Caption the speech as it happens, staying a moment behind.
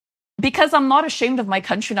Because I'm not ashamed of my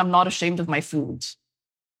country and I'm not ashamed of my food.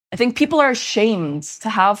 I think people are ashamed to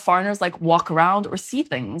have foreigners like walk around or see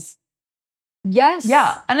things. Yes.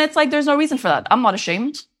 Yeah. And it's like, there's no reason for that. I'm not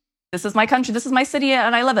ashamed. This is my country. This is my city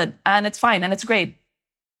and I love it. And it's fine and it's great.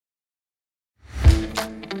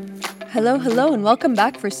 Hello, and welcome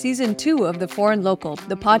back for Season 2 of The Foreign Local,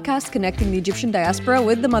 the podcast connecting the Egyptian diaspora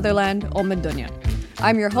with the motherland, Dunya.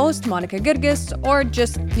 I'm your host, Monica Girgis, or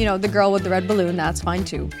just, the girl with the red balloon, that's fine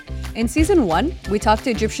too. In Season 1, we talked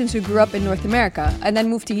to Egyptians who grew up in North America and then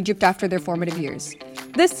moved to Egypt after their formative years.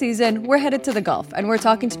 This season, we're headed to the Gulf, and we're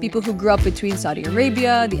talking to people who grew up between Saudi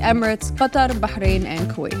Arabia, the Emirates, Qatar, Bahrain,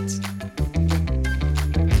 and Kuwait.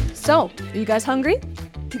 So, are you guys hungry?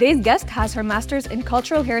 Today's guest has her master's in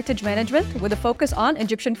cultural heritage management with a focus on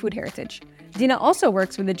Egyptian food heritage. Dina also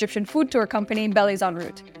works with the Egyptian food tour company Bellies en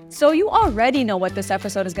Route. So you already know what this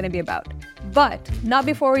episode is going to be about. But not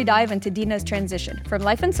before we dive into Dina's transition from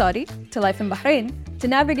life in Saudi to life in Bahrain to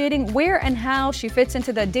navigating where and how she fits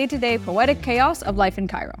into the day-to-day poetic chaos of life in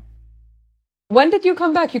Cairo. When did you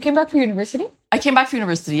come back? You came back for university? I came back for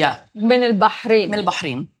university, yeah. من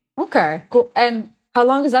البحرين. Okay, cool. And how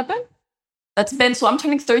long has that been? That's been, so I'm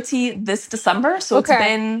turning 30 this December, so It's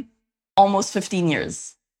been almost 15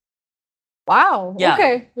 years. Wow. Yeah.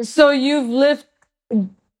 Okay. So you've lived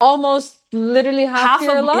almost literally half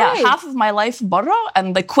your life. Yeah, half of my life barra,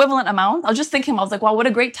 and the equivalent amount. I was just thinking, I was like, wow, what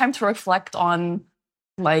a great time to reflect on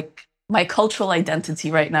like my cultural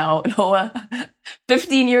identity right now.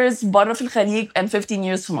 15 years barra في الخليج and 15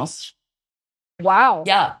 years في مصر. Wow.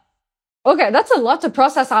 Yeah. Okay, that's a lot to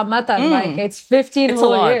process عامة. Like it's 15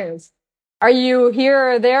 whole years. Are you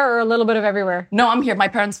here or there or a little bit of everywhere? No, I'm here. My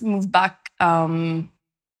parents moved back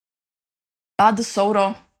بعد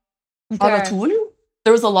الثورة على طول.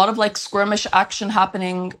 There was a lot of like skirmish action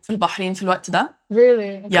happening في البحرين في الوقت ده.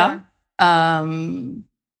 Really? Okay. Yeah.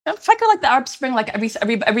 I feel like the Arab Spring, like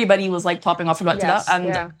everybody was like popping off في الوقت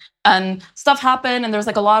ده. And stuff happened and there was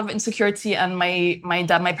like a lot of insecurity and my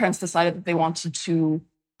parents decided that they wanted to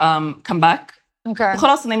come back. Okay.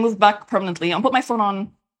 خلاص, and they moved back permanently. I'll put my phone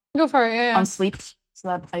on. Go for it, yeah. On sleep so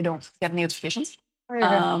that I don't get any notifications.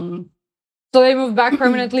 So they moved back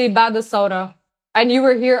permanently بعد الثورة. And you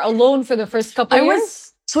were here alone for the first couple of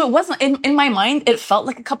years? So it wasn't, in my mind, it felt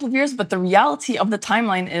like a couple of years, but the reality of the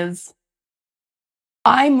timeline is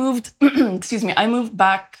I moved, I moved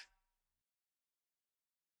back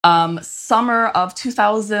summer of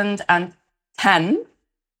 2010.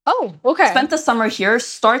 Oh, okay. Spent the summer here,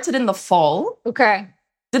 started in the fall. Okay.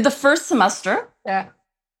 Did the first semester. Yeah.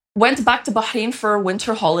 Went back to Bahrain for a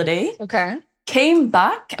winter holiday. Okay. Came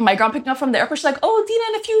back, and my grandma picked me up from the airport. She's like, oh, Dina,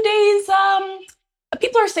 in a few days,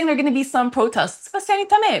 people are saying there are going to be some protests. بس يعني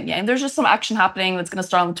تمام. And there's just some action happening that's going to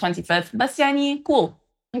start on the 25th. بس يعني cool.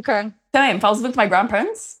 Okay. تمام. I was with my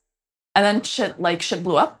grandparents. And then shit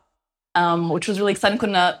blew up, which was really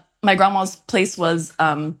exciting. My grandma's place was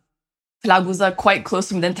في العجوزة, quite close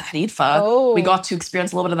to Medina Tahrir. We got to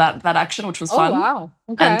experience a little bit of that action, which was fun. Oh, wow.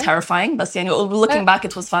 Okay. And terrifying. But looking back,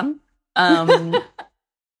 it was fun.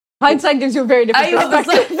 Hindsight gives you a very different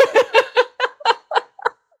perspective.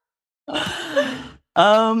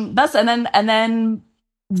 And then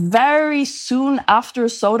very soon after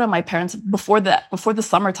Soda, my parents, before the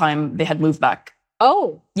summertime, they had moved back.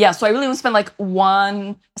 Oh. Yeah, so I really only spent like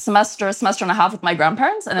one semester and a half with my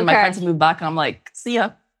grandparents, and then my parents moved back, and I'm like, see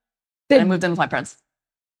ya. I moved in with my parents.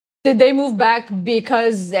 Did they move back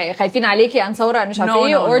because خايفين عليكي عن ثورة مش عارفة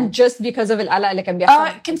ايه, or just because of القلق اللي كان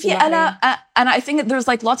بيحصل؟ كان في قلق, and I think there's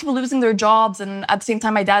like lots of people losing their jobs, and at the same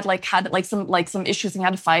time my dad like had like some issues and he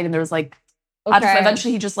had to fight, and there was like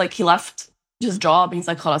eventually he left his job and he's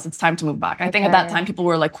like خلاص, it's time to move back. I think at that time people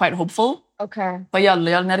were like quite hopeful. Okay.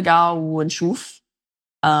 فيلا نرجع ونشوف.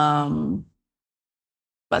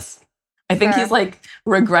 بس I think he's like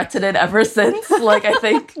regretted it ever since. Like I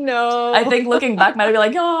think I think looking back might be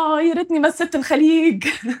like, oh, يا ريتني ما سبت الخليج.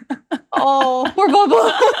 Oh, poor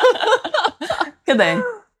Baba. كده.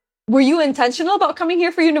 Were you intentional about coming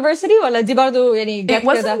here for university? ولا دي برضو يعني It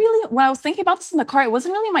wasn't really, when I was thinking about this in the car, it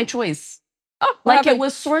wasn't really my choice. Oh, like it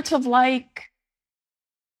was sort of like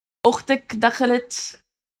أختك دخلت.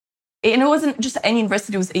 And it wasn't just any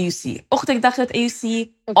university, it was AUC. أختك دخلت AUC.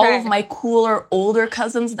 All of my cooler, older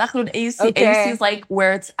cousins دخلت AUC. AUC is like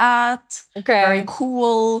where it's at. Okay. Very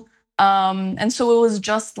cool. And so it was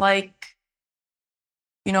just like,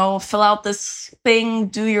 fill out this thing,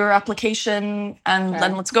 do your application, and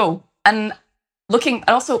then let's go. And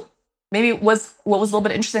also, maybe what was a little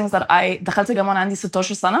bit interesting is that I دخلت جامعة عندي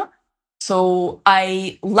 16 سنة. So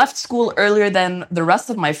I left school earlier than the rest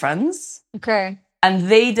of my friends. Okay. And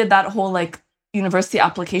they did that whole like university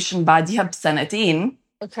application بعديها بسنتين.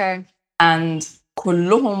 Okay. And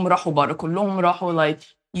كلهم راحوا برا. كلهم راحوا like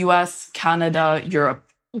US, Canada, Europe.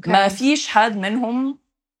 Okay. ما فيش حد منهم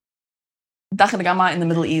دخل جامعة in the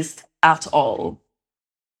Middle East at all.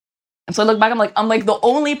 And so I look back, I'm like the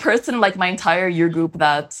only person in like my entire year group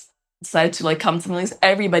that decided to like come to the Middle East.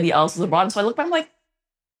 Everybody else was abroad. And so I look back, I'm like,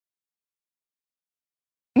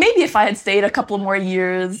 maybe if I had stayed a couple more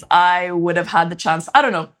years, I would have had the chance. I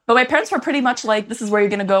don't know. But my parents were pretty much like, this is where you're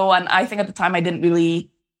going to go. And I think at the time I didn't really.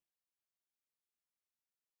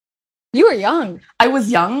 You were young. I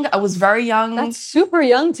was young. I was very young. That's super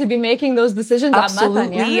young to be making those decisions.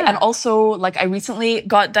 Absolutely. Yeah. And also, like, I recently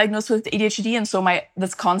got diagnosed with ADHD. And so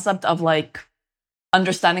this concept of like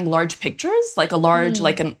understanding large pictures, like a large,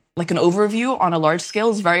 like an overview on a large scale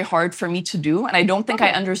is very hard for me to do. And I don't think I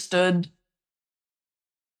understood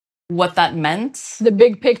what that meant. The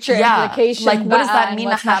big picture implication. Like, what does that mean?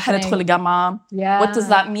 What does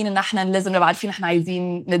that mean ان احنا لازم نبقى عارفين احنا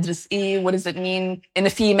عايزين ندرس ايه? What does it mean ان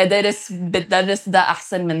في مدارس بتدرس ده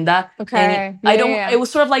احسن من ده? Okay. يعني it was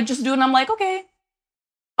sort of like just doing, I'm like, okay.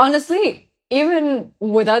 Honestly, even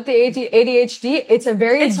without the ADHD, it's a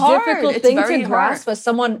very difficult thing to grasp as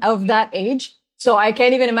someone of that age. So I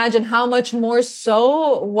can't even imagine how much more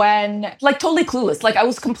so when... Like, totally clueless. Like, I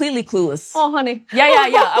was completely clueless. Oh, honey.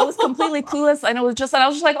 Yeah. I was completely clueless. And I was just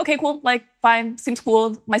like, okay, cool. Like, fine. Seems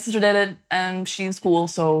cool. My sister did it. And she's cool.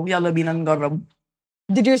 So, yalla bina ngarrab.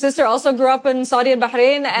 Did your sister also grow up in Saudi and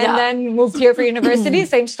Bahrain and then moved here for university?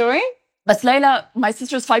 Same story? But Layla, my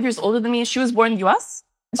sister's 5 years older than me. She was born in the US.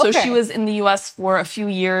 So she was in the US for a few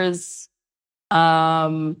years.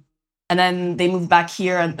 And then they moved back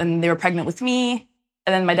here and they were pregnant with me.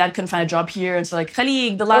 And then my dad couldn't find a job here. And so like,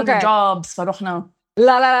 Khalid, the land of jobs. La,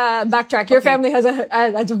 backtrack. Your family has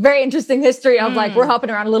a very interesting history of like, we're hopping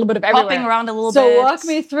around a little bit of everywhere. Hopping around a little bit. So walk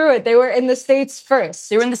me through it. They were in the States first.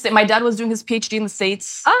 They were in the States. My dad was doing his PhD in the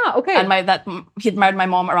States. Ah, okay. And he had married my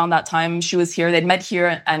mom around that time. She was here. They'd met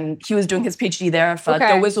here and he was doing his PhD there.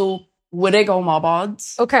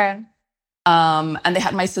 Okay. And they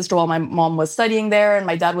had my sister while my mom was studying there, and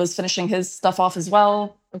my dad was finishing his stuff off as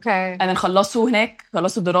well. Okay. And then خلصوا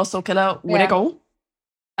دراسة وكده ورجعوا.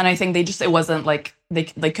 And I think it wasn't like they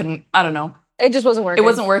couldn't, I don't know. It just wasn't working. It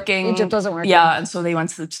wasn't working. Egypt wasn't working. Yeah, and so they went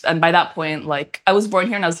to, and by that point, like I was born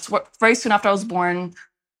here, and very soon after I was born,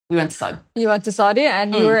 we went to Saudi. You went to Saudi,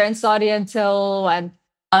 and you were in Saudi until when?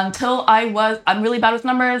 Until I'm really bad with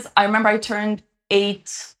numbers. I remember I turned 8.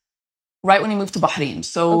 Right when we moved to Bahrain.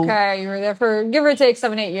 So okay, you were there for give or take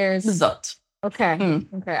 7-8 years. بالضبط. Okay.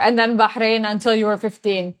 Okay. And then Bahrain until you were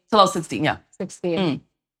 15. Till I was 16, yeah. 16.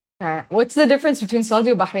 Okay. What's the difference between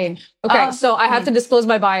Saudi and Bahrain? Okay, so I have to disclose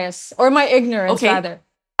my bias or my ignorance rather.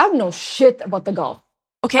 I have no shit about the Gulf.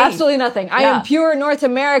 Okay. Absolutely nothing. I am pure North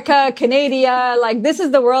America, Canada. Like this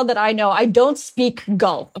is the world that I know. I don't speak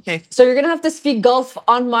Gulf. Okay. So you're going to have to speak Gulf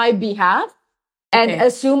on my behalf. And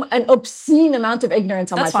assume an obscene amount of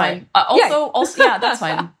ignorance on my part. That's fine. Also, that's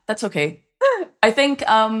fine. That's okay. I think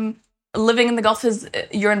living in the Gulf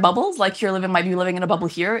you're in bubbles. Like might be living in a bubble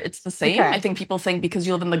here. It's the same. Okay. I think people think because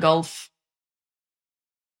you live in the Gulf,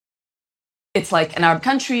 it's like an Arab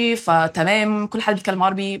country. فتمام كل حد بيتكلم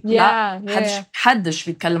عربي. Yeah. حدش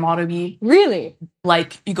بيتكلم عربي. Really?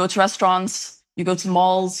 Like you go to restaurants, you go to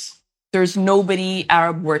malls. There's nobody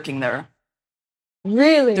Arab working there.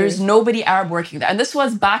 Really? There's nobody Arab working there. And this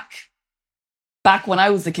was back when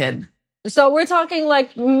I was a kid. So we're talking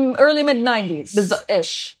like early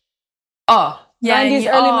mid-90s-ish. Oh, yeah. 90s,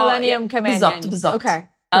 early millennium كمان. Okay.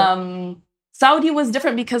 Saudi was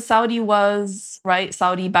different because Saudi was, right?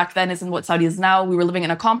 Saudi back then isn't what Saudi is now. We were living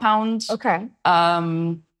in a compound. Okay.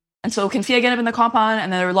 And so can Fia get up in the compound?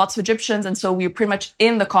 And there were lots of Egyptians. And so we were pretty much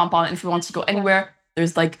in the compound. And if we wanted to go anywhere,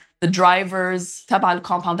 there's like the drivers تبع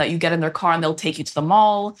compound that you get in their car and they'll take you to the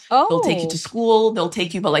mall. They'll take you to school. They'll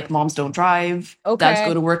take you, but like moms don't drive. Dads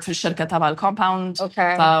go to work for الشركة تبع compound.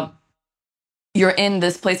 Okay. You're in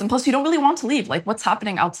this place. And plus you don't really want to leave. Like what's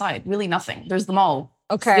happening outside? Really nothing. There's the mall.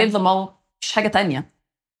 Okay. There's the mall. مش حاجة تانية.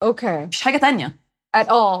 Okay. مش حاجة تانية. At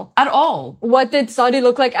all? At all. What did Saudi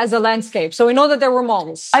look like as a landscape? So we know that there were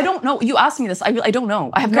malls. I don't know. You asked me this. I don't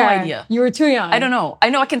know. I have no idea. You were too young. I don't know. I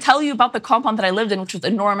know I can tell you about the compound that I lived in, which was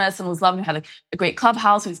enormous and was lovely. We had a great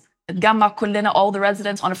clubhouse. It was Gamma Kullina, all the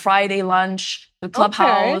residents on a Friday lunch, the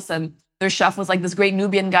clubhouse. And their chef was like this great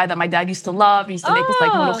Nubian guy that my dad used to love. He used to make us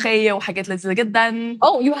like ملوخية وحاجات لذيذة جدا.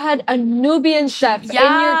 Oh, you had a Nubian chef in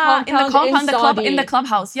your compound in Saudi. In the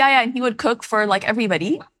clubhouse. Yeah. And he would cook for like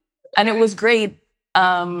everybody. And it was great.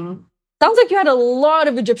 Sounds like you had a lot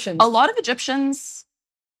of Egyptians. A lot of Egyptians.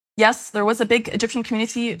 Yes, there was a big Egyptian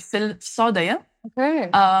community في السعودية. Okay.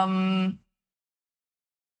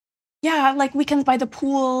 Yeah, like weekends by the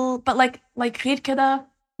pool, but like غير كده,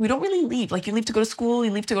 we don't really leave. Like you leave to go to school,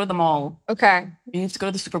 you leave to go to the mall. Okay. You leave to go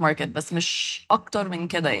to the supermarket. بس مش أكتر من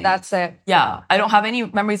كده يعني. That's it. Yeah, I don't have any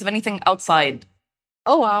memories of anything outside.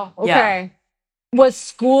 Oh, wow. Okay. Yeah. Was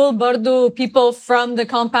school برضو people from the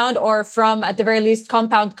compound or from, at the very least,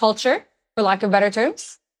 compound culture, for lack of better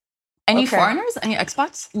terms? Any Okay. foreigners, any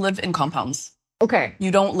expats live in compounds. Okay. You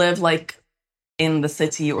don't live like in the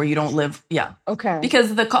city, or you don't live, yeah. Okay.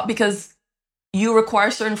 Because you require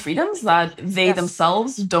certain freedoms that they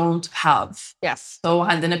themselves don't have. Yes. So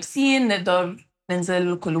عندنا piscine, نقدر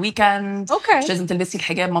ننزل كل weekend. Okay. مش لازم تلبسي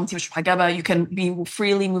الحجاب، مامتي مش محجبة. You can be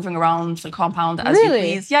freely moving around the compound as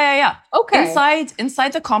Really? you please. Yeah. Okay.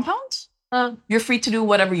 Inside the compound, you're free to do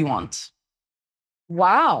whatever you want.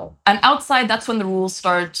 Wow. And outside, that's when the rules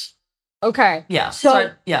start. Okay. Yeah.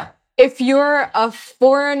 If you're a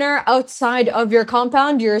foreigner outside of your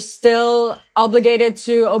compound, you're still obligated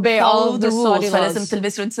to obey all of the Saudi laws. فلازم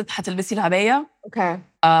تلبسي حتلبسي العباية. Okay.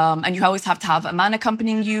 And you always have to have a man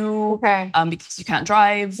accompanying you. Okay. Because you can't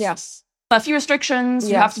drive. Yes. A few restrictions.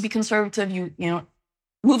 You have to be conservative. You know,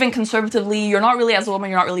 moving conservatively. You're not really, as a woman,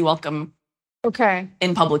 you're not really welcome. Okay.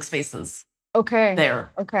 In public spaces. Okay.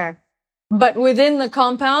 There. Okay. But within the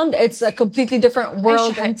compound, it's a completely different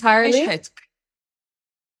world entirely.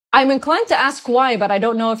 I'm inclined to ask why, but I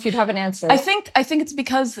don't know if you'd have an answer. I think it's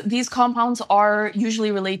because these compounds are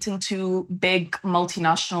usually relating to big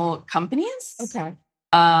multinational companies. Okay.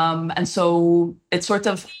 And so it's sort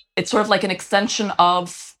of like an extension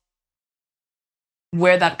of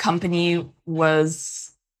where that company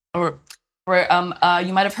was, or where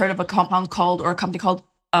you might have heard of a company called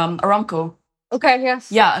Aramco. Okay,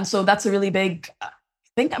 yes. Yeah, and so that's a really big, I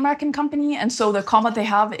think, American company, and so the compound they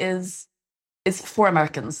have is for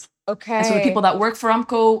Americans. Okay. And so the people that work for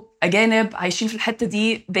Aramco, أجانب عايشين في الحتة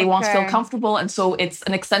دي, they want to feel comfortable, and so it's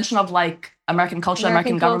an extension of like American culture,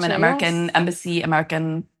 American government, American embassy,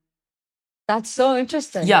 American. That's so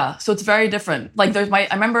interesting. Yeah, so it's very different. Like I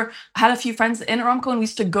remember I had a few friends in Aramco, and we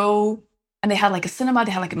used to go, and they had like a cinema,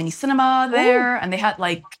 they had like a mini cinema there, and they had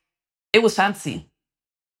like, it was fancy.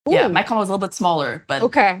 Ooh. Yeah, my compound was a little bit smaller, but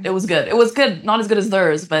it was good. It was good, not as good as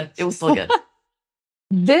theirs, but it was still good.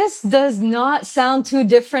 This does not sound too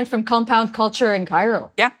different from compound culture in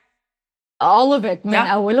Cairo. Yeah. All of it.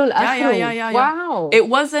 Yeah. Wow. It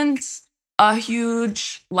wasn't a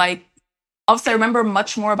huge, like, obviously I remember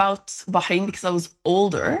much more about Bahrain because I was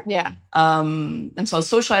older. Yeah. And so I was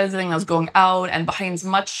socializing, I was going out, and Bahrain's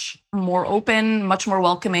much more open, much more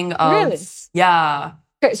welcoming of. Really? Yeah.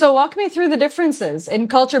 Okay, so walk me through the differences in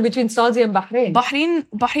culture between Saudi and Bahrain.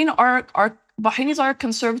 Bahrainis are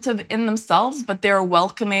conservative in themselves, but they're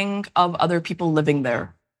welcoming of other people living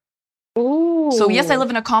there. Ooh. So yes, I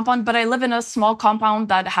live in a compound, but I live in a small compound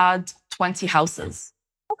that had 20 houses.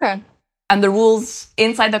 Okay. And the rules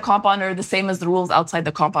inside the compound are the same as the rules outside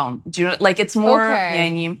the compound. Do you know? Like, it's more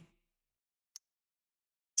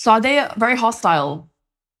Saudi, very hostile.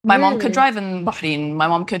 My mom could drive in Bahrain. My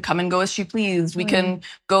mom could come and go as she pleased. We can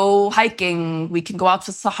go hiking. We can go out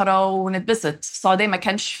to Sahara ونتبسط. Saudi ما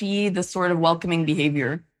كانش فيه this sort of welcoming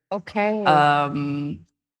behavior. Okay.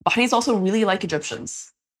 Bahrainis also really like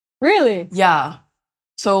Egyptians. Really? Yeah.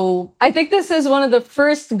 So I think this is one of the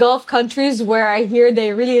first Gulf countries where I hear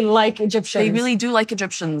they really like Egyptians. They really do like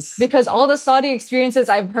Egyptians. Because all the Saudi experiences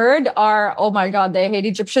I've heard are, oh my God, they hate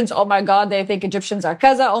Egyptians. Oh my God, they think Egyptians are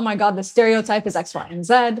kaza. Oh my God, the stereotype is X, Y, and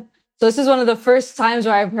Z. So this is one of the first times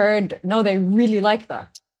where I've heard, no, they really like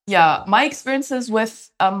that. Yeah, my experiences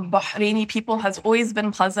with Bahraini people has always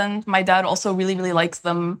been pleasant. My dad also really, really likes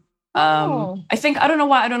them. I think, I don't know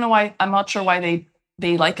why. I'm not sure why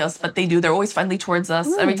they like us, but they do. They're always friendly towards us.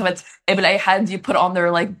 Every time it's Ibn Ayhad, you put on their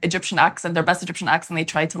like Egyptian accent, their best Egyptian accent, they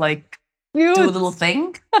try to like do a little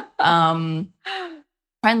thing.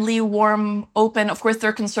 Friendly, warm, open. Of course,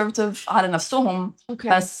 they're conservative.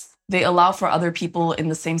 But they allow for other people in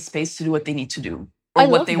the same space to do what they need to do or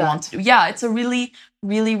what they want to do. Yeah, it's a really,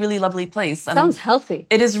 really, really lovely place. And sounds healthy.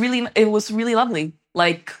 It was really lovely.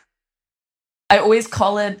 Like, I always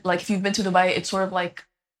call it, like, if you've been to Dubai, it's sort of like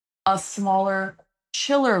a smaller,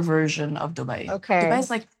 chiller version of Dubai. Okay. Dubai is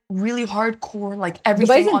like really hardcore, like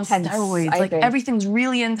everything on intense, steroids. Like everything's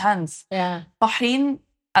really intense. Yeah. Bahrain,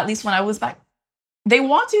 at least when I was back, they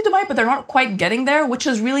want to do Dubai, but they're not quite getting there, which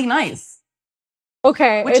is really nice.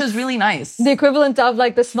 Okay. Which is really nice. The equivalent of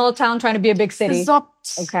like the small town trying to be a big city.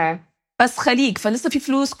 بالضبط. Okay. بس خليج فلسه في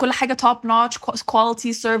فلوس كل حاجة top notch,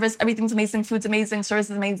 quality service, everything's amazing, food's amazing, service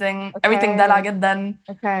is amazing, everything دلع جدا.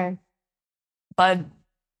 Okay. But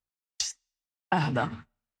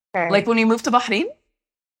like when we moved to Bahrain,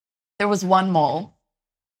 there was one mall.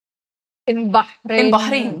 In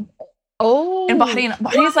Bahrain. Oh. In Bahrain.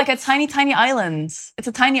 Bahrain is like a tiny, tiny island. It's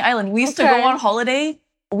a tiny island. We used to go on holiday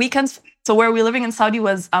weekends. So where we're living in Saudi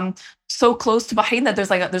was so close to Bahrain that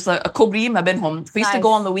there's a kubri ma binhum. We used to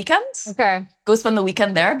go on the weekends. Okay. Go spend the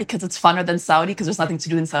weekend there because it's funner than Saudi because there's nothing to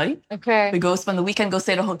do in Saudi. Okay. We go spend the weekend, go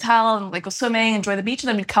stay at a hotel and like go swimming, enjoy the beach, and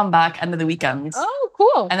then we'd come back end of the weekend. Oh,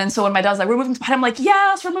 cool. And then so when my dad was like, we're moving to Bahrain, I'm like,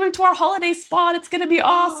 yes, we're moving to our holiday spot. It's gonna be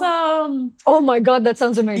awesome. Oh my God, that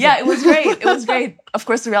sounds amazing. Yeah, it was great. It was great. Of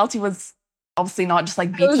course, the reality was obviously not just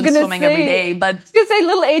like beach and swimming every day, but I was gonna say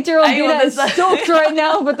little 8-year-old Dina is stoked right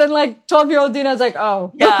now, but then like 12-year-old Dina is like,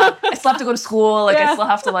 oh. Yeah, I still have to go to school. Like I still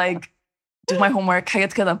have to like do my homework.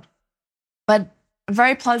 But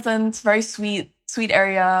very pleasant, very sweet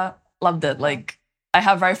area. Loved it. Like I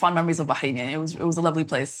have very fond memories of Bahrain. It was a lovely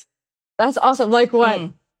place. That's awesome. Like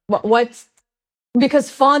what? What? Because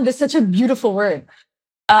fond is such a beautiful word.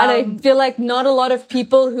 And I feel like not a lot of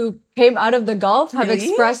people who came out of the Gulf have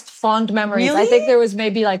expressed fond memories. Really? I think there was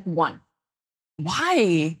maybe like one.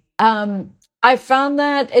 Why? I found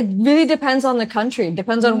that it really depends on the country. It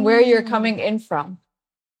depends on where you're coming in from.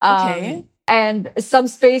 Okay. And some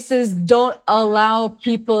spaces don't allow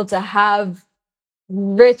people to have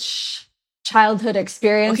rich childhood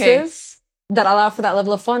experiences that allow for that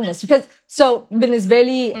level of fondness. Because, so, بالنسبة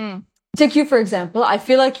لي, take you for example, I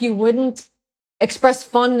feel like you wouldn't express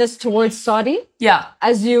fondness towards Saudi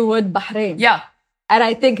as you would Bahrain. Yeah. And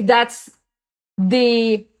I think that's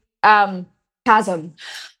the chasm.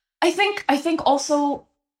 I think also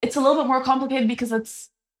it's a little bit more complicated because it's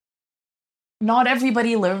not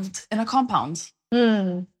everybody lived in a compound.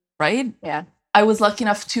 Right? Yeah. I was lucky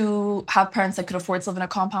enough to have parents that could afford to live in a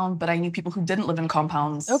compound, but I knew people who didn't live in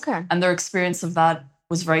compounds. Okay. And their experience of that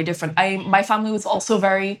was very different. My family was also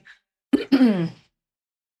very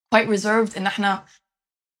quite reserved in احنا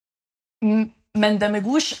ما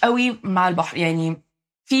ندمجوش قوي مع البحر. يعني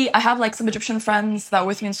I have like some Egyptian friends that were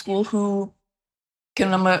with me in school who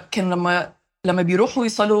كانوا لما بيروحوا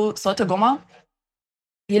يصلوا صلاة الجمعة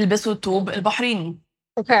يلبسوا الثوب البحريني.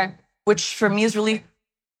 Okay. Which for me is really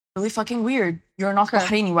fucking weird. You're not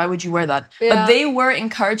Bahraini. Why would you wear that? Yeah. But they were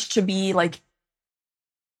encouraged to be like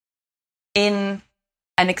in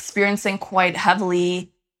and experiencing quite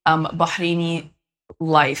heavily Bahraini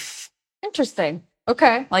life. Interesting.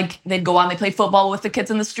 Okay. Like they'd go on, they played football with the kids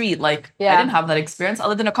in the street. Like I didn't have that experience. I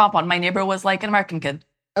lived in a compound. My neighbor was like an American kid.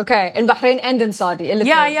 Okay. In Bahrain and in Saudi.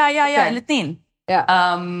 Yeah. الاثنين. Yeah.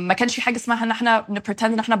 ما كانش في حاجة اسمها ان احنا pretend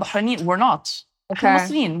ان احنا بحرينيين. We're not. Okay. احنا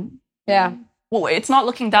مصريين. Yeah. Well, it's not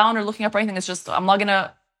looking down or looking up or anything. It's just I'm not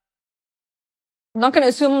gonna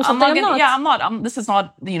assume something I'm not. Yeah, I'm not. This is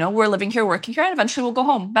not, we're living here, working here, and eventually we'll go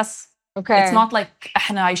home. بس. Okay. It's not like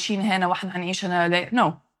احنا عايشين هنا واحنا هنعيش هنا.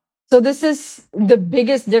 No. So this is the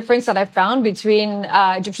biggest difference that I found between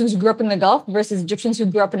Egyptians who grew up in the Gulf versus Egyptians who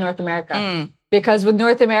grew up in North America. Because with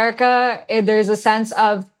North America, there's a sense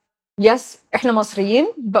of, yes, احنا مصريين,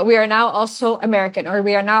 but we are now also American, or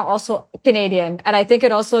we are now also Canadian. And I think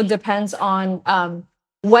it also depends on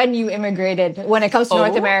when you immigrated when it comes to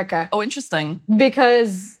North America. Oh, interesting.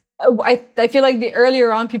 Because I feel like the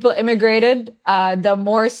earlier on people immigrated, the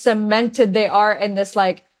more cemented they are in this,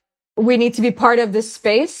 like, we need to be part of this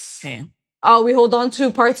space. Okay. We hold on to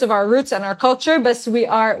parts of our roots and our culture, but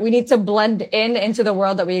we need to blend into the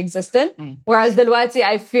world that we exist in. Whereas Delwati,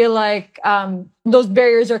 I feel like those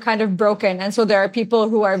barriers are kind of broken. And so there are people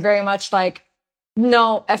who are very much like,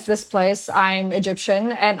 no, F this place. I'm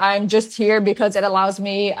Egyptian and I'm just here because it allows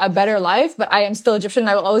me a better life, but I am still Egyptian.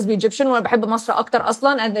 I will always be Egyptian. وأنا بحب مصر أكتر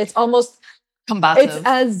أصلاً. And it's almost combative.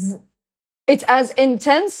 It's as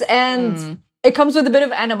intense, and it comes with a bit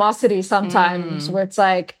of animosity sometimes where it's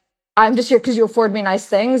like, I'm just here because you afford me nice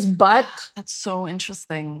things, but... That's so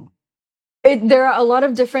interesting. There are a lot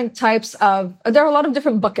of different buckets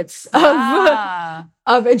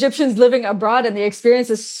of Egyptians living abroad, and the experience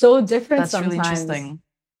is so different sometimes. That's really interesting.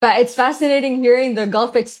 But it's fascinating hearing the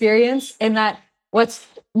Gulf experience, in that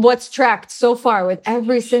what's tracked so far with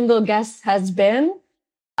every single guest has been,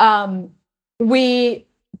 we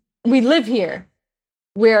live here.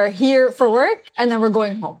 We're here for work and then we're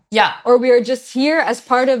going home. Yeah. Or we are just here as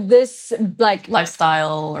part of this like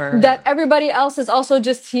lifestyle, or that everybody else is also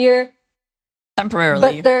just here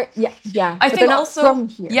temporarily. But they're I think also from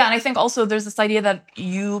here. Yeah, and I think also there's this idea that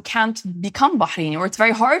you can't become Bahraini, or it's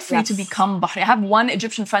very hard for you to become Bahraini. I have one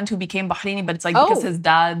Egyptian friend who became Bahraini, but it's like because his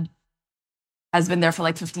dad has been there for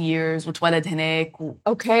like 50 years. وتولد هناك.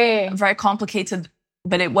 Okay. Very complicated,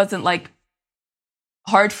 but it wasn't like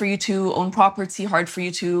hard for you to own property, hard for you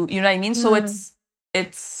to, you know what I mean? So it's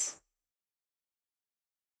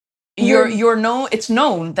it's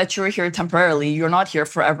known that you're here temporarily. You're not here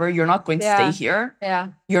forever. You're not going to stay here. Yeah.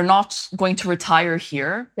 You're not going to retire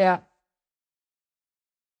here. Yeah.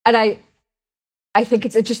 And I think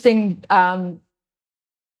it's interesting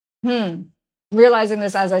realizing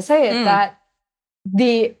this as I say it, that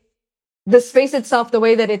the space itself, the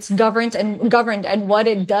way that it's governed and what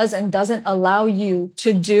it does and doesn't allow you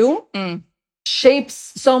to do shapes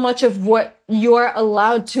so much of what you're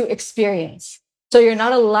allowed to experience. So you're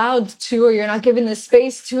not allowed to, or you're not given the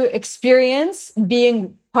space to experience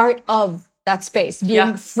being part of that space,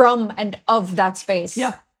 being from and of that space.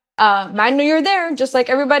 Yeah. I know you're there, just like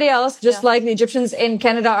everybody else, just like the Egyptians in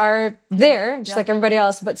Canada are there, just like everybody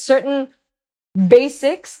else. But certain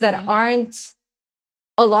basics that aren't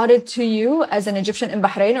allotted to you as an Egyptian in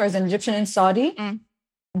Bahrain or as an Egyptian in Saudi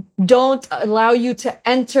don't allow you to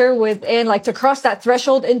enter within, like to cross that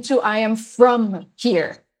threshold into I am from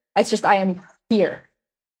here. It's just I am here.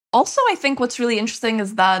 Also, I think what's really interesting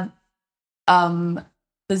is that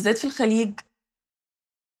بالذات في الخليج,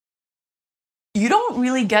 you don't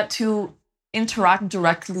really get to interact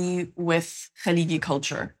directly with Khaliji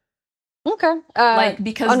culture. Okay.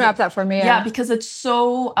 Because unwrap that for me. Yeah, because it's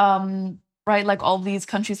so right, like all these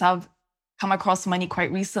countries have come across money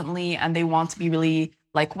quite recently and they want to be really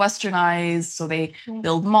like westernized, so they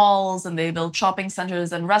build malls and they build shopping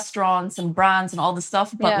centers and restaurants and brands and all this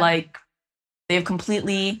stuff, but like they've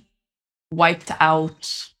completely wiped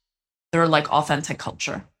out their like authentic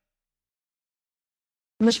culture.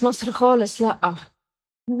 مش مصر خالص لا.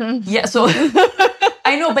 Yeah, so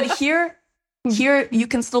I know, but here you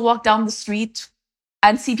can still walk down the street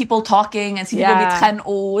and see people talking and see people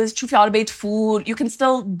بيتخانقوا, تشوفي عربية food. You can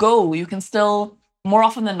still go. You can still, more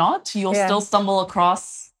often than not, you'll still stumble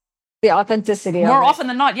across the authenticity. More often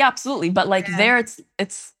than not, yeah, absolutely. But like there,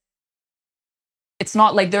 it's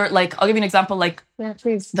not like they're like. I'll give you an example. Like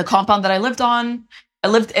the compound that I lived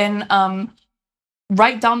in.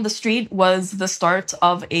 Right down the street was the start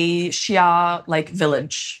of a Shia like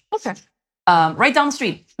village. Okay. Right down the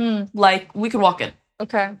street, like we could walk it.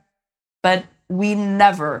 Okay. But we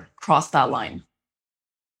never crossed that line.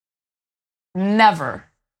 Never.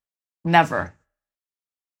 But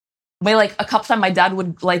like a couple times, my dad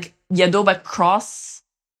would like yadoba cross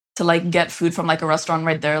to like get food from like a restaurant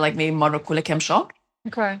right there, like maybe مرة كل كام شهر.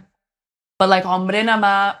 Okay. But like عمرنا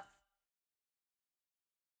ما.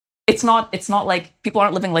 It's not like people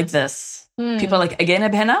aren't living like this. People are like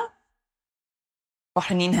أجانب هنا,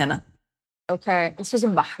 بحرينيين هنا. Okay, this was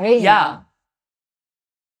in Bahrain. Yeah.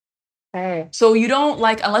 Okay. So you don't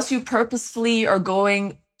like, unless you purposefully are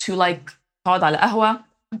going to like تقعد على قهوة.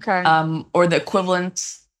 Okay. Or the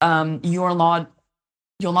equivalent. You'll not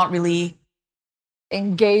really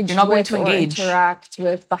engage. You're not going to engage. Interact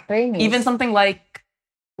with Bahrainis. Even something like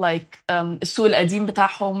السوق القديم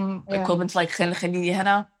بتاعهم, equivalent to like خان الخليلي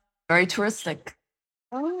هنا. Very touristic.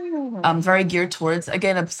 Oh. Very geared towards,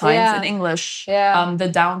 again, signs in English. Yeah. The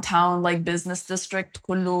downtown like business district,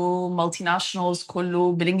 كله multinationals,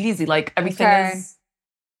 كله بالإنجليزي, like everything is.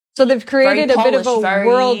 So they've created a bit of a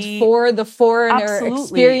world for the foreigner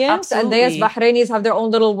experience, and they as Bahrainis have their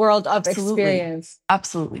own little world of experience.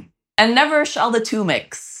 Absolutely. And never shall the two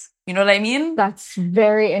mix. You know what I mean? That's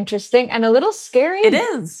very interesting and a little scary. It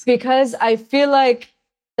is. Because I feel like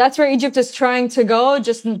that's where Egypt is trying to go,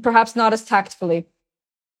 just perhaps not as tactfully.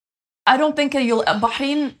 I don't think you'll...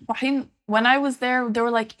 Bahrain, when I was there, they were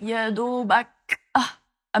like, back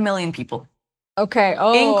 1 million people. Okay.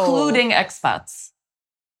 Oh. Including expats.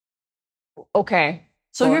 Okay.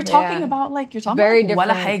 So you're talking about like, very different.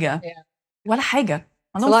 ولا حاجة. ولا حاجة.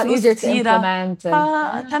 It's a lot easier to implement.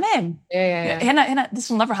 تمام. Yeah. هنا, this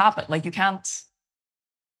will never happen. Like you can't...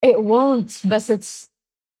 It won't, but it's...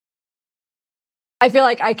 I feel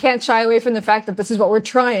like I can't shy away from the fact that this is what we're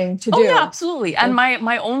trying to do. Oh, yeah, absolutely. And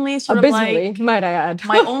my only sort of like... might I add.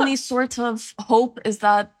 My only sort of hope is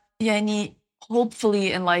that,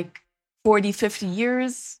 hopefully in like 40, 50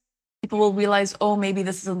 years, people will realize, oh, maybe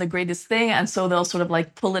this isn't the greatest thing. And so they'll sort of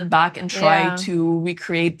like pull it back and try to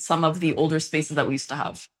recreate some of the older spaces that we used to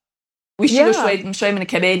have. ويشيلوا شوية من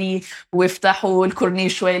الكباري ويفتحوا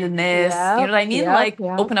الكورنيش شوية للناس. You know what I mean?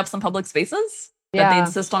 Open up some public spaces that they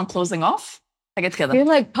insist on closing off. I feel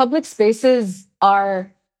like public spaces are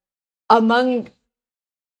among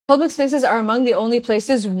the only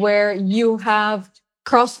places where you have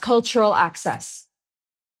cross-cultural access.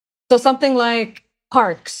 So something like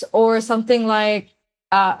parks or something like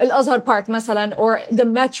Al-Azhar Park مثلا, or the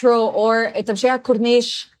metro, or تمشي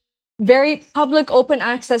Corniche, very public open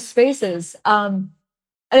access spaces. And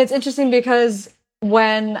it's interesting because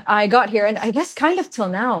when I got here, and I guess kind of till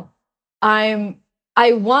now, I'm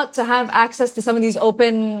I want to have access to some of these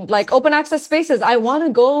open access spaces. I want to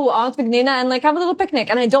go out with Nina and like have a little picnic,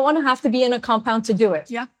 and I don't want to have to be in a compound to do it.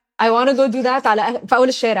 Yeah. I want to go do that في أول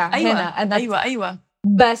الشارع هنا. And that's, أيوة.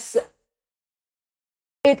 بس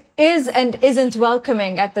it is and isn't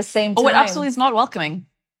welcoming at the same time. Oh, it absolutely is not welcoming.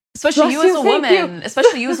 Especially you as a woman.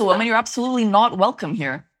 Especially you as a woman, you're absolutely not welcome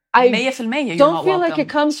here. I 100% don't feel like it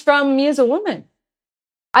comes from me as a woman.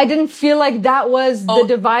 I didn't feel like that was the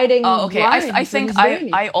dividing line. Okay. I think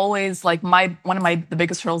I always like one of the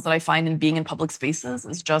biggest hurdles that I find in being in public spaces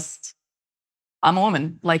is just I'm a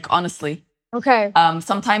woman. Like honestly. Okay.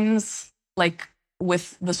 Sometimes like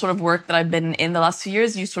with the sort of work that I've been in the last few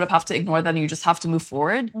years, you sort of have to ignore that and you just have to move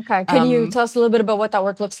forward. Okay. Can you tell us a little bit about what that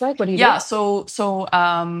work looks like? What do you do? Yeah. So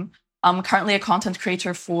I'm currently a content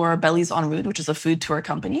creator for Bellies en Route, which is a food tour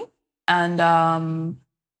company. And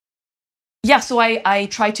so I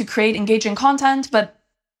try to create engaging content, but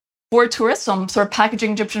for tourists, so I'm sort of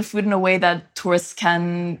packaging Egyptian food in a way that tourists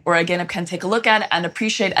can take a look at and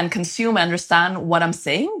appreciate and consume and understand what I'm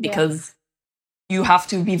saying, because you have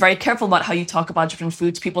to be very careful about how you talk about Egyptian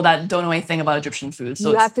food to people that don't know anything about Egyptian food.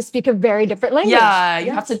 So you have to speak a very different language. Yeah,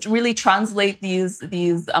 you have to really translate these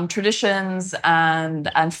traditions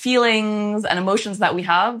and feelings and emotions that we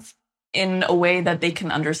have in a way that they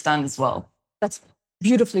can understand as well. That's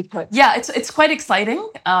beautifully put. Yeah, it's quite exciting.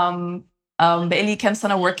 بقالي كام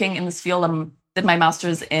سنة working in this field. Did my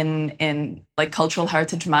master's in like cultural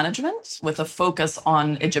heritage management with a focus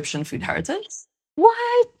on Egyptian food heritage.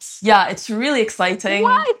 What? Yeah, it's really exciting.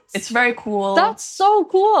 What? It's very cool. That's so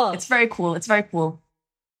cool. It's very cool. It's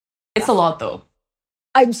a lot though.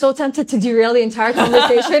 I'm so tempted to derail the entire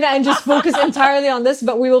conversation and just focus entirely on this,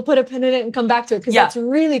 but we will put a pin in it and come back to it because that's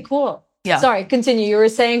really cool. Yeah. Sorry, continue. You were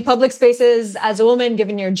saying public spaces as a woman,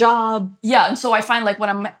 given your job. Yeah, and so I find like when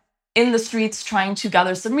I'm in the streets trying to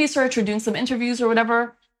gather some research or doing some interviews or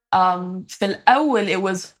whatever, في الأول, it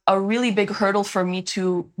was a really big hurdle for me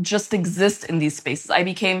to just exist in these spaces. I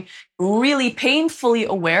became really painfully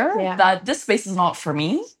aware that this space is not for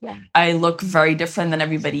me. Yeah. I look very different than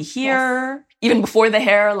everybody here. Yes. Even before the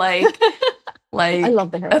hair, like I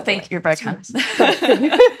love the hair. Thank you, you're very kind.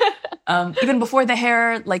 Even before the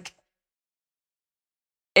hair, like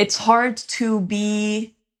it's hard to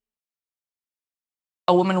be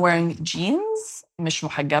a woman wearing jeans, مش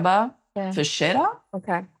محجبة. في الشارع.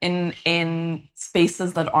 Okay. In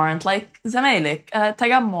spaces that aren't like زمالك,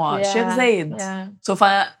 تجمع, شيخ زايد. Yeah. So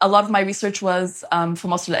a lot of my research was في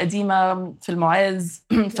مصر القديمة, في المعز,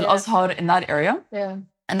 في الأزهر, in that area. Yeah.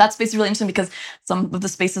 And that space is really interesting because some of the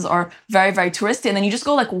spaces are very, very touristy. And then you just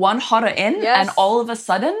go like one hara in and all of a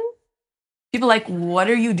sudden people are like, what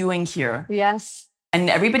are you doing here? Yes. And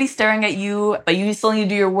everybody's staring at you, but you still need to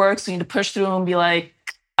do your work. So you need to push through and be like,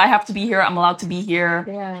 I have to be here. I'm allowed to be here.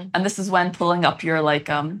 Yeah. And this is when pulling up your like,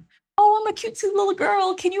 oh, I'm a cutesy little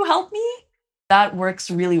girl. Can you help me? That works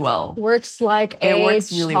really well. Works like a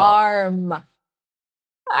really charm. Well.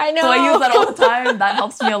 I know. So I use that all the time. That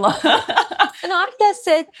helps me a lot.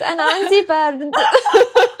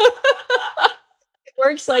 It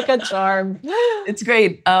works like a charm. It's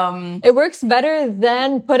great. It works better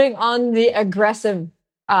than putting on the aggressive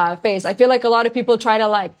face. I feel like a lot of people try to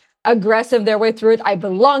like aggressive their way through it. I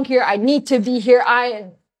belong here. I need to be here.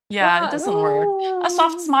 It doesn't work. A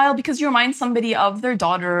soft smile because you remind somebody of their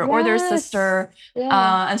daughter or their sister.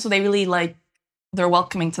 Yeah. And so they really they're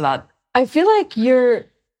welcoming to that. I feel like you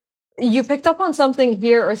picked up on something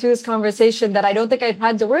here or through this conversation that I don't think I've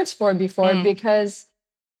had the words for before because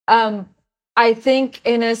I think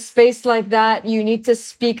in a space like that, you need to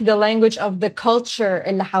speak the language of the culture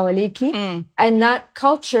اللي حواليكي. And that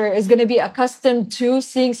culture is going to be accustomed to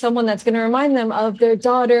seeing someone that's going to remind them of their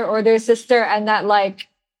daughter or their sister and that like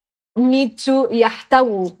need to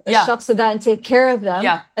يحتووا الشخص ده and take care of them.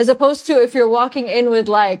 Yeah. As opposed to if you're walking in with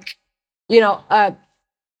like, not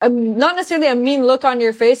necessarily a mean look on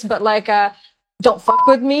your face, but like don't fuck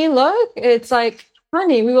with me look. It's like,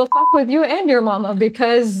 honey, we will fuck with you and your mama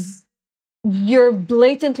because you're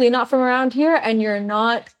blatantly not from around here and you're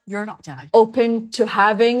not open to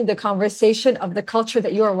having the conversation of the culture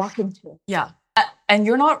that you are walking to. Yeah. And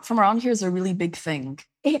you're not from around here is a really big thing.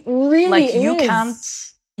 It really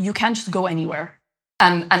is. You can't just go anywhere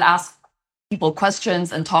and ask people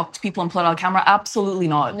questions and talk to people and pull it on camera. Absolutely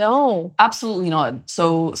not. No. Absolutely not.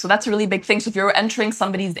 So that's a really big thing. So if you're entering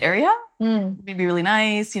somebody's area, you'd be really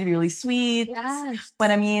nice, you'd be really sweet. Yes.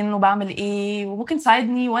 وأنا مين وبعمل إيه وممكن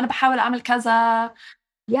تساعدني وأنا بحاول أعمل كذا.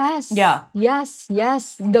 Yes. Yeah.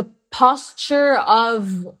 Yes. The posture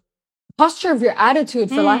of your attitude,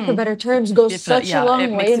 for lack of better terms, goes such a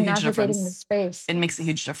long way in navigating the space. It makes a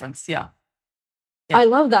huge difference. Yeah. I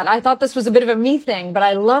love that. I thought this was a bit of a me thing, but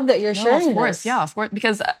I love that you're sharing of course, this. Yeah, of course.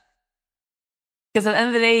 Because at the end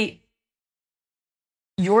of the day,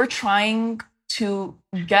 you're trying to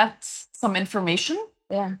get some information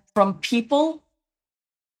from people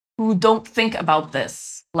who don't think about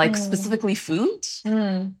this, like specifically food.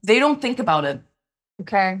 They don't think about it.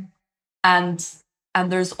 Okay. And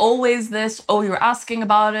there's always this, you're asking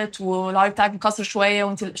about it والعربي بتاعك مكسر شوية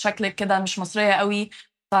وانت شكلك كده مش مصرية قوي.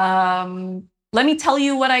 Let me tell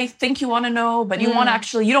you what I think you want to know, but you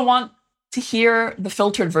don't want to hear the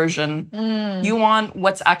filtered version. You want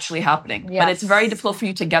what's actually happening. But it's very difficult for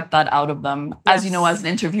you to get that out of them. As you know, as an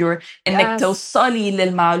interviewer, انك توصلي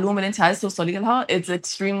للمعلومة اللي انت عايز توصلي لها, it's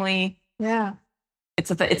extremely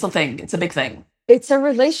it's a thing. It's a big thing. It's a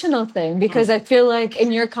relational thing because I feel like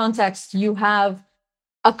in your context, you have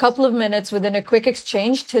a couple of minutes within a quick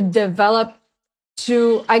exchange to develop,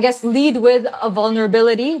 to, I guess, lead with a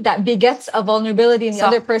vulnerability that begets a vulnerability in the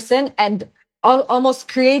other person and almost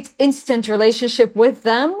create instant relationship with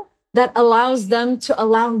them that allows them to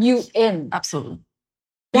allow you in. Absolutely.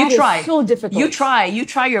 That is so difficult. You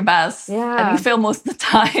try your best. And you fail most of the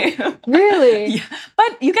time. Really?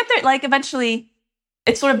 But you get there, like, eventually.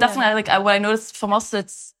 It's sort of definitely like what I noticed from us.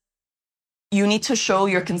 It's you need to show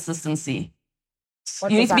your consistency.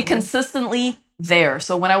 You need to be consistently there.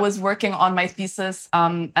 So when I was working on my thesis,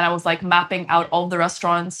 and I was like mapping out all the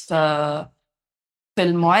restaurants في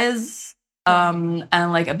المعز,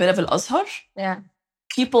 and like a bit of Al-Azhar.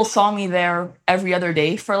 People saw me there every other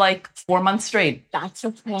day for like 4 months straight. That's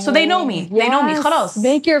okay. So they know me. They know me. خلاص.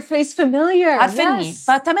 Make your face familiar. عارفيني.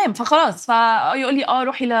 فتمام. فخلاص. فيقول لي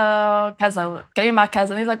روحي لكذا. كلمي مع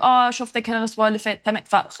كذا. And he's like, شفتك هنا الأسبوع اللي فات. تمام.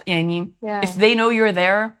 يعني if they know you're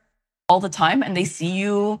there all the time and they see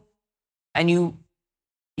you and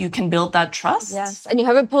you can build that trust. Yes. And you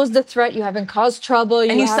haven't posed a threat. You haven't caused trouble.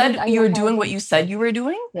 And you said you were doing what you said you were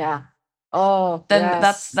doing. Yeah. Then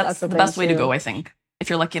that's the best way to go, I think. If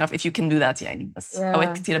you're lucky enough, if you can do that, يعني بس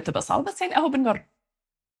أوقات كتير بتبقى صعبة بس يعني أهو بنجرب.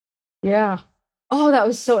 Yeah. Oh, that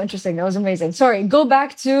was so interesting. That was amazing. Sorry, go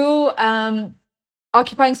back to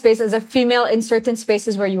occupying space as a female in certain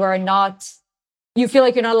spaces where you are not, you feel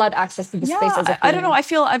like you're not allowed access to the space as a female. I don't know. I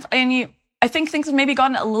feel I think things have maybe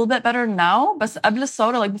gotten a little bit better now, but قبل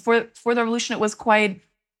الثورة, like before the revolution, it was quite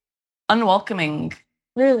unwelcoming.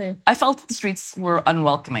 Really? I felt the streets were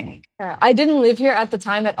unwelcoming. I didn't live here at the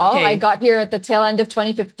time at all. I got here at the tail end of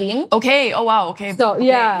 2015. Okay. Oh, wow. Okay. So,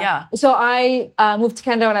 yeah. So I moved to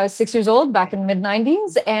Canada when I was 6 years old, back in the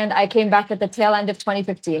mid-90s, and I came back at the tail end of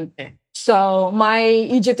 2015. Okay. So my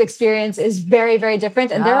Egypt experience is very, very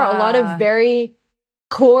different. And there are a lot of very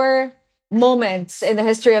core moments in the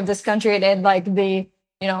history of this country and like the,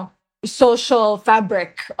 social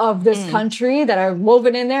fabric of this country that are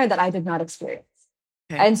woven in there that I did not experience.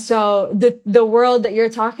 Okay. And so the world that you're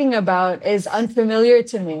talking about is unfamiliar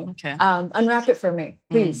to me. Okay. Unwrap it for me,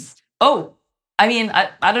 please. Oh, I mean,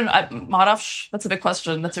 I don't know. معرفش. That's a big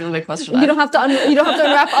question. That's a really big question. You don't have to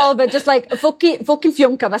unwrap all of it. Just like فكي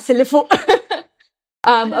الفيونكة بس اللي فوق.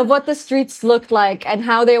 Of what the streets looked like and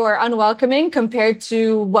how they were unwelcoming compared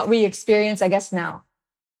to what we experience, I guess, now.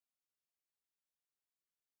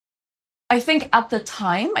 I think at the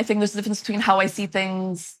time, there's a difference between how I see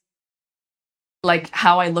things, like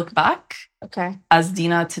how I look back as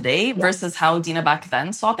Dina today versus how Dina back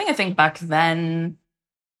then. So I think back then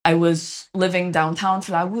I was living downtown في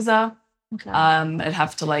العجوزة. I'd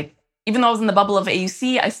have to even though I was in the bubble of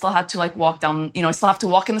AUC, I still had to walk down, I still have to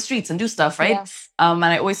walk in the streets and do stuff, right? Yes. And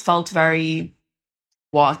I always felt very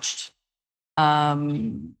watched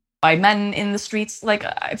by men in the streets.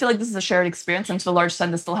 I feel like this is a shared experience, and to a large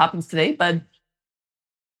extent this still happens today, but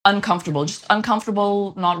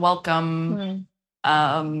uncomfortable, not welcome.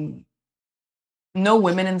 No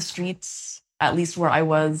women in the streets, at least where I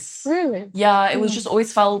was. Really? Yeah, it was just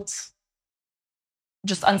always felt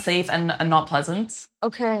just unsafe and not pleasant.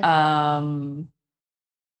 Okay. And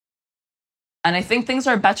I think things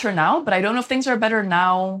are better now, but I don't know if things are better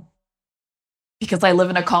now because I live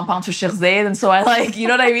in a compound في Sheikh Zayed, and so I you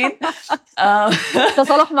know what I mean?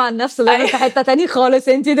 تصالح مع النفس اللي في حتة تانية خالص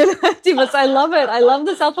انتي دلوقتي, but I love it. I love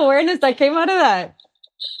the self-awareness that came out of that.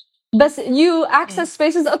 But you access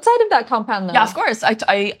spaces outside of that compound, though. Yeah, of course.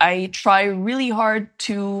 I try really hard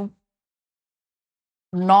to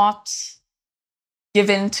not give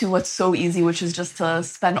in to what's so easy, which is just to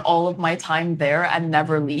spend all of my time there and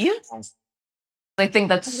never leave. I think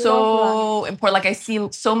that's so important. I see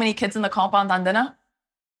so many kids in the compound عندنا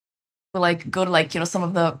who go to some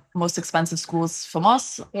of the most expensive schools from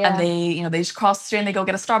us, and they just cross the street and they go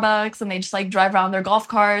get a Starbucks and they just drive around their golf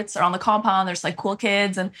carts around the compound. There's cool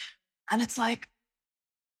kids and it's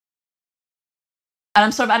And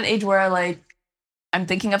I'm sort of at an age where like I'm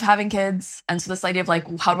thinking of having kids. And so this idea of like,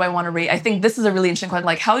 how do I want to raise? I think this is a really interesting question.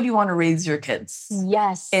 Like, how do you want to raise your kids?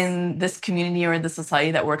 Yes. In this community or in the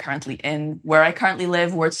society that we're currently in, where I currently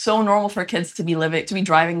live, where it's so normal for kids to be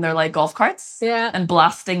driving their like golf carts and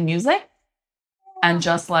blasting music and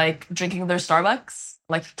just like drinking their Starbucks,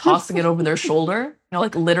 like tossing it over their shoulder,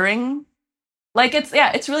 like littering. Like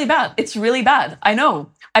it's really bad. It's really bad. I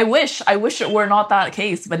know. I wish it were not that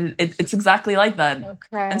case, but it's exactly like that.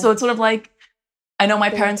 Okay. And so it's sort of like, I know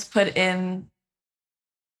my parents put in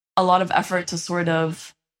a lot of effort to sort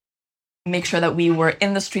of make sure that we were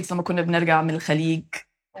in the streets لما كنا بنرجع من الخليج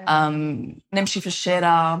نمشي في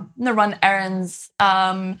الشارع run errands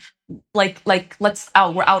like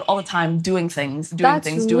we're out all the time doing things. That's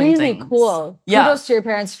really cool. Yeah. Kudos to your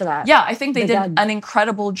parents for that. Yeah, I think they did an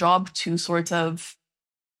incredible job to sort of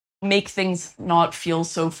make things not feel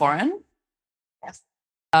so foreign. Yes.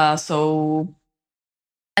 So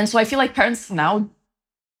I feel like parents now,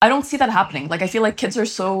 I don't see that happening. Like I feel like kids are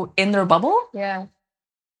so in their bubble. Yeah.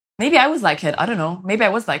 Maybe I was that kid. I don't know. Maybe I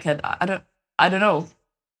was that kid. I don't know.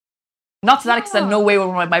 Not to that extent. No way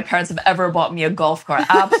would my parents have ever bought me a golf cart.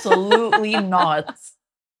 Absolutely not.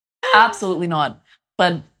 Absolutely not.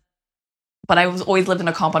 But I was always lived in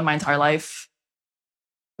a compound my entire life.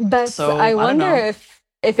 But so, I wonder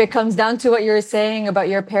if it comes down to what you were saying about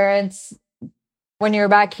your parents when you're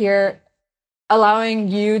back here, allowing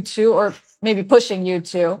you to, or maybe pushing you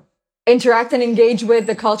to, interact and engage with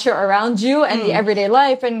the culture around you and the everyday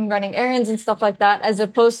life and running errands and stuff like that, as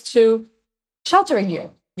opposed to sheltering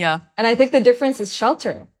you. Yeah. And I think the difference is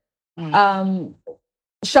shelter. I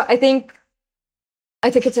think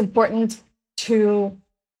it's important to,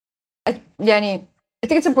 I think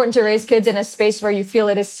it's important to raise kids in a space where you feel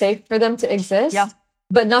it is safe for them to exist. Yeah.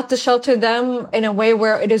 But not to shelter them in a way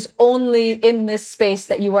where it is only in this space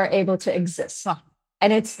that you are able to exist.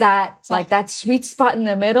 And it's that sweet spot in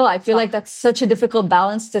the middle. I feel like that's such a difficult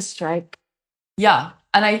balance to strike. Yeah.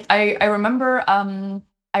 And I remember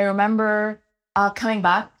coming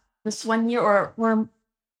back this one year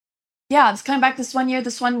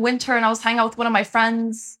this one winter, and I was hanging out with one of my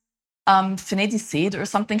friends, Finedi Said or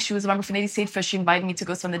something. She was a member of Finedi Said, so she invited me to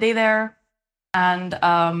go spend the day there.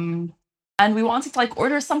 And we wanted to like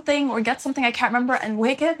order something or get something, I can't remember. And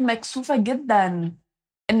وهي كانت مكسوفة جدا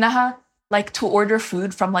إنها like to order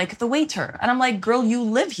food from like the waiter. And I'm like, girl, you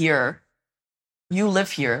live here.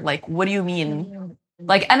 Like, what do you mean?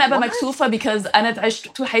 Like, أنا مكسوفة because أنا عشت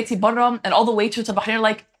طول حياتي برا, and all the waiters in Bahrain are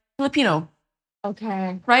like Filipino.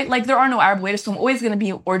 Okay. Right? Like, there are no Arab waiters, so I'm always going to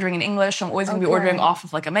be ordering in English. I'm always going to be ordering off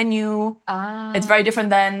of like a menu. It's very different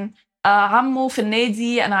than عمو في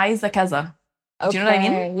النادي أنا عايزة كذا. Do you know what I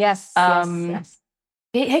mean? Yes.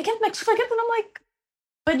 Hey, can't make sure I get that. I'm like,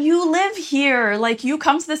 but you live here. Like, you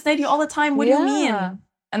come to this lady all the time. What do you mean?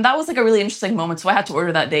 And that was like a really interesting moment. So I had to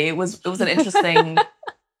order that day. It was an interesting,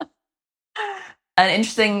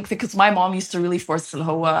 because my mom used to really force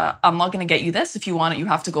I'm not going to get you this. If you want it, you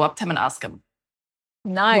have to go up to him and ask him.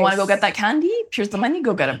 Nice. You want to go get that candy? Here's the money.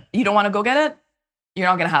 Go get it. You don't want to go get it? You're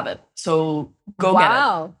not going to have it. So go get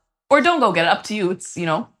it. Or don't go get it. Up to you. It's,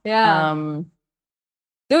 Yeah.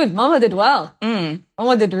 Dude, Mama did well.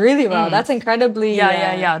 Mama did really well. That's incredibly...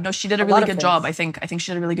 Yeah. No, she did a really good job, I think. I think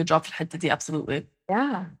she did a really good job for Hittati, absolutely.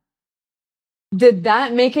 Yeah. Did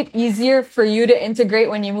that make it easier for you to integrate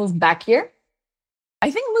when you moved back here? I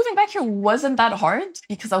think moving back here wasn't that hard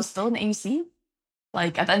because I was still in AUC.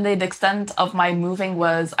 Like, at the end of the extent of my moving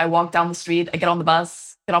was I walk down the street, I get on the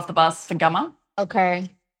bus, get off the bus for Gama. Okay.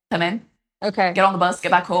 Come in. Okay. Get on the bus,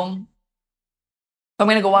 get back home. If I'm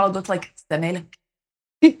going to go out, I'll go to like Stamelik.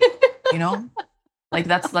 Like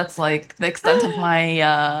that's like the extent of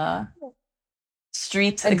my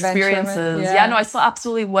street experiences. No, I still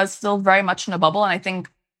absolutely was still very much in a bubble. And I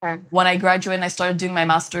think when I graduated and I started doing my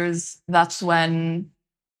master's, that's when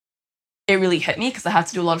it really hit me because I had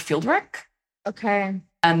to do a lot of field work. Okay.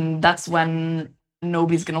 And that's when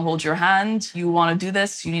nobody's going to hold your hand. You want to do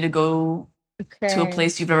this, you need to go to a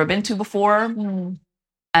place you've never been to before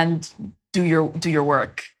and do your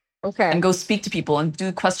work. Okay. And go speak to people and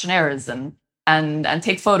do questionnaires and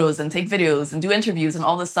take photos and take videos and do interviews and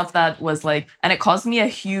all this stuff that was like, and it caused me I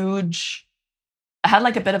had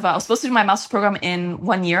like I was supposed to do my master's program in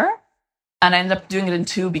 1 year and I ended up doing it in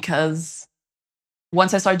 2 because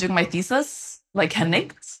once I started doing my thesis, like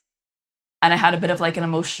henikt, and I had a bit of like an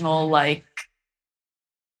emotional, like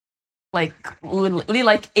really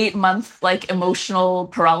like 8-month like emotional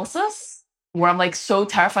paralysis. Where I'm like so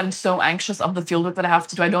terrified and so anxious of the fieldwork that I have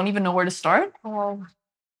to do. I don't even know where to start.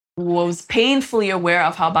 Was painfully aware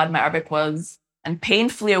of how bad my Arabic was and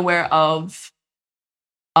painfully aware of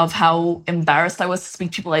of how embarrassed I was to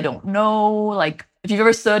speak to people I don't know. Like, if you've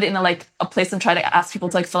ever stood in a place and tried to ask people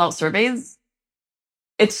to like fill out surveys,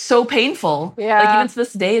 it's so painful. Yeah. Like, even to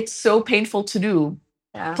this day, it's so painful to do.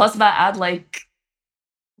 Yeah. Plus that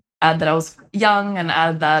add that I was young, and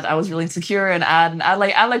add that I was really insecure, and add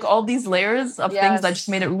all these layers of things that just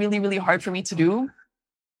made it really, really hard for me to do.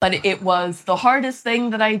 But it was the hardest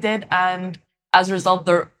thing that I did, and as a result,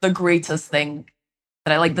 the greatest thing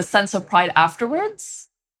that I like. The sense of pride afterwards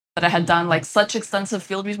that I had done like such extensive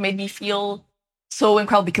field reviews made me feel so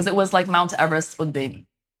incredible, because it was like Mount Everest with baby.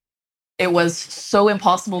 It was so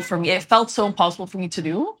impossible for me. It felt so impossible for me to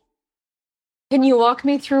do. Can you walk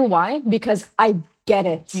me through why? Because I get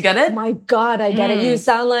it. You get it? My God, I get it. You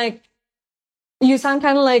sound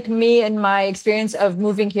kind of like me in my experience of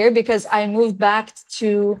moving here, because I moved back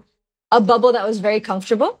to a bubble that was very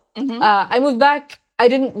comfortable. I moved back. I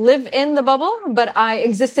didn't live in the bubble, but I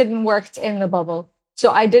existed and worked in the bubble. So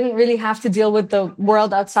I didn't really have to deal with the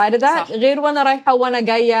world outside of that. غير وانا رايحة وانا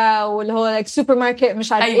جاية واللي هو like supermarket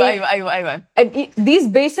مش عارف أيوة. And these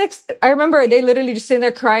basics, I remember they literally just sitting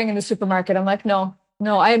there crying in the supermarket. I'm like, no,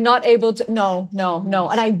 I am not able to. No.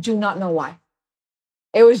 And I do not know why.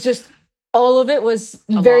 It was just, all of it was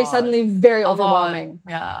suddenly very overwhelming.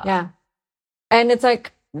 Yeah. And it's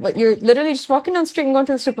like, but you're literally just walking down the street and going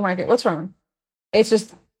to the supermarket. What's wrong?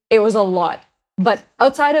 It was a lot. But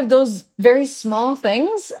outside of those very small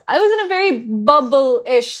things, I was in a very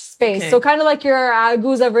bubble-ish space. Okay. So kind of like your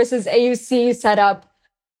Aguza versus AUC setup.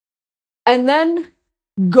 And then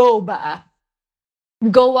go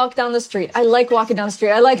walk down the street. I like walking down the street.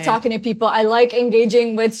 I like talking to people. I like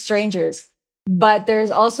engaging with strangers. But there's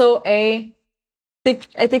also I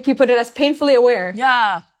think you put it as painfully aware.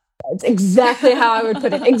 Yeah. That's exactly how I would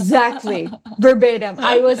put it. Exactly. Verbatim.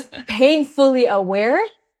 I was painfully aware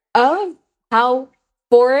of how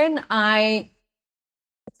foreign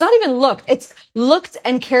it's not even looked. It's looked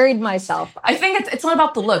and carried myself. I think it's not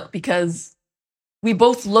about the look, because we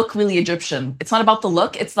both look really Egyptian. It's not about the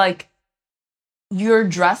look. It's like you're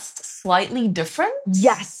dressed slightly different.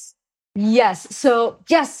 Yes. So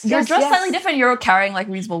you're dressed slightly different. You're carrying like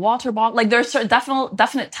reasonable water bottle. Like there's certain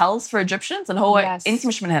definite tells for Egyptians, and انتي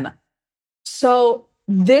مش من هنا. So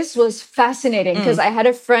this was fascinating, because I had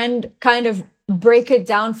a friend kind of break it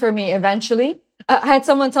down for me eventually. I had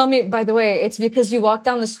someone tell me, by the way, it's because you walk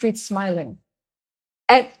down the street smiling.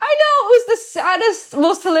 And I know it was the saddest,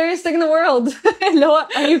 most hilarious thing in the world.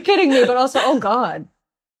 Are you kidding me? But also, oh God.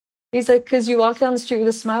 He's like, because you walk down the street with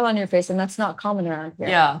a smile on your face, and that's not common around here.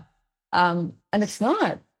 Yeah. And it's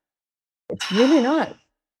not. It's really not.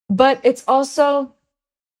 But it's also,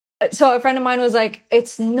 so a friend of mine was like,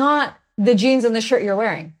 it's not the jeans and the shirt you're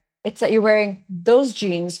wearing. It's that you're wearing those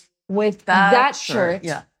jeans with that shirt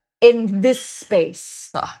in this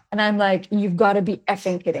space. And I'm like, you've got to be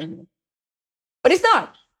effing kidding me. But it's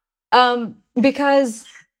not. Because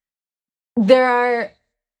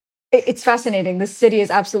it's fascinating. This city is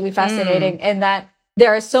absolutely fascinating in that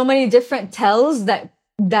there are so many different tells that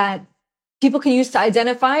people can use to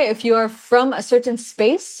identify if you are from a certain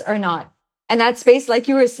space or not. And that space, like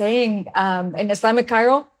you were saying, in Islamic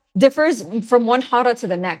Cairo, differs from one hara to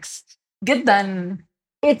the next. Good then.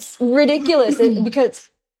 It's ridiculous because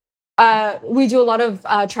we do a lot of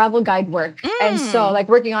travel guide work. And so like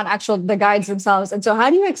working on the guides themselves. And so how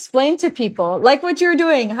do you explain to people, like what you're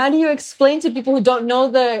doing, how do you explain to people who don't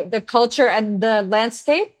know the culture and the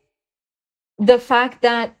landscape, the fact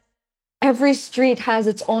that every street has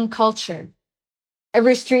its own culture.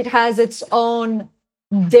 Every street has its own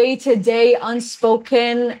day-to-day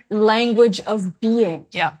unspoken language of being.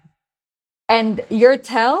 Yeah. And your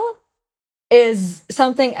tell is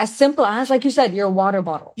something as simple as, like you said, your water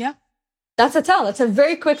bottle. Yeah. That's a tell. That's a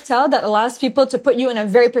very quick tell that allows people to put you in a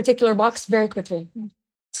very particular box very quickly.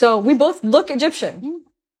 So we both look Egyptian.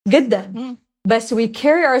 Good. But we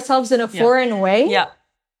carry ourselves in a foreign way. Yeah.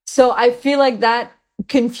 So I feel like that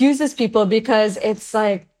confuses people, because it's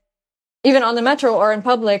like, even on the metro or in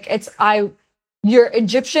public, you're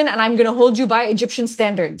Egyptian and I'm going to hold you by Egyptian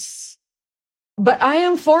standards. But I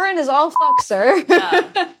am foreign as all fuck, sir.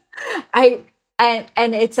 Yeah.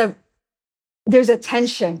 There's a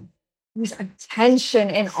tension. There's a tension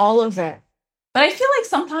in all of it. But I feel like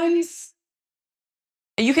sometimes,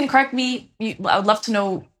 you can correct me, I would love to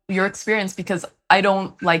know your experience, because I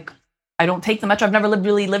don't take the metro. I've never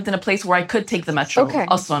really lived in a place where I could take the metro. Okay.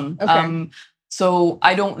 Okay. So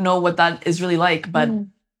I don't know what that is really like, but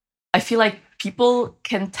I feel like people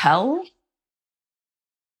can tell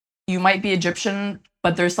you might be Egyptian,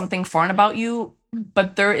 but there's something foreign about you.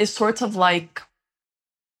 But there is sort of like,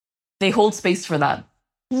 they hold space for that.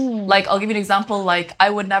 Like, I'll give you an example. Like, I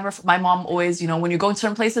would never, my mom always, when you go to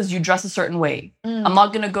certain places, you dress a certain way. I'm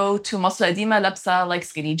not going to go to مصر القديمة لابسة like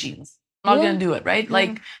skinny jeans. I'm not going to do it, right?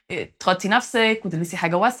 Like, تغطي نفسك وتلبسي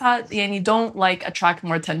حاجة واسعة. يعني don't like attract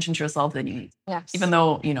more attention to yourself than you need. Yes. Even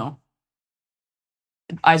though,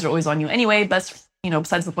 eyes are always on you anyway, but,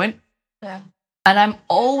 besides the point. Yeah. And I'm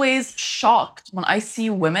always shocked when I see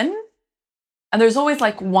women, and there's always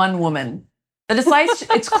like one woman that decides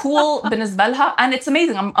it's cool بالنسبة لها, and it's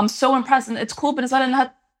amazing. I'm so impressed, and it's cool بالنسبة لها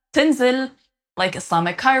إنها تنزل like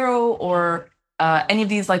Islamic Cairo or any of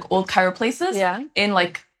these like old Cairo places in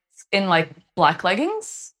like black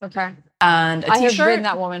leggings. Okay. And a t-shirt. I have been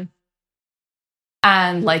that woman.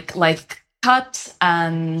 And like cut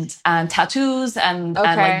and tattoos and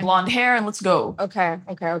like blonde hair, and let's go. Okay.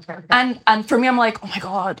 And for me, I'm like, oh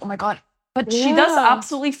my god. But she does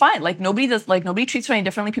absolutely fine. Like nobody treats her any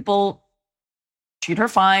differently. People treat her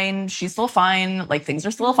fine. She's still fine. Like things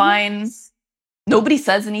are still fine. Nobody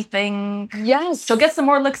says anything. Yes. She'll get some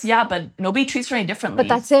more looks, but nobody treats her any differently. But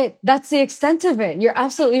that's it. That's the extent of it. You're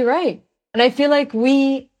absolutely right. And I feel like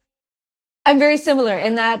I'm very similar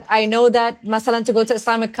in that I know that مثلا to go to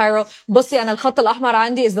Islamic Cairo, بصي أنا الخط الأحمر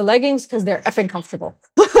عندي is the leggings because they're effing comfortable.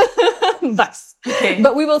 Bas. Okay.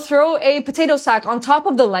 But we will throw a potato sack on top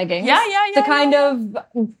of the leggings to kind of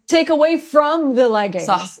take away from the leggings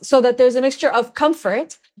so that there's a mixture of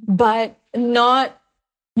comfort, but not,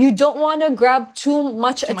 you don't want to grab too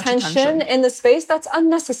much attention in the space that's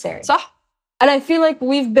unnecessary. صح. And I feel like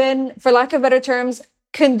we've been, for lack of better terms,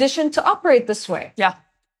 conditioned to operate this way. Yeah.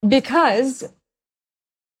 Because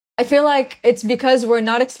I feel like it's because we're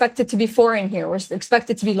not expected to be foreign here. We're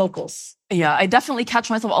expected to be locals. Yeah, I definitely catch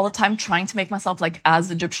myself all the time trying to make myself like as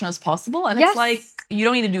Egyptian as possible. And it's like, you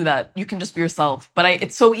don't need to do that. You can just be yourself. But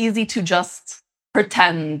it's so easy to just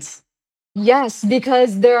pretend. Yes,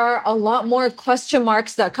 because there are a lot more question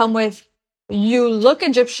marks that come with you look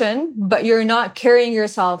Egyptian, but you're not carrying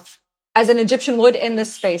yourself as an Egyptian would in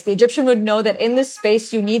this space. The Egyptian would know that in this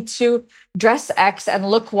space, you need to dress X and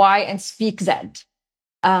look Y and speak Z.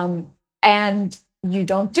 And you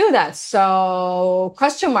don't do that. So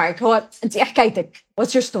question mark, what's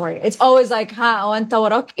your story? It's always like, وانت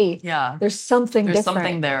وراك إيه? Yeah. There's something There's different.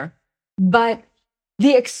 something there. But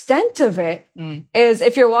the extent of it is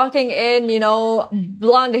if you're walking in,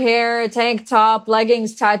 blonde hair, tank top,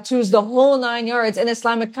 leggings, tattoos, the whole 9 yards in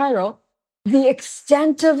Islamic Cairo, the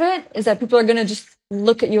extent of it is that people are going to just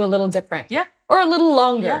look at you a little different. Yeah. Or a little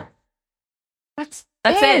longer. Yeah. That's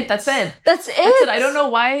it. I don't know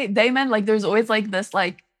why Damon, like there's always like this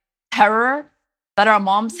like terror that our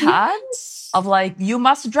moms had of like, you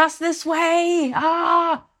must dress this way.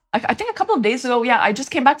 I think a couple of days ago, I just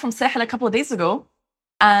came back from Sahel a couple of days ago,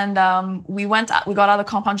 and we got out of the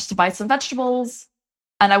compound just to buy some vegetables,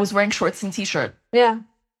 and I was wearing shorts and t-shirt. Yeah.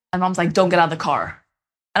 And mom's like, don't get out of the car.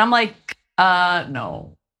 And I'm like,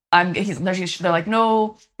 no. They're like,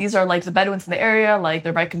 no, these are like the Bedouins in the area, like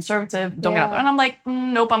they're very conservative, don't get out there. And I'm like,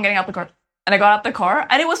 nope, I'm getting out the car. And I got out the car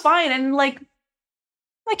and it was fine. And like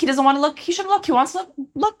he doesn't want to look, he should look, he wants to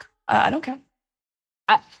look. I don't care.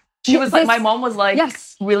 She was like, my mom was like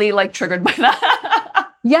really like triggered by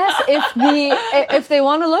that. Yes, if they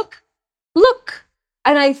want to look.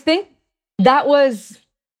 And I think that was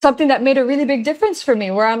something that made a really big difference for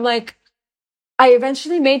me, where I'm like, I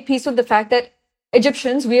eventually made peace with the fact that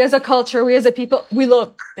Egyptians, we as a culture, we as a people, we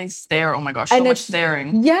look. They stare. Oh my gosh, so much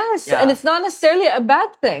staring. Yes. Yeah. And it's not necessarily a bad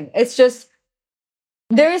thing. It's just,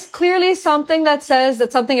 there is clearly something that says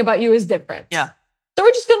that something about you is different. Yeah. So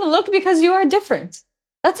we're just going to look because you are different.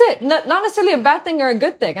 That's it. Not necessarily a bad thing or a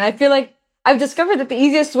good thing. And I feel like I've discovered that the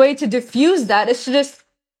easiest way to diffuse that is to just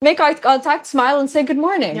make eye contact, smile, and say good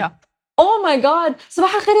morning. Yeah. Oh my God.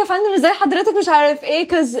 صباح الخير يا فندم ازاي حضرتك مش عارف ايه,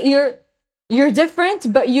 because you're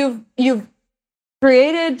different, but you've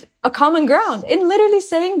created a common ground in literally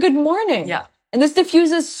saying good morning. Yeah. And this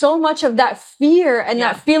diffuses so much of that fear and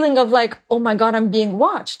that feeling of like, oh my God, I'm being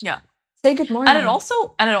watched. Yeah. Say good morning.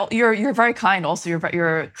 You're very kind. Also,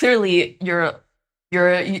 you're clearly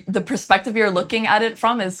the perspective you're looking at it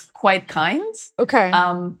from is quite kind. Okay.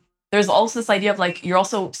 There's also this idea of like, you're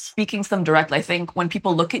also speaking to them directly. I think when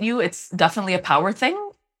people look at you, it's definitely a power thing.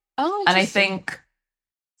 Oh, and I think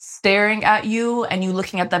staring at you and you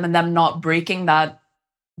looking at them and them not breaking that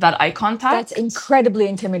eye contact. That's incredibly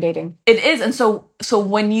intimidating. It is. And so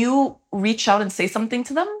when you reach out and say something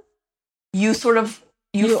to them, you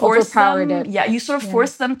force them. Yeah, you sort of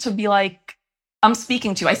force them to be like, I'm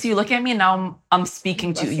speaking to you. I see you looking at me and now I'm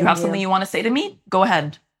speaking to you. You have something you want to say to me? Go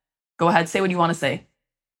ahead. Say what you want to say.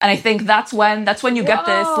 And I think that's when you get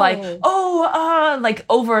this like, like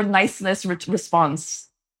over niceness response.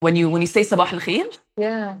 when you say sabah al-khair.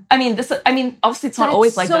 Yeah. I mean, obviously it's not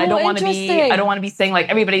always like so that. I don't want to interesting. be saying like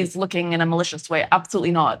everybody's looking in a malicious way.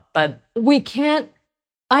 Absolutely not. But we can't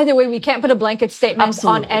put a blanket statement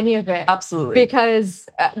on any of it. Absolutely. Because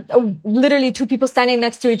literally two people standing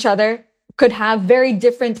next to each other could have very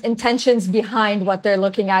different intentions behind what they're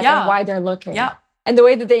looking at and why they're looking. Yeah. And the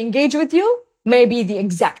way that they engage with you may be the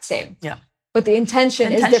exact same. Yeah. But the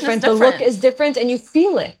intention is different. The look is different and you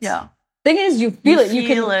feel it. Yeah. Thing is, you feel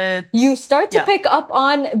it. You start to pick up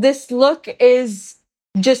on this look is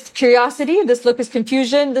just curiosity. This look is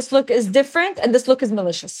confusion. This look is different. And this look is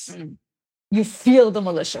malicious. You feel the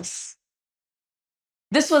malicious.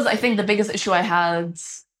 This was, I think, the biggest issue I had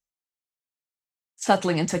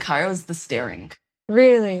settling into Cairo is the staring.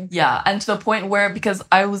 Really? Yeah. And to the point where, because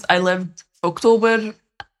I lived October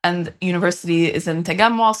and university is in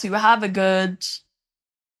Tegamwa, so you have a good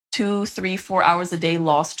 2, 3, 4 hours a day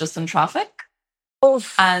lost just in traffic.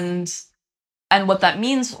 Oof. And what that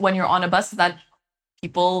means when you're on a bus is that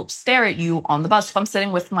people stare at you on the bus. If I'm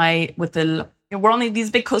sitting we're on these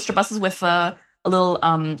big coaster buses with a little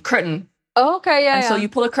curtain. Oh, okay, yeah. And so you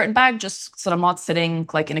pull a curtain back just so I'm not sitting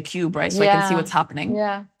like in a cube, right? So I can see what's happening.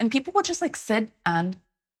 Yeah. And people would just like sit and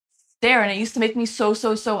stare, and it used to make me so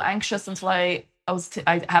anxious until I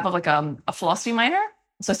have like a philosophy minor,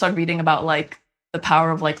 so I started reading about like the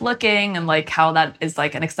power of like looking and like how that is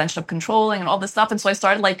like an extension of controlling and all this stuff. And so I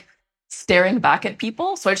started like staring back at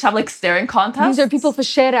people. So I just have like staring contests. These are people for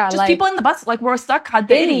shara, just like, people in the bus, like we're stuck.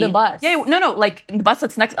 In the bus. Yeah, no, like in the bus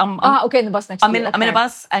that's next. Okay, in the bus next. I'm in a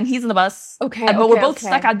bus and he's in the bus. Okay, but we're both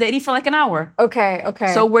stuck at Dairy for like an hour. Okay.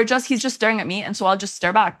 So he's just staring at me, and so I'll just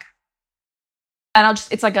stare back. And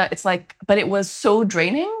but it was so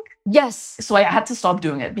draining. Yes. So I had to stop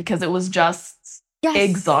doing it because it was just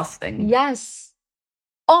exhausting. Yes.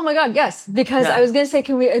 Oh my God, yes. Because I was going to say,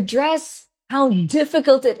 can we address how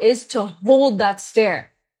difficult it is to hold that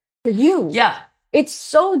stare for you? Yeah. It's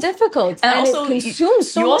so difficult. And also, it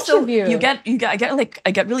consumes so much of you.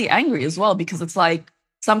 I get really angry as well because it's like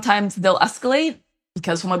sometimes they'll escalate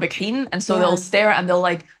because from a bikhin, and so they'll stare and they'll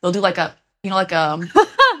do like a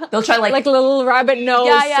they'll try like a little rabbit nose.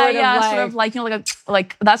 Sort of like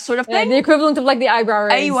like that sort of thing. The equivalent of like the eyebrow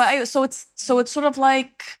raise. So it's sort of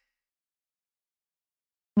like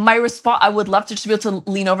my response. I would love to just be able to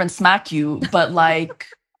lean over and smack you, but like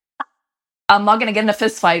I'm not gonna get in a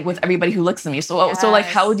fist fight with everybody who looks at me. So like,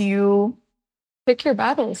 how do you pick your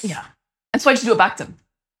battles? Yeah, and so I just do it back to them,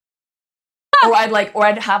 or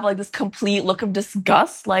I'd have like this complete look of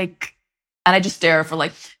disgust, like, and I just stare for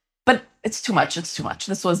like. But it's too much. It's too much.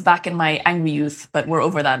 This was back in my angry youth, but we're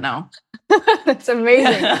over that now. That's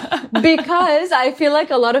amazing. Because I feel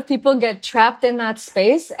like a lot of people get trapped in that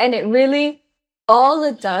space, and it really, all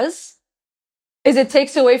it does is it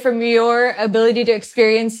takes away from your ability to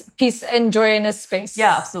experience peace and joy in a space.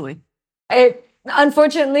 Yeah, absolutely. It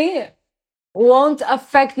unfortunately won't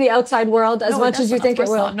affect the outside world as much as you think it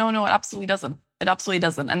will. No, it absolutely doesn't. It absolutely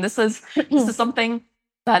doesn't. And this is something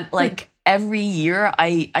that like every year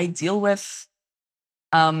I deal with,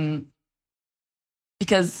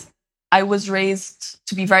 because I was raised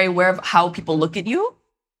to be very aware of how people look at you.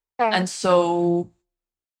 Okay. And so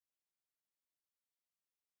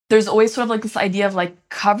there's always sort of like this idea of like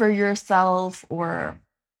cover yourself, or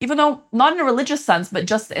even though not in a religious sense, but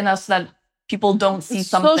just in us that people don't see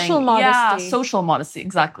something. Social modesty. Yeah, social modesty,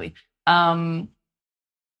 exactly. And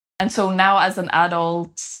so now as an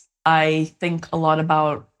adult, I think a lot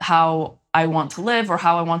about how I want to live or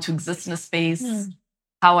how I want to exist in a space,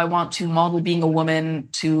 how I want to model being a woman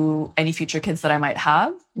to any future kids that I might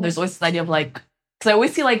have. There's always this idea of like, because I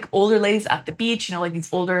always see like older ladies at the beach, like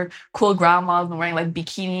these older cool grandmas and wearing like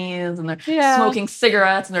bikinis and they're smoking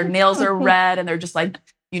cigarettes and their nails are red and they're just like,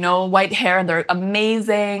 white hair and they're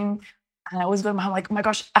amazing. And I always go to my mom like, oh my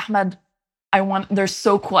gosh, Ahmed, they're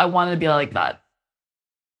so cool. I wanted to be like that.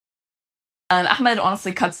 And Ahmed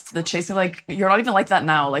honestly cuts to the chase. He's like, you're not even like that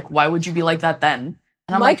now. Like, why would you be like that then?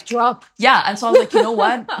 And I'm like, drop. Yeah. And so I was like, you know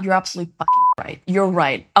what? You're absolutely fucking right. You're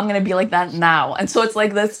right. I'm going to be like that now. And so it's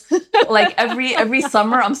like this, like every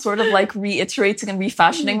summer, I'm sort of like reiterating and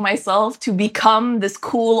refashioning myself to become this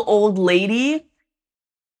cool old lady.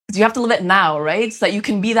 Because you have to live it now, right? So that you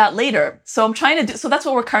can be that later. So that's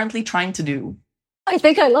what we're currently trying to do. I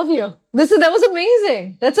think I love you. That was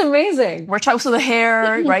amazing. That's amazing. We're trying. So the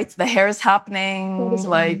hair, right? The hair is happening.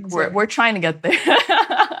 Like we're trying to get there.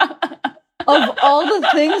 Of all the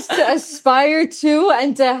things to aspire to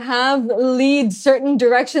and to have lead certain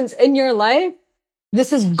directions in your life,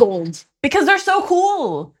 this is gold. Because they're so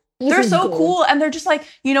cool. They're so cool, and they're just like,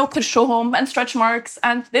 could show home and stretch marks,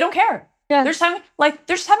 and they don't care. Yeah. They're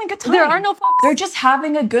just having a good time. There are no fucks. They're just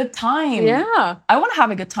having a good time. Yeah. I want to have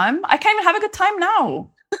a good time. I can't even have a good time now.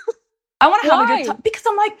 I want to have a good time because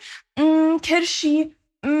I'm like, kirshi.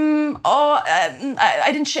 I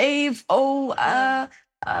didn't shave. I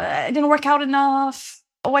didn't work out enough.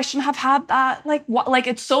 Oh, I shouldn't have had that. Like, what? Like,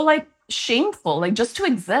 it's so like shameful. Like, just to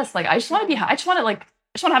exist. Like, I just want to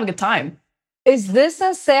have a good time. Is this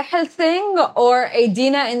a Sahel thing or a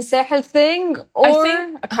Dina in Sahel thing or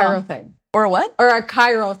a Cairo thing? Or what? Or a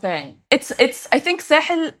Cairo thing? It's. I think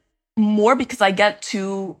Sahel more because I get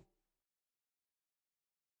to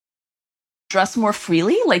dress more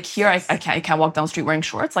freely. Like here, I can't walk down the street wearing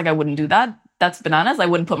shorts. Like I wouldn't do that. That's bananas. I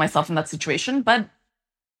wouldn't put myself in that situation. But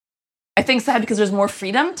I think Sahel because there's more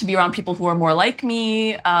freedom to be around people who are more like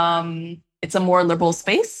me. It's a more liberal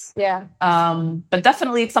space. Yeah. But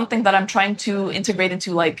definitely it's something that I'm trying to integrate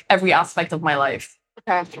into like every aspect of my life.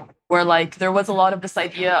 Okay. Where like there was a lot of this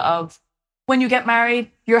idea of when you get married,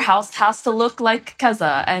 your house has to look like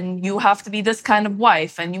kaza and you have to be this kind of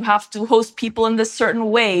wife and you have to host people in this certain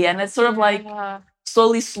way. And it's sort of like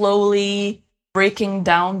slowly breaking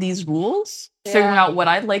down these rules, figuring out what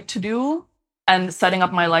I'd like to do and setting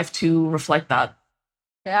up my life to reflect that.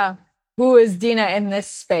 Yeah. Who is Dina in this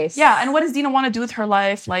space? Yeah, and what does Dina want to do with her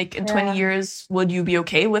life? Like, in 20 years, would you be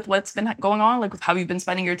okay with what's been going on? Like, with how you've been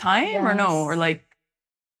spending your time or no? Or like,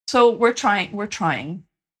 so we're trying.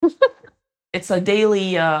 It's a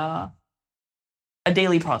daily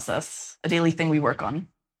process, a daily thing we work on.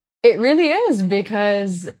 It really is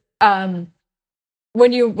because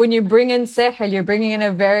when you bring in Sahel, you're bringing in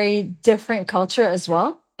a very different culture as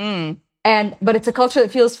well. But it's a culture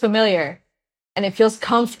that feels familiar. And it feels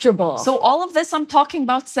comfortable. So all of this, I'm talking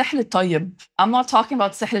about Sahel al-Tayyib. I'm not talking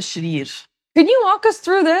about Sahel al-Sharir. Can you walk us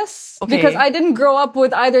through this? Okay. Because I didn't grow up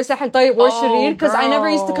with either Sahel al-Tayyib or Sharir because I never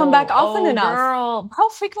used to come back often enough. Girl. How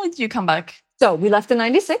frequently do you come back? So we left in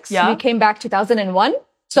 96. Yeah. We came back 2001.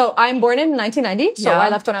 So I'm born in 1990. So I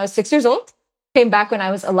left when I was 6 years old. Came back when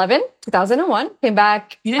I was 11, 2001. Came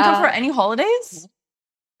back. You didn't come for any holidays?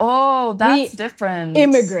 Oh, that's different.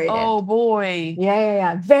 Immigrated. Oh, boy.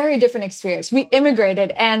 Yeah. Very different experience. We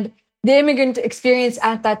immigrated, and the immigrant experience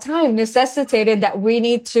at that time necessitated that we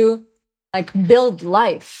need to like build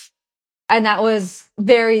life. And that was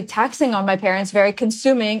very taxing on my parents, very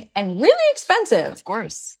consuming and really expensive. Of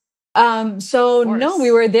course. No, we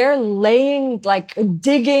were there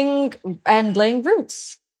digging and laying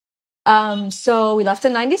roots. So we left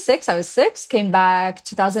in 96. I was 6, came back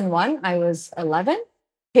 2001. I was 11.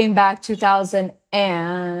 Came back 2007.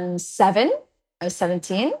 I was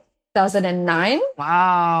 17. 2009.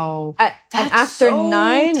 Wow. And after so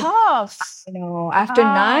 9, tough. I know. After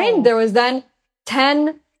 9, there was then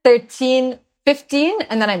 10, 13, 15,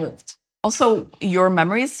 and then I moved. Also, your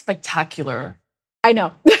memory is spectacular. I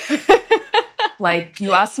know. Like,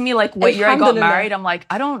 you asked me like what year I got married. I'm like,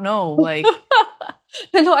 I don't know. Like,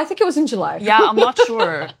 no, I think it was in July. Yeah, I'm not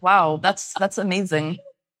sure. Wow, that's amazing.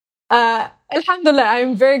 Alhamdulillah,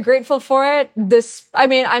 I'm very grateful for it.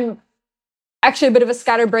 I'm actually a bit of a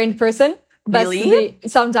scatterbrained person. Really?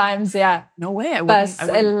 Sometimes, yeah. No way. I wouldn't.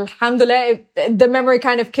 Alhamdulillah, the memory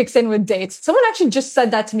kind of kicks in with dates. Someone actually just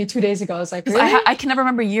said that to me 2 days ago. I was like, really? I can never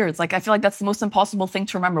remember years. Like, I feel like that's the most impossible thing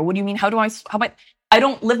to remember. What do you mean? I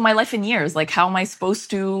don't live my life in years. Like, how am I supposed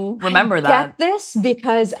to remember that? I get this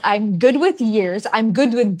because I'm good with years. I'm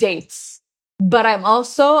good with dates. But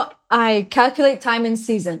I calculate time in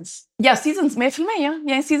seasons. Yeah, seasons,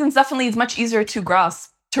 yeah, seasons definitely is much easier to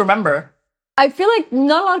grasp, to remember. I feel like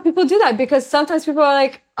not a lot of people do that because sometimes people are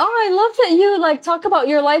like, oh, I love that you like talk about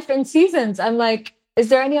your life in seasons. I'm like, is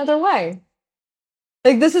there any other way?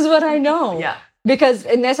 Like, this is what I know. Yeah. Because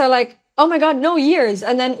Ines are like, oh my God, no, years.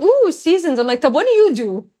 And then, seasons. I'm like, what do you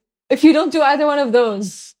do if you don't do either one of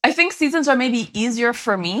those? I think seasons are maybe easier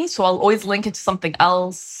for me. So I'll always link it to something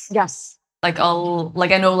else. Yes. Like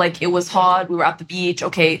I know like it was hot. We were at the beach.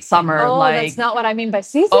 Okay, summer. Oh, that's not what I mean by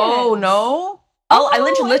seasons. Oh no. I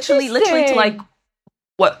literally to like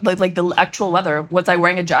what like the actual weather. Was I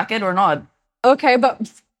wearing a jacket or not? Okay,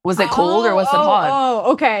 but was it cold or was it hot?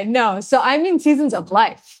 Oh, okay. No. So I mean seasons of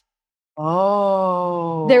life.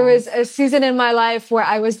 Oh. There was a season in my life where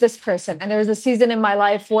I was this person, and there was a season in my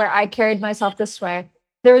life where I carried myself this way.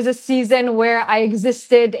 There was a season where I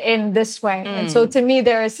existed in this way. And so to me,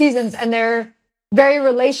 there are seasons and they're very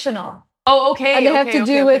relational. Oh, okay. And they have to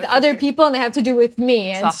do with other people and they have to do with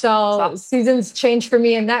me. And seasons change for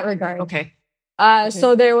me in that regard. Okay.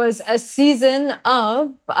 So there was a season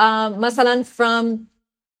of, masalan, from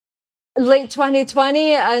late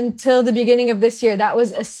 2020 until the beginning of this year. That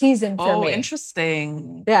was a season for me. Oh,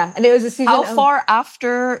 interesting. Yeah, and it was a season. How far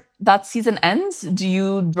after that season ends do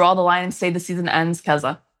you draw the line and say the season ends,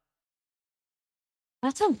 Kaza?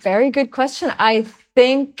 That's a very good question. I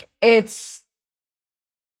think it's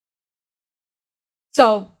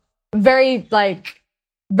so very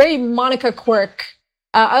Monica quirk.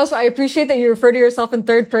 I appreciate that you refer to yourself in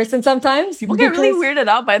third person sometimes. People get really weirded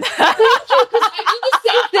out by that. I do the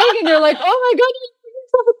same thing, and you're like, "Oh my god, you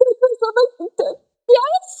refer to yourself in third person." I'm like,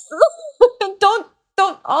 yes.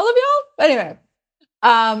 don't all of y'all. Anyway,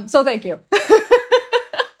 so thank you.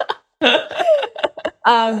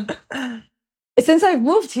 Since I've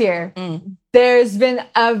moved here, there's been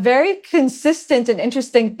a very consistent and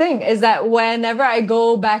interesting thing is that whenever I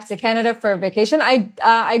go back to Canada for a vacation,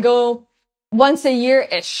 I go once a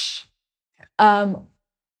year-ish.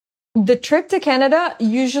 The trip to Canada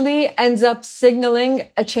usually ends up signaling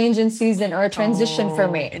a change in season or a transition for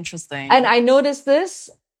me. Interesting. And I noticed this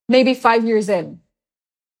maybe 5 years in.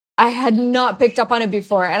 I had not picked up on it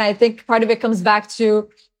before. And I think part of it comes back to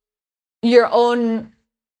your own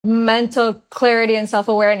mental clarity and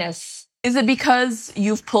self-awareness. Is it because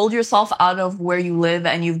you've pulled yourself out of where you live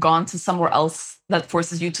and you've gone to somewhere else that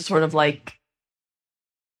forces you to sort of like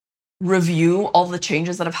review all the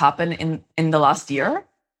changes that have happened in the last year?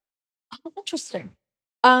 Oh, interesting.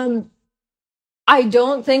 I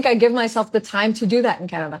don't think I give myself the time to do that in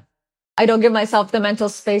Canada. I don't give myself the mental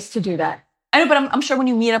space to do that. I know, but I'm sure when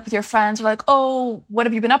you meet up with your friends, you're like, oh, what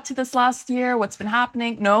have you been up to this last year? What's been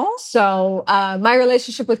happening? No? So my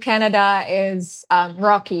relationship with Canada is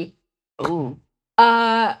rocky. Oh.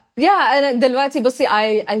 Yeah, and دلوقتي بصي,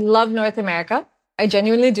 I love North America. I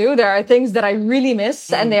genuinely do. There are things that I really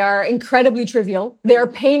miss, and they are incredibly trivial. They are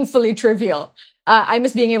painfully trivial. I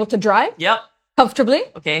miss being able to drive comfortably.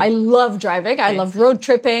 Okay. I love driving. Okay. I love road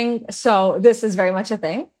tripping. So this is very much a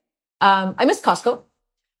thing. I miss Costco.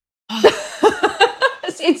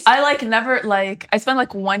 I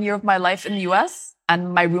spent 1 year of my life in the US,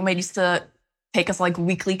 and my roommate used to take us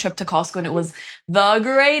weekly trip to Costco, and it was the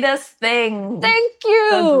greatest thing. Thank you.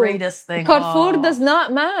 The greatest thing. Carrefour does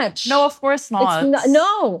not match. No, of course not.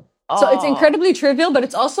 No. Oh. So it's incredibly trivial, but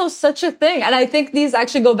it's also such a thing. And I think these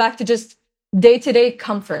actually go back to just day-to-day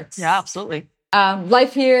comforts. Yeah, absolutely.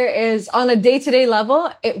 Life here is on a day-to-day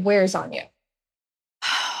level, it wears on you.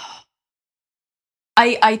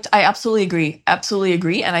 I absolutely agree. Absolutely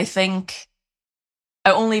agree. And I think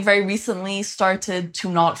I only very recently started to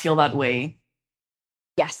not feel that way.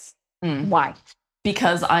 Yes. Why?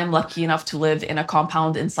 Because I'm lucky enough to live in a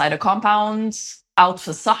compound inside a compound, out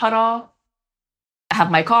for Sahara. I have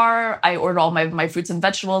my car. I order all my fruits and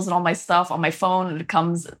vegetables and all my stuff on my phone. It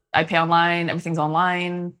comes, I pay online. Everything's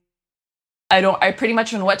online. I pretty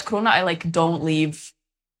much, when wet Corona, I don't leave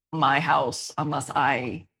my house unless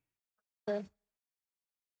I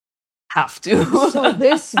have to. So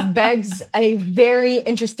this begs a very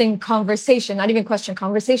interesting conversation, not even question,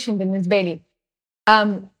 conversation, Ms. Bailey.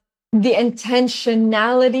 The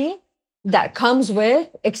intentionality that comes with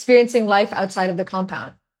experiencing life outside of the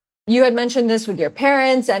compound. You had mentioned this with your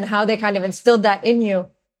parents and how they kind of instilled that in you.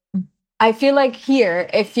 I feel like here,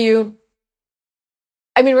 we're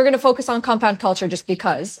going to focus on compound culture just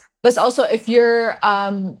because, but also if you're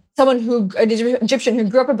an Egyptian who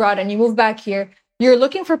grew up abroad and you move back here, you're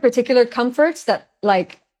looking for particular comforts that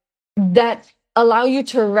allow you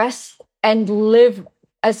to rest and live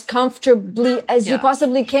as comfortably as you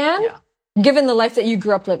possibly can, given the life that you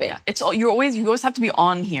grew up living. Yeah. You always have to be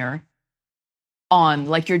on here.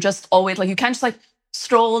 You're just always you can't just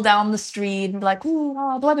stroll down the street and be like,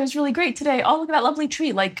 ooh, the weather's really great today. Oh, look at that lovely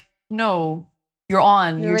tree. No, you're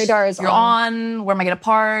on. Your radar is on. You're on. Where am I going to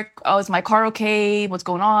park? Oh, is my car okay? What's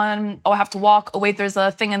going on? Oh, I have to walk. Oh, wait, there's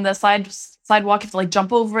a thing in the sidewalk. You have to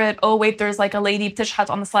jump over it. Oh, wait, there's a lady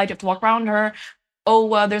Tishhat on the side. You have to walk around her.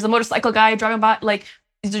 Oh, there's a motorcycle guy driving by.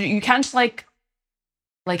 You can't just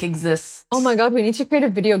exist. Oh my God, we need to create a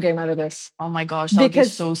video game out of this. Oh my gosh, that would be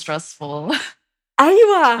so stressful.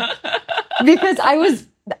 Aywa! Because I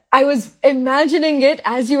was imagining it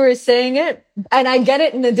as you were saying it, and I get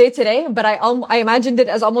it in the day-to-day, but I imagined it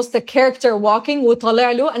as almost a character walking with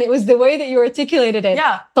طلع, and it was the way that you articulated it.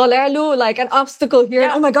 Yeah. طلع, like an obstacle here. Yeah.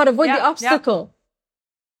 And, oh my God, avoid the obstacle.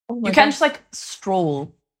 Yeah. Oh you can't just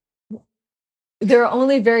stroll. There are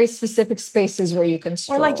only very specific spaces where you can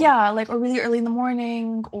stroll. Or or really early in the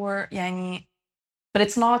morning, or but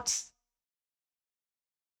it's not.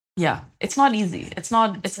 Yeah, it's not easy. It's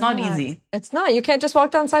not easy. It's not. You can't just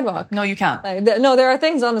walk down the sidewalk. No, you can't. No, there are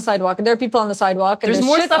things on the sidewalk, and there are people on the sidewalk. And there's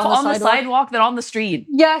more stuff on the sidewalk than on the street.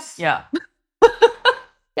 Yes. Yeah.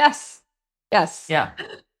 Yes. Yeah.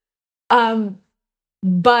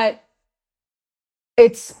 But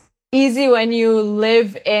it's easy when you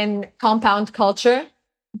live in compound culture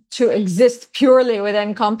to exist purely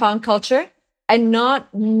within compound culture and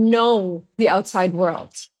not know the outside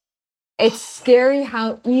world. It's scary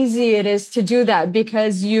how easy it is to do that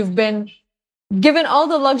because you've been given all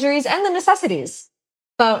the luxuries and the necessities.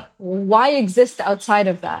 But why exist outside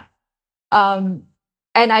of that? And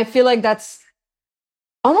I feel like that's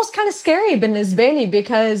almost kind of scary, بالنسبة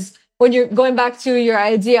because when you're going back to your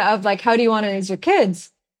idea of like, how do you want to raise your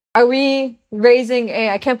kids? Are we raising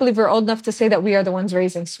I can't believe we're old enough to say that we are the ones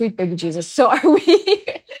raising, sweet baby Jesus. So are we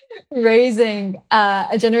raising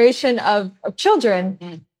a generation of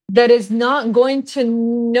children that is not going to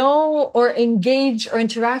know or engage or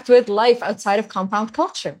interact with life outside of compound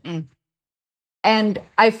culture? And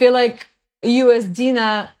I feel like you as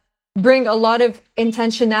Dina bring a lot of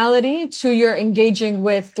intentionality to your engaging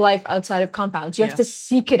with life outside of compounds. You have to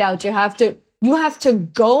seek it out. You have to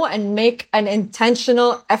go and make an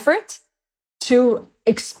intentional effort to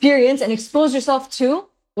experience and expose yourself to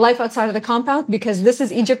life outside of the compound, because this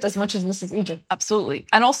is Egypt as much as this is Egypt. Absolutely.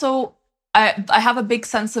 And also, I have a big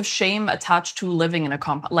sense of shame attached to living in a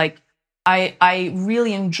compound. Like, I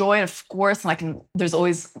really enjoy it, of course. And there's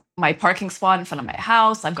always my parking spot in front of my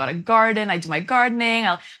house. I've got a garden. I do my gardening.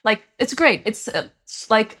 It's great. It's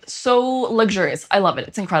like so luxurious. I love it.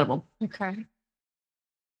 It's incredible. Okay.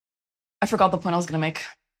 I forgot the point I was going to make.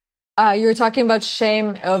 You were talking about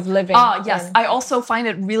shame of living. Yes. I also find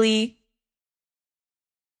it really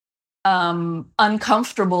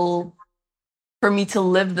uncomfortable for me to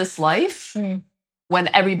live this life when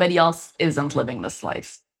everybody else isn't living this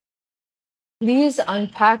life. Please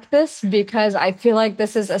unpack this, because I feel like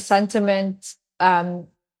this is a sentiment.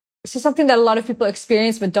 This is something that a lot of people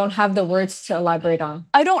experience but don't have the words to elaborate on.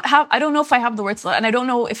 I don't know if I have the words, and I don't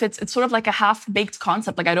know if it's sort of like a half-baked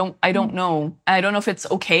concept. Like I don't know. I don't know if it's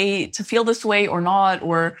okay to feel this way or not,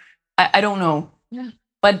 or I don't know. Yeah.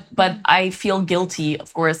 But I feel guilty,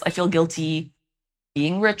 of course. I feel guilty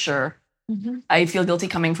being richer. I feel guilty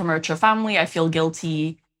coming from a richer family. I feel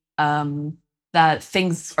guilty that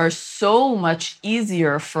things are so much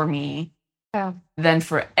easier for me than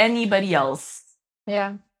for anybody else.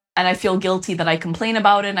 Yeah. And I feel guilty that I complain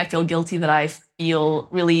about it. And I feel guilty that I feel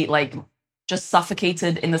really like just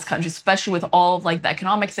suffocated in this country, especially with all of like the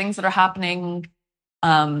economic things that are happening.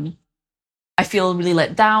 I feel really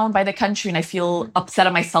let down by the country, and I feel upset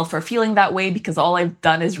at myself for feeling that way, because all I've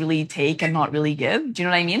done is really take and not really give. Do you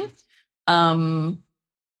know what I mean?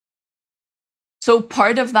 So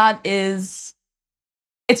part of that is,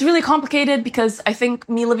 it's really complicated, because I think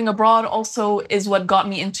me living abroad also is what got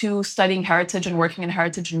me into studying heritage and working in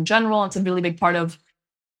heritage in general. It's a really big part of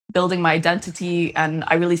building my identity, and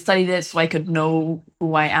I really studied it so I could know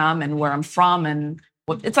who I am and where I'm from, and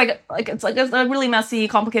what it's like a really messy,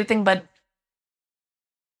 complicated thing. But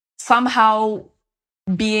somehow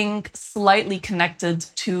being slightly connected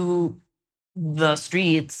to the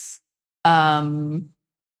streets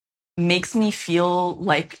makes me feel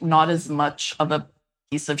like not as much of a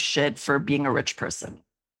piece of shit for being a rich person.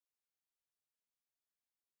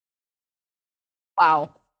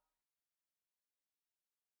 Wow.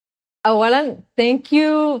 Awalan, thank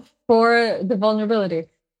you for the vulnerability.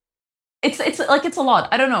 It's a lot.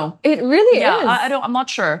 I don't know. It really is. I'm not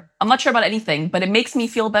sure. I'm not sure about anything, but it makes me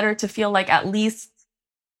feel better to feel like at least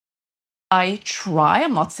I try.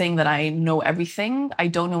 I'm not saying that I know everything. I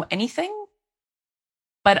don't know anything.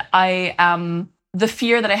 But I am, the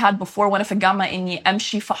fear that I had before, when if a gamma inni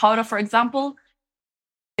emshi fahara, for example,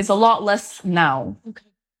 is a lot less now. Okay.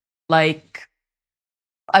 Like,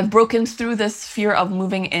 I've broken through this fear of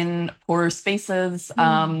moving in poorer spaces.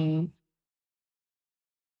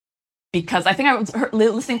 Because I think I was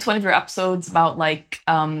listening to one of your episodes about like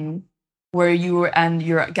where you and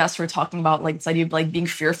your guests were talking about like this idea of like being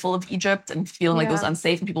fearful of Egypt and feeling like it was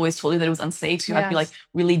unsafe, and people always told you that it was unsafe. So you have to be like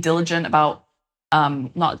really diligent about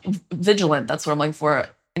not vigilant. That's what I'm looking for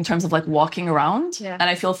in terms of like walking around. Yeah. And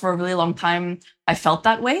I feel for a really long time I felt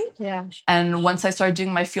that way. Yeah. And once I started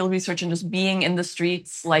doing my field research and just being in the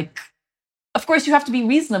streets, like, of course you have to be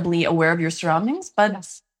reasonably aware of your surroundings,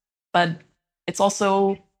 but it's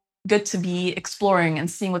also good to be exploring and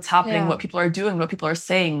seeing what's happening, what people are doing, what people are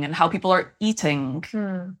saying, and how people are eating.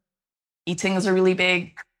 Eating is a really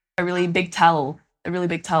big tell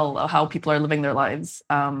of how people are living their lives.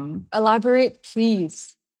 Elaborate,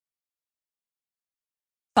 please.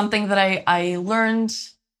 Something that I learned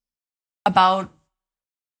about,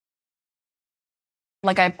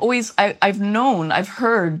 like I've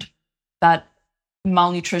heard that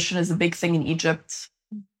malnutrition is a big thing in Egypt.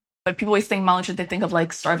 But people always think malnutrition, they think of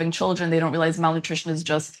like starving children. They don't realize malnutrition is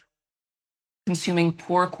just consuming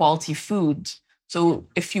poor quality food. So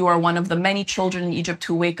if you are one of the many children in Egypt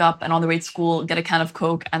who wake up and on the way to school get a can of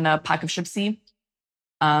Coke and a pack of Chipsy,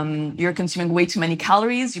 you're consuming way too many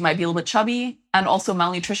calories. You might be a little bit chubby, and also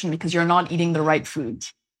malnutrition because you're not eating the right food.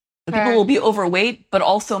 So people will be overweight, but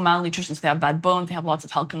also malnutrition. So they have bad bones. They have lots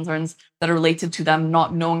of health concerns that are related to them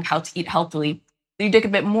not knowing how to eat healthily. Then you dig a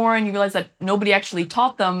bit more and you realize that nobody actually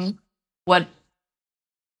taught them what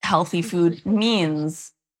healthy food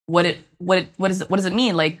means. What does it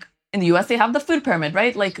mean? Like in the US, they have the food pyramid,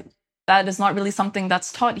 right? Like that is not really something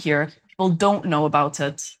that's taught here. People don't know about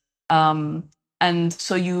it. And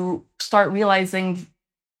so you start realizing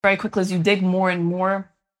very quickly as you dig more and more,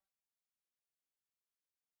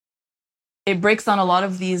 it breaks down a lot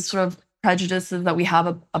of these sort of prejudices that we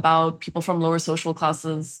have about people from lower social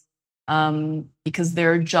classes, because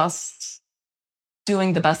they're just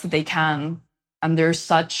doing the best that they can. And they're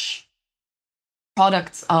such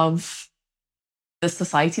products of the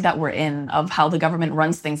society that we're in, of how the government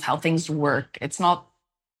runs things, how things work. It's not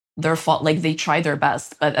their fault. Like they try their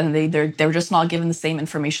best, but they're just not given the same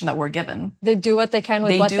information that we're given. They do what they can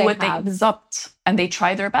with what they have. And they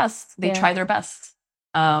try their best. They try their best.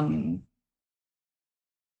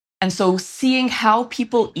 And so seeing how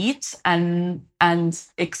people eat and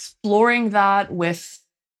exploring that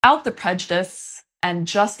without the prejudice and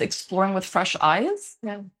just exploring with fresh eyes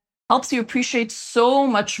helps you appreciate so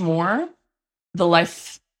much more the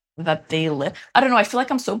life that they live. I don't know. I feel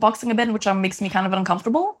like I'm soapboxing a bit, which makes me kind of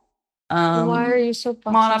uncomfortable. Why are you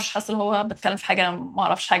soapboxing? ما اعرفش حاسه هو بتكلم في حاجه ما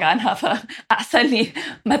اعرفش حاجه عنها فاحسن لي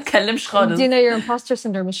ما اتكلمش خالص. Dina, your imposter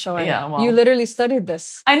syndrome is showing. Yeah, well, you literally studied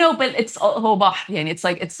this. I know, but it's هو بحر يعني. It's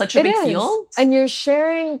like it's such a big field. And you're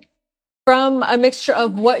sharing from a mixture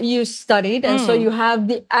of what you studied, and so you have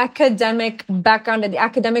the academic background and the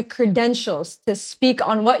academic credentials to speak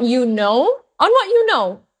on what you know.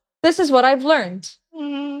 This is what I've learned.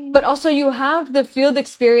 But also you have the field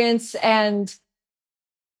experience, and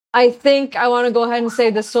I think I want to go ahead and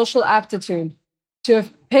say the social aptitude to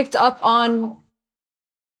have picked up on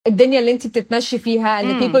الدنيا اللي انت بتتمشي فيها and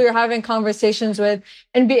the people you're having conversations with,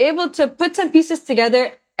 and be able to put some pieces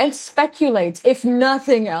together and speculate, if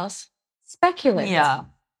nothing else. Speculate. Yeah.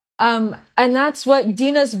 And that's what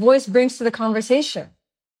Dina's voice brings to the conversation.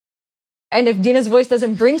 And if Dina's voice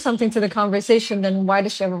doesn't bring something to the conversation, then why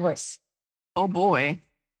does she have a voice? Oh boy.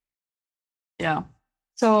 Yeah.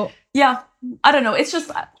 So yeah, I don't know. It's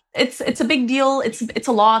just it's a big deal. It's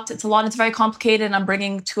a lot. It's very complicated. And I'm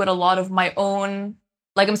bringing to it a lot of my own.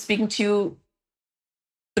 Like I'm speaking to you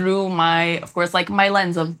through my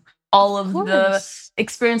lens of all of the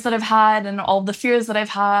experience that I've had and all the fears that I've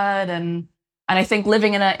had, and I think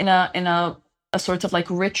living in a sort of like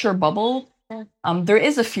richer bubble. There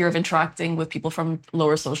is a fear of interacting with people from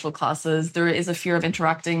lower social classes. There is a fear of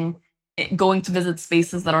going to visit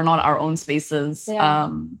spaces that are not our own spaces. Yeah.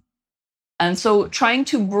 And so trying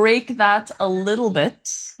to break that a little bit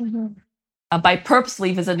by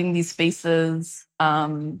purposely visiting these spaces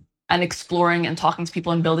and exploring and talking to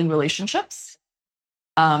people and building relationships.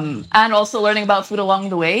 And also learning about food along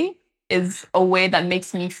the way is a way that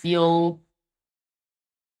makes me feel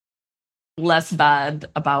less bad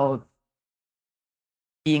about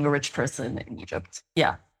being a rich person in Egypt.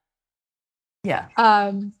 Yeah. Yeah.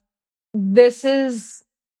 This is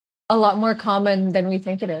a lot more common than we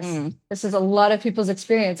think it is. This is a lot of people's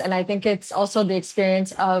experience. And I think it's also the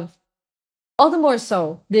experience of, all the more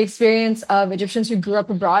so, the experience of Egyptians who grew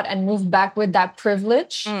up abroad and moved back with that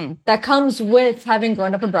privilege that comes with having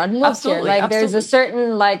grown up abroad and moved here. Like there's a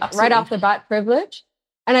certain right off the bat privilege.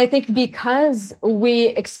 And I think because we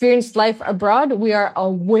experienced life abroad, we are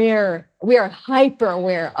hyper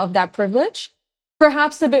aware of that privilege,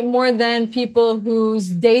 perhaps a bit more than people whose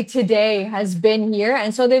day-to-day has been here.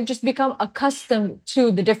 And so they've just become accustomed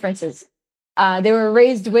to the differences. They were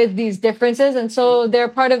raised with these differences. And so they're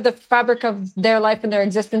part of the fabric of their life and their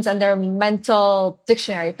existence and their mental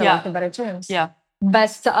dictionary, for lack of better terms. Yeah.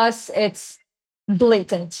 But to us, it's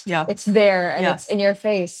blatant. Yeah. It's there and it's in your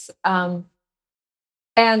face.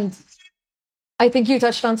 And I think you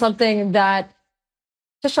touched on something that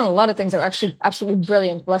touched on a lot of things that are actually absolutely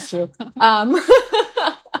brilliant. Bless you.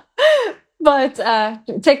 But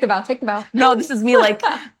take the bow. No, this is me like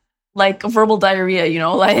verbal diarrhea, you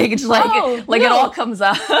know, like just it all comes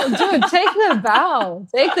out. Dude, take the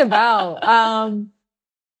bow.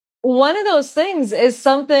 One of those things is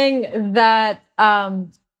something that I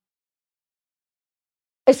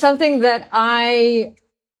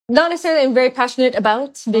not necessarily am very passionate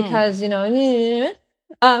about because, you know,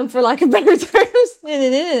 for lack of better terms,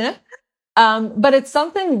 but it's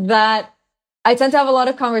something that I tend to have a lot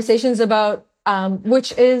of conversations about,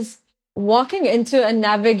 which is walking into and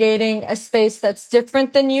navigating a space that's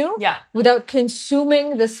different than you without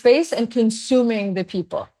consuming the space and consuming the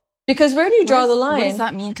people. Because where do you draw the line? What does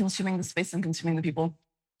that mean, consuming the space and consuming the people?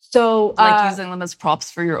 So, like using them as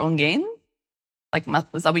props for your own gain? Like,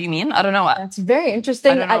 is that what you mean? I don't know. That's very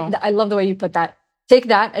interesting. I love the way you put that. Take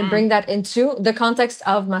that and bring that into the context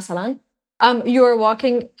of masalan. You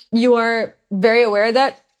are very aware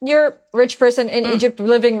that you're a rich person in Egypt,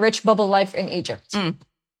 living rich bubble life in Egypt.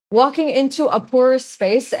 Walking into a poor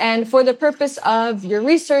space, and for the purpose of your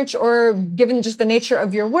research or given just the nature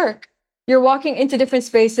of your work, you're walking into different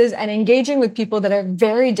spaces and engaging with people that are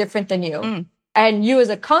very different than you. And you as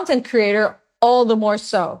a content creator, all the more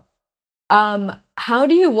so. How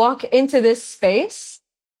do you walk into this space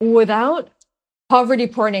without poverty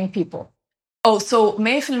porning people? Oh, so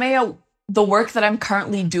 100% the work that I'm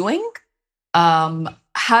currently doing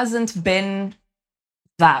hasn't been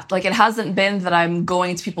that. Like, it hasn't been that I'm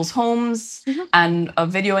going to people's homes and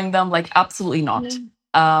videoing them. Like, absolutely not.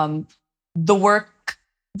 The work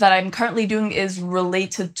that I'm currently doing is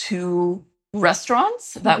related to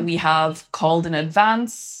restaurants that we have called in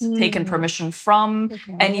advance, taken permission from.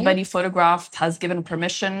 Anybody photographed has given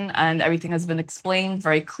permission, and everything has been explained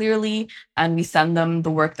very clearly. And we send them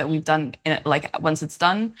the work that we've done, once it's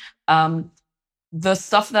done. The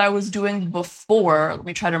stuff that I was doing before, let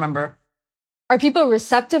me try to remember. Are people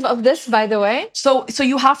receptive of this, by the way? So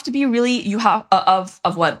you have to be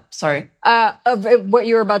of what? Sorry. Of what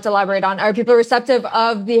you were about to elaborate on. Are people receptive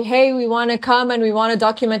of hey, we want to come and we want to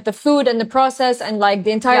document the food and the process and like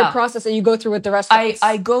the entire process that you go through with the restaurants?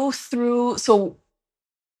 I go through, so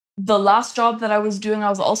the last job that I was doing, I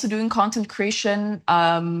was also doing content creation.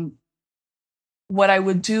 What I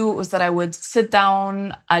would do was that I would sit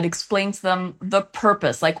down, I'd explain to them the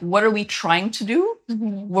purpose. Like, what are we trying to do?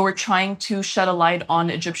 We're trying to shed a light on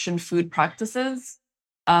Egyptian food practices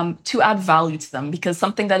to add value to them, because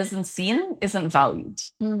something that isn't seen isn't valued.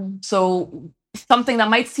 So something that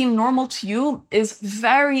might seem normal to you is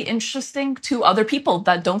very interesting to other people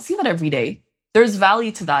that don't see that every day. There's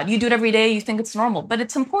value to that. You do it every day, you think it's normal, but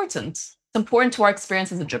it's important. It's important to our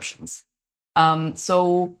experience as Egyptians.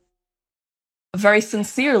 So very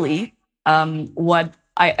sincerely, what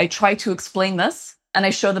I try to explain this, and I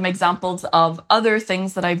show them examples of other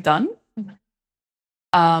things that I've done.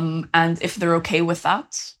 And if they're okay with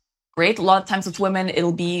that, great. A lot of times with women,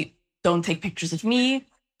 it'll be, don't take pictures of me,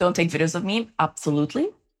 don't take videos of me. Absolutely.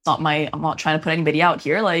 I'm not trying to put anybody out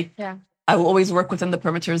here. Like, I will always work within the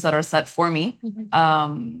perimeters that are set for me.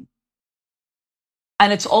 And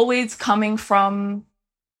it's always coming from,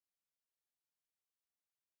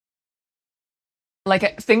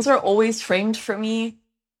 like, things are always framed for me.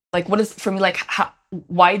 Like, what is, for me, like,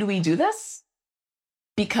 why do we do this?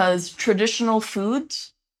 Because traditional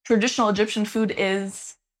Egyptian food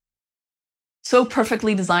is so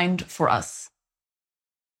perfectly designed for us.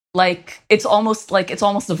 Like, it's almost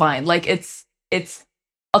divine. Like, it's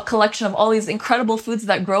a collection of all these incredible foods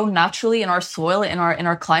that grow naturally in our soil, in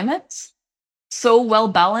our climate. So well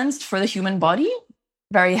balanced for the human body.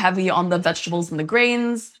 Very heavy on the vegetables and the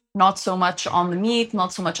grains. Not so much on the meat,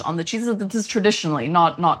 not so much on the cheeses. This is traditionally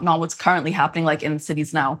not what's currently happening, like in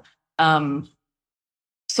cities now.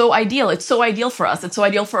 So ideal. It's so ideal for us. It's so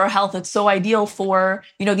ideal for our health. It's so ideal for,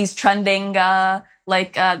 these trending,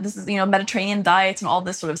 this is, Mediterranean diets and all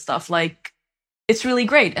this sort of stuff. Like, it's really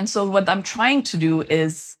great. And so what I'm trying to do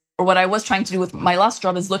is, or what I was trying to do with my last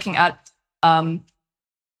job, is looking at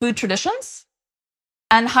food traditions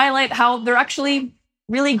and highlight how they're actually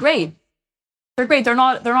really great. They're great. They're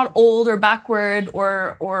not old or backward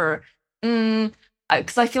or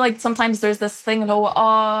because I feel like sometimes there's this thing, the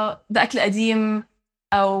akl qadim,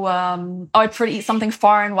 I prefer to eat something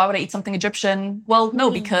foreign. Why would I eat something Egyptian? Well, no,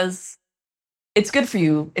 because it's good for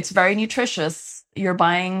you. It's very nutritious. You're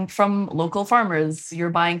buying from local farmers. You're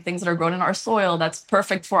buying things that are grown in our soil. That's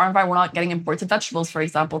perfect for our environment. We're not getting imported vegetables, for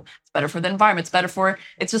example. It's better for the environment.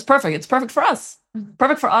 It's just perfect. It's perfect for us.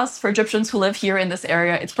 Perfect for us, for Egyptians who live here in this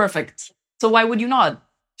area. It's perfect. So why would you not?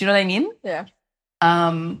 Do you know what I mean? Yeah.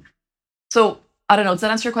 So I don't know. Does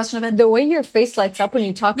that answer your question a bit? The way your face lights up when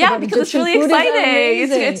you talk about because it's really exciting.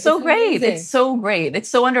 It's so great. Amazing. It's so great. It's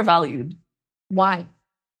so undervalued. Why?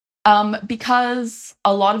 Because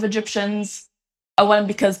a lot of Egyptians,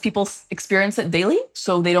 because people experience it daily,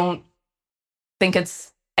 so they don't think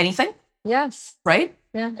it's anything. Yes. Right?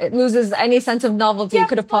 Yeah. It loses any sense of novelty it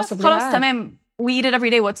could have possibly had. We eat it every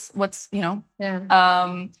day. What's Yeah.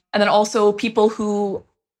 And then also people who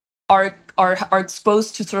are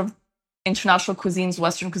exposed to sort of international cuisines,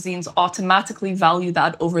 Western cuisines, automatically value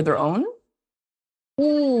that over their own.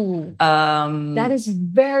 Ooh, that is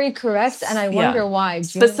very correct. And I wonder why.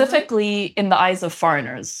 Specifically in the eyes of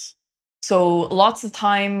foreigners. So lots of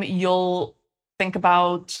time you'll think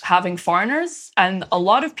about having foreigners, and a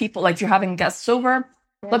lot of people, like if you're having guests over,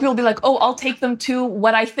 a lot of people will be like, oh, I'll take them to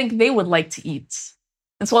what I think they would like to eat.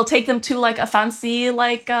 And so I'll take them to like a fancy,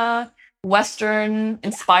 like Western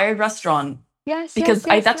inspired restaurant. Yes. Because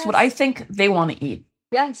that's what I think they want to eat.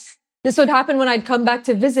 Yes. This would happen when I'd come back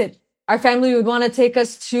to visit. Our family would want to take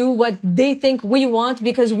us to what they think we want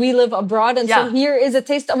because we live abroad. And so here is a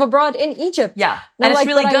taste of abroad in Egypt. Yeah. And it's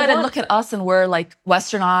really good. And look at us, and we're like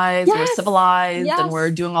westernized, we're civilized, and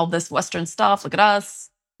we're doing all this Western stuff. Look at us.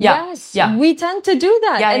 Yeah. Yes. Yeah. We tend to do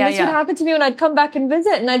that. And this would happen to me when I'd come back and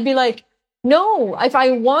visit, and I'd be like, no, if I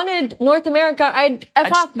wanted North America, I'd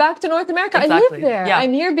off back to North America. I live there. Yeah.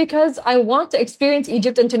 I'm here because I want to experience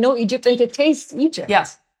Egypt and to know Egypt and to taste Egypt.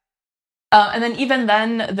 Yes. And then even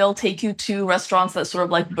then, they'll take you to restaurants that sort of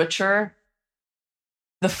like butcher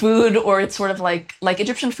the food, or it's sort of like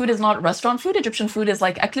Egyptian food is not restaurant food. Egyptian food is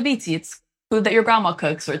like akl beiti. It's food that your grandma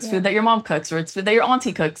cooks, or it's food that your mom cooks, or it's food that your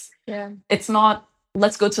auntie cooks. Yeah. It's not,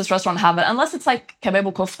 let's go to this restaurant and have it, unless it's like kebab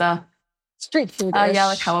or kofta. Street food. Yeah,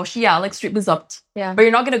 like hawashi. Yeah, like street bizabt. Yeah. But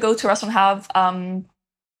you're not going to go to a restaurant and have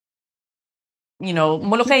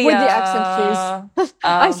molokhaya. With the accent, please.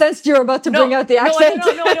 I sensed you were about to bring out the accent.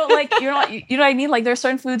 No, I don't like, you're not, you know what I mean? Like, there are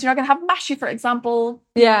certain foods, you're not going to have mashi, for example.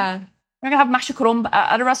 Yeah. You're not going to have mashi kurumb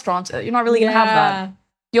at a restaurant. You're not really going to have that.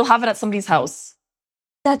 You'll have it at somebody's house.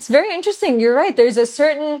 That's very interesting. You're right. There's a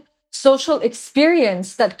certain social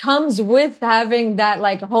experience that comes with having that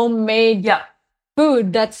like homemade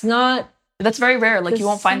food that's very rare. Like you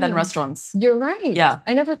won't find that in restaurants. You're right. Yeah.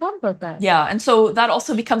 I never thought about that. Yeah. And so that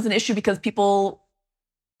also becomes an issue because people,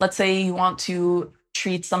 let's say you want to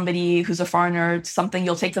treat somebody who's a foreigner to something,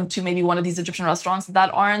 you'll take them to maybe one of these Egyptian restaurants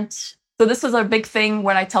that aren't. So this was a big thing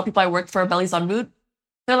when I tell people I work for Bellies en Route.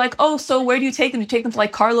 They're like, oh, so where do you take them? You take them to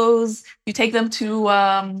like Carlos. You take them to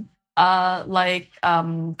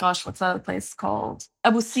gosh, what's that place called?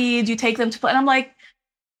 Abu Sid. You take them to, and I'm like,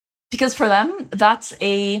 because for them, that's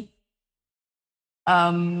a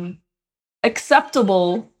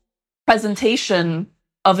acceptable presentation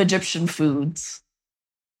of Egyptian foods.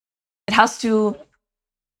 It has to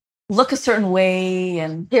look a certain way,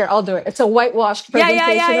 and here, I'll do it. It's a whitewashed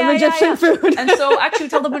presentation of Egyptian food. And so actually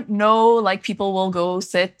tell them no, like people will go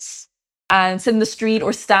sit in the street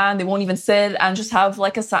or stand. They won't even sit and just have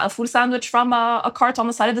like a food sandwich from a cart on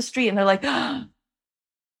the side of the street. And they're like,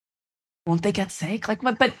 won't they get sick? Like,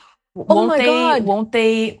 but won't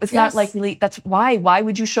they? It's not like really, that's why. Why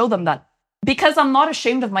would you show them that? Because I'm not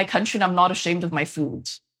ashamed of my country and I'm not ashamed of my food.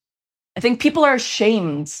 I think people are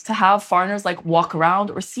ashamed to have foreigners like walk around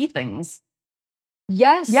or see things.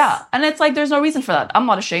 Yes. Yeah. And it's like, there's no reason for that. I'm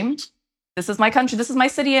not ashamed. This is my country. This is my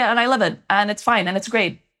city and I live it. And it's fine. And it's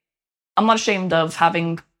great. I'm not ashamed of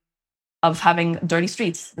having dirty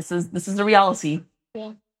streets. This is the reality.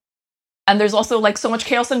 Yeah. And there's also like so much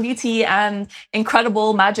chaos and beauty and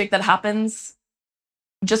incredible magic that happens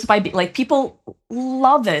just by like people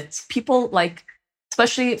love it. People like,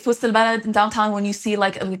 especially Fust al Balad in downtown, when you see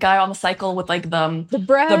like a guy on the cycle with like the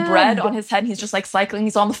bread on his head, and he's just like cycling,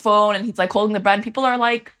 he's on the phone and he's like holding the bread, and people are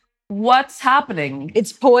like, what's happening?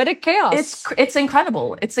 It's poetic chaos. It's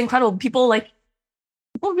incredible. It's incredible. People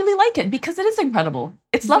really like it because it is incredible.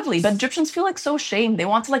 It's lovely. But Egyptians feel like so ashamed. They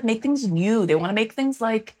want to like make things new. They want to make things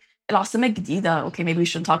like okay, maybe we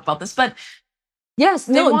shouldn't talk about this, but yes,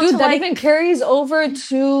 no, dude, that even carries over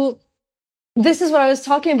to. This is what I was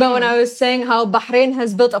talking about when I was saying how Bahrain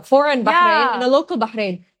has built a foreign Bahrain and a local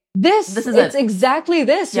Bahrain. This is it's exactly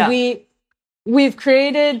this. Yeah. We've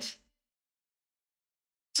created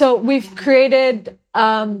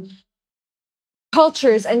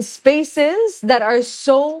cultures and spaces that are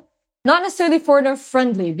so not necessarily foreigner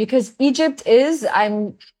friendly, because Egypt is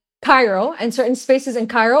Cairo, and certain spaces in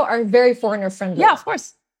Cairo are very foreigner friendly. Yeah, of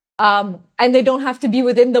course. And they don't have to be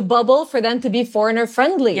within the bubble for them to be foreigner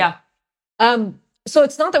friendly. Yeah. So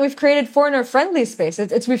it's not that we've created foreigner-friendly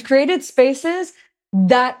spaces. It's we've created spaces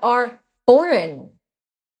that are foreign,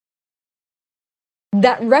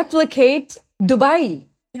 that replicate Dubai,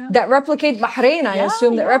 that replicate Bahrain, I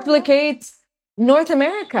assume, that replicate North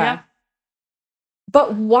America. Yeah.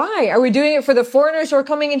 But why? Are we doing it for the foreigners who are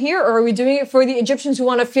coming in here? Or are we doing it for the Egyptians who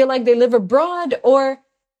want to feel like they live abroad? Or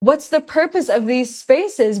what's the purpose of these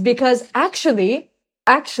spaces? Because actually,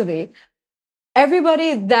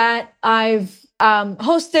 everybody that I've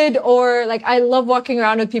hosted, or like I love walking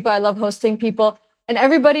around with people, I love hosting people, and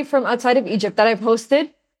everybody from outside of Egypt that I've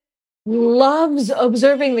hosted, loves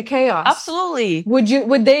observing the chaos. Absolutely.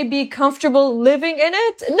 Would they be comfortable living in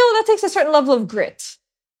it? No, that takes a certain level of grit.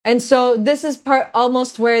 And so this is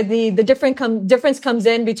almost where the difference comes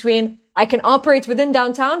in between I can operate within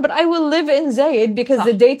downtown, but I will live in Zaid because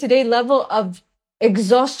the day-to-day level of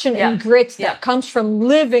exhaustion and grit that comes from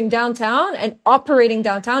living downtown and operating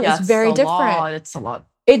downtown is very different. It's a lot.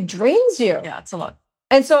 It drains you. Yeah, it's a lot.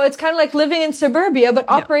 And so it's kind of like living in suburbia, but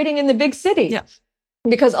operating in the big city. Yeah.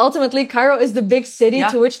 Because ultimately, Cairo is the big city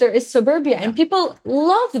to which there is suburbia. And people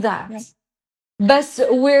love that. Yeah. But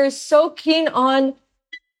we're so keen on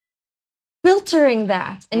filtering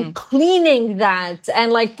that and cleaning that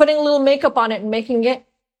and like putting a little makeup on it and making it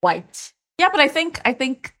white. Yeah, but I think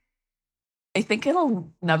it'll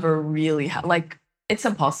never really like, it's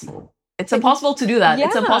impossible. It's impossible to do that. Yeah.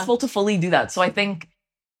 It's impossible to fully do that. So I think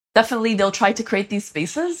definitely they'll try to create these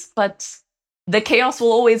spaces, but the chaos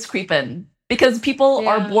will always creep in because people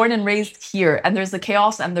are born and raised here, and there's the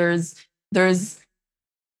chaos, and there's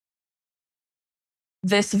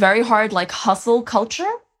this very hard like hustle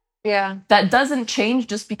culture. Yeah. That doesn't change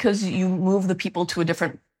just because you move the people to a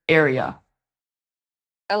different area.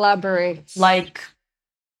 Elaborate. Like,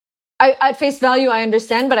 at face value, I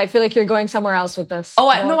understand, but I feel like you're going somewhere else with this.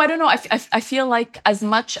 Oh, no, I don't know. I feel like as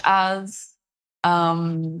much as,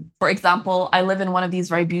 for example, I live in one of these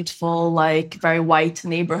very beautiful, like very white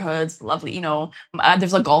neighborhoods, lovely, you know,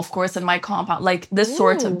 there's a golf course in my compound, like this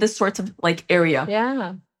sort of like area.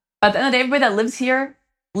 Yeah. But at the end of the day, everybody that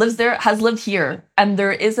lives there, has lived here. And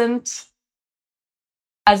there isn't,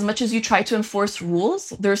 as much as you try to enforce rules,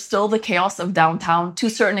 there's still the chaos of downtown to a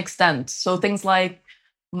certain extent. So things like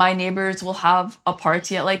my neighbors will have a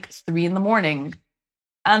party at like 3 a.m.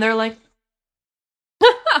 And they're like,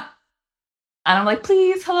 and I'm like,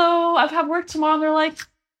 please, hello, I have work tomorrow. And they're like,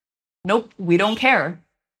 nope, we don't care.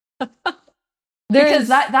 Because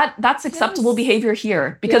that's acceptable behavior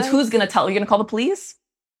here. Because who's going to tell? You're going to call the police?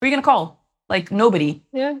 Who are you going to call? Like, nobody.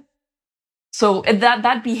 Yeah. So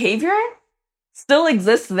that behavior still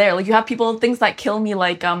exists there. Like, you have people, things that kill me,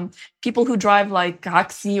 like people who drive like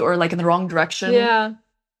taxi or like in the wrong direction. Yeah.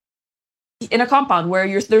 In a compound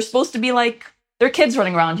where they're supposed to be like, there are kids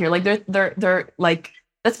running around here. Like they're like,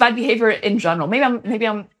 that's bad behavior in general. Maybe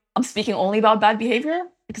I'm speaking only about bad behavior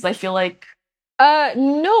because I feel like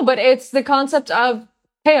no, but it's the concept of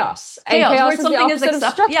chaos. And chaos is the opposite of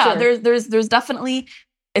structure. Yeah, there's definitely,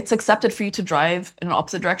 it's accepted for you to drive in an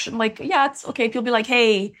opposite direction. Like, yeah, it's okay. People be like,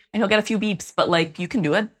 hey, and he'll get a few beeps, but like, you can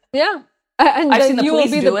do it. Yeah. And I've seen the you will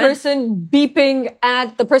be the person beeping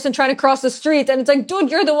at the person trying to cross the street. And it's like, dude,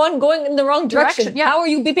 you're the one going in the wrong direction. Yeah. How are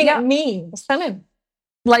you beeping at me?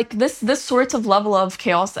 Like this sort of level of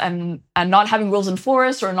chaos and not having rules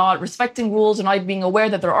enforced or not respecting rules or not being aware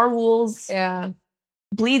that there are rules. Yeah.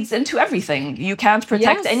 Bleeds into everything. You can't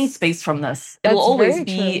protect any space from this. It will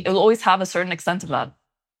always have a certain extent of that.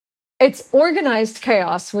 It's organized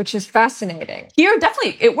chaos, which is fascinating. Here,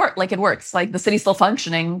 definitely, it works. Like, the city's still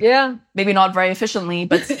functioning. Yeah. Maybe not very efficiently,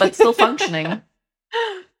 but still functioning.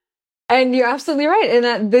 And you're absolutely right in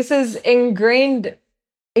that this is ingrained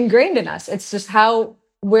in us. It's just how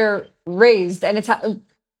we're raised, and it's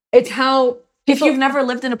how if you've never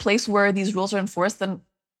lived in a place where these rules are enforced, then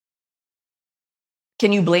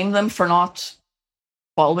can you blame them for not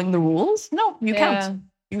following the rules? No, you can't.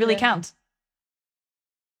 You really can't.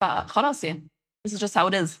 This is just how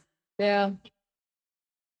it is. Yeah.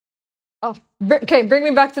 Oh, okay. Bring me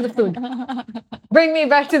back to the food. Bring me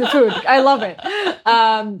back to the food. I love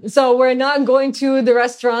it. So we're not going to the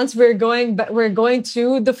restaurants. We're going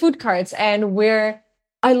to the food carts, and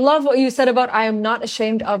I love what you said about I am not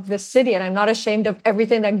ashamed of this city, and I'm not ashamed of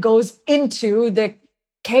everything that goes into the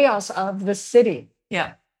chaos of the city.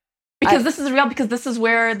 Yeah. Because this is real. Because this is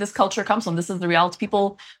where this culture comes from. This is the reality.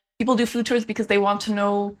 People do food tours because they want to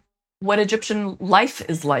know what Egyptian life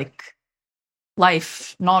is like.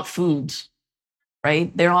 Life, not food,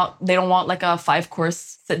 right? They don't want like a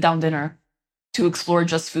 5-course sit-down dinner to explore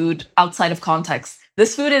just food outside of context.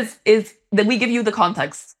 This food is that we give you the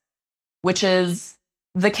context, which is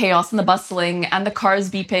the chaos and the bustling and the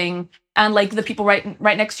cars beeping and like the people right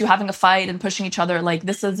next to you having a fight and pushing each other. Like,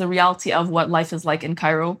 this is the reality of what life is like in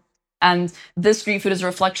Cairo. And this street food is a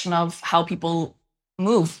reflection of how people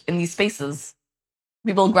move in these spaces.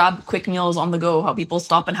 People grab quick meals on the go, how people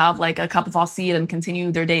stop and have like a cup of asid and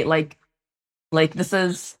continue their day. Like this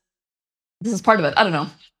is part of it. I don't know.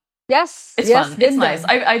 Yes. It's fun. It's nice.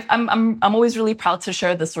 I'm always really proud to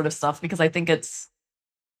share this sort of stuff because I think it's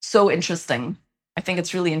so interesting. I think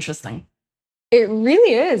it's really interesting. It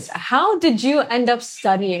really is. How did you end up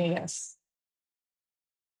studying this?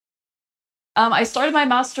 I started my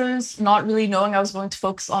master's not really knowing I was going to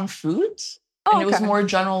focus on food. And it was more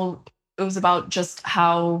general. It was about just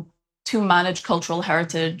how to manage cultural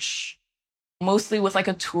heritage, mostly with like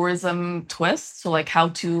a tourism twist. So like how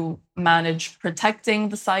to manage protecting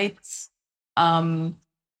the sites, and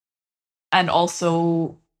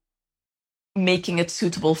also making it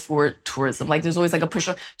suitable for tourism. Like there's always like a push.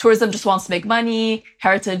 Tourism just wants to make money.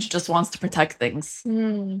 Heritage just wants to protect things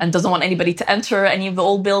and doesn't want anybody to enter any of the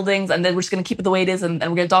old buildings. And then we're just going to keep it the way it is, and we're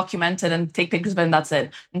going to document it and take pictures of it, and that's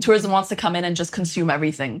it. And tourism wants to come in and just consume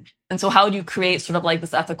everything. And so how do you create sort of like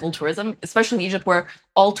this ethical tourism, especially in Egypt, where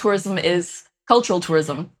all tourism is cultural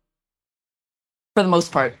tourism for the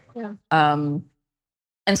most part? Yeah.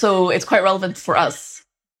 And so it's quite relevant for us.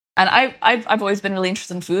 And I've always been really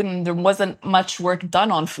interested in food, and there wasn't much work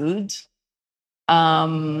done on food.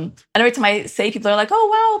 And every time I say, people are like, "Oh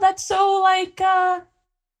wow, that's so like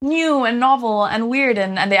new and novel and weird,"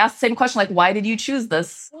 and they ask the same question, like, "Why did you choose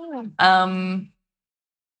this?" And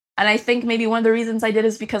I think maybe one of the reasons I did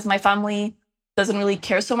is because my family doesn't really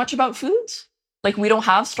care so much about food. Like we don't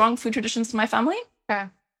have strong food traditions in my family. Okay.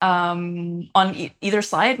 On either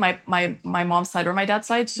side, my mom's side or my dad's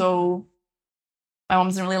side. So my mom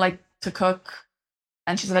doesn't really like to cook,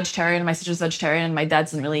 and she's a vegetarian. My sister's vegetarian, and my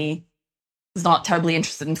dad's is not terribly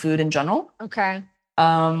interested in food in general. Okay.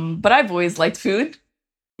 But I've always liked food.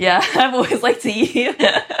 Yeah, I've always liked to eat.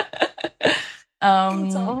 That's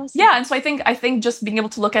awesome. Yeah, and so I think just being able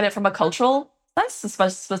to look at it from a cultural sense,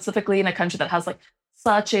 specifically in a country that has like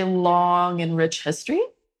such a long and rich history,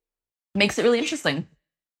 makes it really interesting.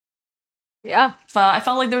 Yeah. I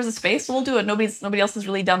felt like there was a space, so we'll do it. Nobody else has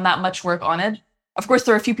really done that much work on it. Of course,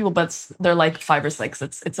 there are a few people, but they're like 5 or 6.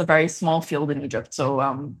 It's a very small field in Egypt.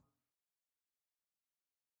 So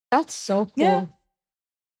that's so cool. Yeah.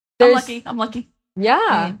 I'm lucky.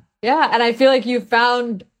 Yeah. Yeah. And I feel like you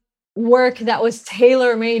found work that was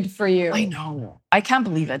tailor-made for you. I know. I can't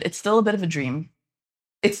believe it. It's still a bit of a dream.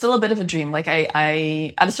 Like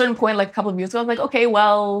I at a certain point, like a couple of years ago, I was like, okay,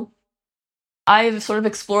 well, I've sort of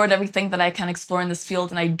explored everything that I can explore in this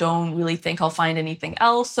field, and I don't really think I'll find anything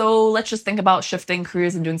else. So let's just think about shifting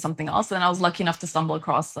careers and doing something else. And I was lucky enough to stumble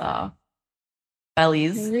across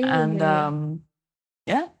Bellies. Really? And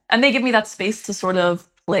yeah. And they give me that space to sort of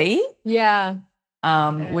play. Yeah.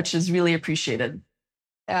 Which is really appreciated.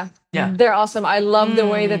 Yeah. Yeah. They're awesome. I love the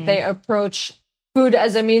way that they approach food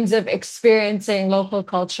as a means of experiencing local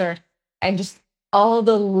culture and just all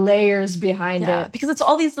the layers behind it. Because it's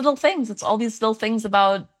all these little things. It's all these little things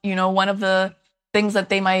about, one of the stops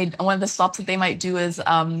that they might do is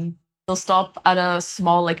they'll stop at a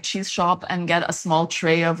small like cheese shop and get a small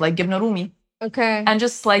tray of like gibna rumi. Okay. And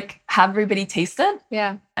just like have everybody taste it.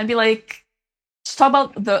 Yeah. And be like, just talk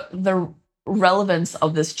about the relevance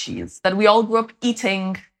of this cheese. That we all grew up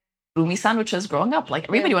eating rumi sandwiches growing up. Like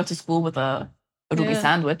everybody went to school with a rumi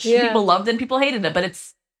sandwich. Yeah. People loved it and people hated it, but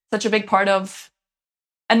it's such a big part of.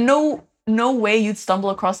 And no way you'd stumble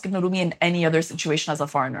across gibna rumi in any other situation as a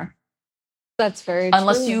foreigner. That's very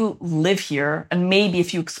Unless true. you live here, and maybe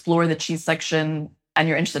if you explore the cheese section and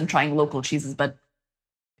you're interested in trying local cheeses. But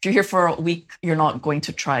if you're here for a week, you're not going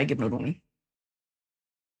to try gibna rumi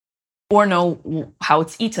or know how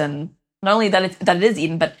it's eaten. Not only that it is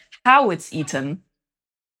eaten, but how it's eaten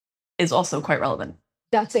is also quite relevant.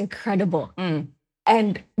 That's incredible.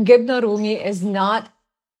 And gibna rumi is not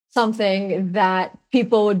something that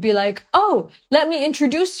people would be like, oh, let me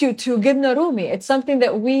introduce you to gibna rumi. It's something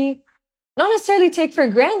that we not necessarily take for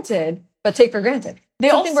granted, but take for granted.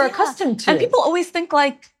 Something we're accustomed to. And people always think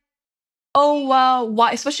like, oh,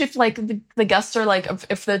 why? Especially if like the guests are like,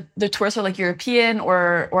 if the tourists are like European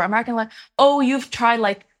or American, like, oh, you've tried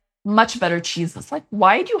like much better cheeses. Like,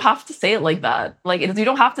 why do you have to say it like that? Like, you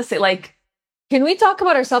don't have to say like. Can we talk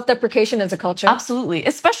about our self-deprecation as a culture? Absolutely.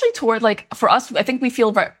 Especially toward like, for us, I think we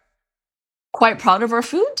feel quite proud of our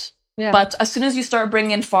food. Yeah. But as soon as you start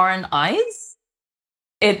bringing in foreign eyes,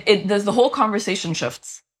 there's the whole conversation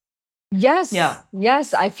shifts. Yes. Yeah.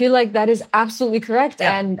 Yes. I feel like that is absolutely correct.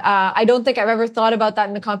 Yeah. And I don't think I've ever thought about that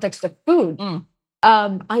in the context of food.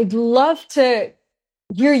 I'd love to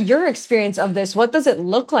hear your experience of this. What does it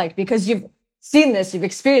look like? Because you've seen this, you've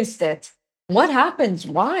experienced it. What happens?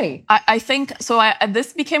 Why? I think so.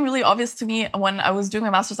 This became really obvious to me when I was doing my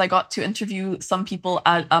master's. I got to interview some people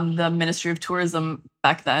at the Ministry of Tourism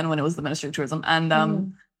back then, when it was the Ministry of Tourism, and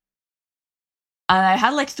I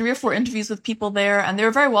had like 3 or 4 interviews with people there, and they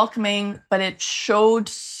were very welcoming. But it showed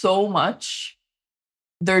so much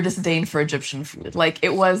their disdain for Egyptian food. Like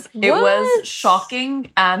it was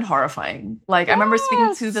shocking and horrifying. Like I remember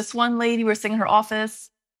speaking to this one lady. We were sitting in her office.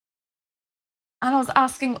 And I was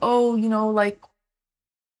asking, like,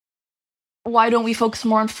 why don't we focus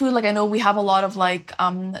more on food? Like, I know we have a lot of like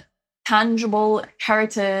tangible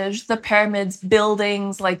heritage, the pyramids,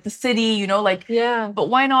 buildings, like the city, you know, like, Yeah. but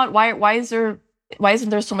why not? Why isn't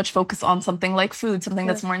there so much focus on something like food, something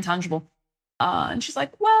that's more intangible? And she's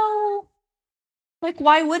like, well, like,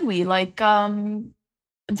 why would we? Like,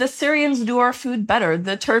 the Syrians do our food better.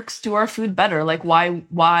 The Turks do our food better. Like, why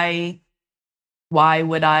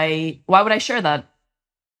would I share that?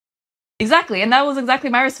 Exactly. And that was exactly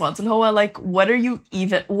my response. And Hoa, like, what are you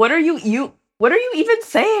even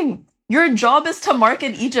saying? Your job is to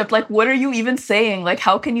market Egypt. Like, what are you even saying? Like,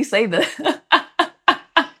 how can you say this?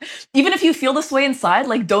 Even if you feel this way inside,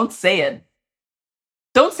 like, don't say it.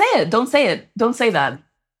 Don't say it. Don't say it. Don't say that.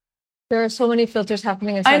 There are so many filters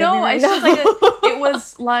happening inside I know. of me right It's now. just like it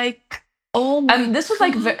was like, oh my and this was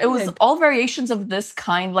like it was God. all variations of this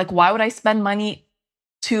kind. Like, why would I spend money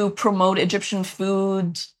to promote Egyptian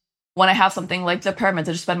food when I have something like the pyramids?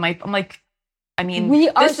 I just spend my. I'm like, I mean, We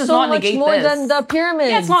are this does so not much negate more this. than the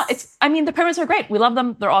pyramids. Yeah, it's not. I mean, the pyramids are great. We love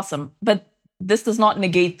them. They're awesome. But this does not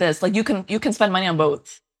negate this. Like, you can spend money on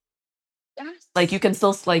both. Yes. Like, you can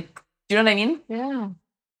still like. Do you know what I mean? Yeah.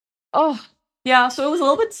 Oh. Yeah. So it was a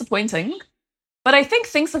little bit disappointing. But I think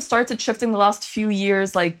things have started shifting the last few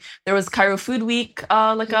years. Like, there was Cairo Food Week,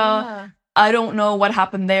 I don't know what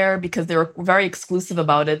happened there because they were very exclusive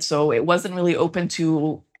about it. So it wasn't really open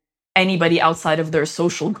to anybody outside of their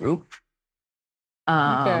social group.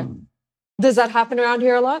 Okay. Does that happen around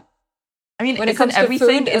here a lot? I mean, when it comes to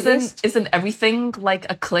food, isn't everything like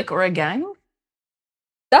a clique or a gang?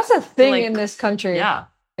 That's a thing Like, in this country. Yeah.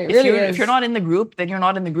 It really is. If you're not in the group, then you're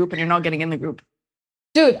not in the group and you're not getting in the group.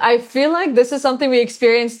 Dude, I feel like this is something we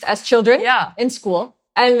experienced as children in school.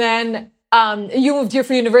 And then you moved here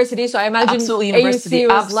for university, so I imagine AUC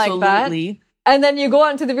was like that. And then you go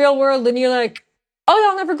out into the real world and you're like, oh,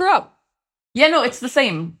 y'all never grew up. Yeah, no, it's the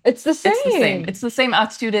same. It's the same. It's the same. It's the same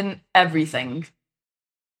attitude in everything.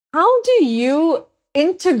 How do you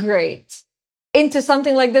integrate into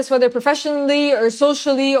something like this, whether professionally or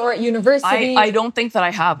socially or at university? I don't think that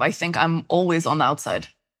I have. I think I'm always on the outside.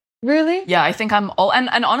 Really? Yeah, I think I'm all, and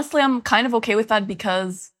honestly, I'm kind of okay with that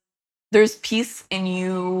because there's peace in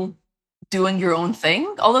you doing your own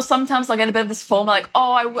thing. Although sometimes I get a bit of this FOMO, like,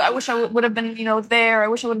 oh, I wish I would have been, there. I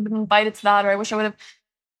wish I would have been invited to that, or I wish I would have.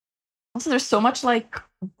 Also, there's so much like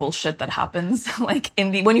bullshit that happens, like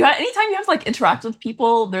anytime you have to like interact with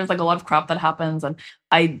people, there's like a lot of crap that happens, and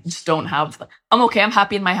I just don't have. I'm okay. I'm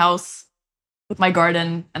happy in my house with my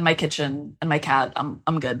garden and my kitchen and my cat.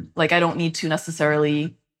 I'm good. Like, I don't need to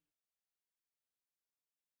necessarily.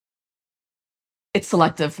 It's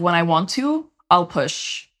selective. When I want to, I'll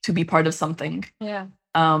push to be part of something. Yeah.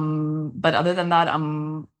 But other than that,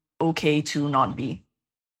 I'm okay to not be.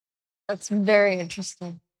 That's very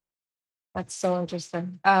interesting. That's so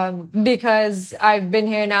interesting. Because I've been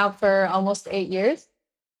here now for almost 8 years,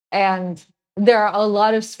 and there are a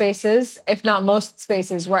lot of spaces, if not most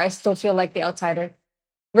spaces, where I still feel like the outsider,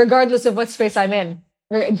 regardless of what space I'm in.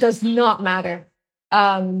 It does not matter.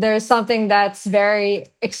 There's something that's very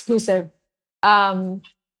exclusive. And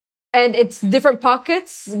it's different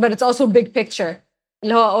pockets, but it's also big picture.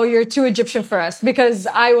 Oh, you're too Egyptian for us. Because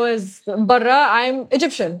I was barra, I'm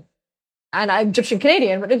Egyptian. And I'm Egyptian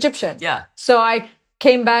Canadian, but Egyptian. Yeah. So I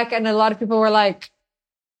came back and a lot of people were like,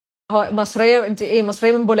 oh, مصرية انت ايه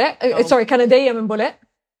مصرية من بولاق? Sorry, كندية من بولاق.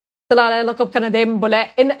 طلع علي لقب كندية من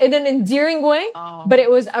بولاق in an endearing way, but it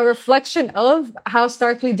was a reflection of how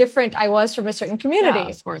starkly different I was from a certain community. Yeah,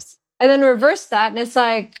 of course. And then reverse that, and it's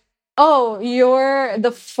like, oh, you're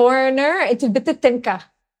the foreigner. It's a bit of tinka.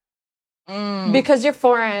 Because you're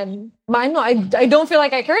foreign. I don't feel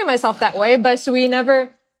like I carry myself that way, but so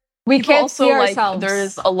we can't also, see ourselves.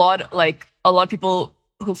 There's a lot of people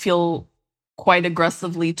who feel quite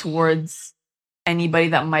aggressively towards anybody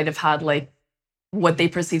that might have had like what they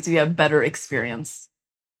perceive to be a better experience.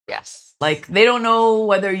 Yes. Like, they don't know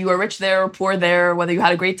whether you are rich there or poor there, whether you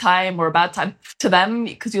had a great time or a bad time. To them,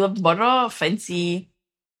 because you lived barra, fancy,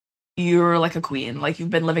 you're like a queen. Like,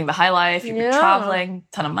 you've been living the high life, you've been traveling,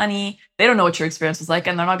 ton of money. They don't know what your experience was like,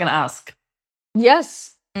 and they're not going to ask.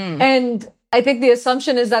 Yes. And I think the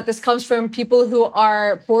assumption is that this comes from people who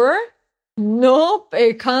are poorer. Nope.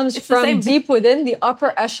 It comes from deep within the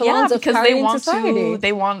upper echelons of carrying society.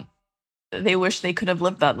 They wish they could have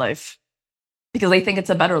lived that life because they think it's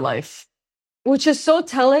a better life. Which is so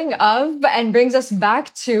telling of, and brings us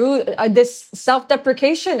back to this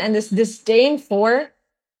self-deprecation and this disdain for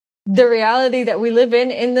the reality that we live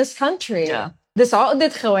in this country. Yeah. This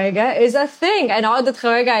عقدة خواجة is a thing. And عقدة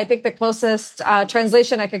خواجة, I think the closest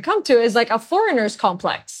translation I could come to is like a foreigner's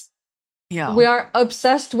complex. Yeah. We are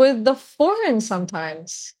obsessed with the foreign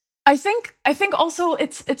sometimes. I think also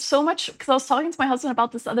it's so much, because I was talking to my husband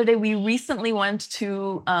about this the other day. We recently went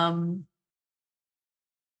to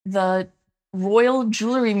the Royal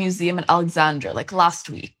Jewelry Museum in Alexandria, like last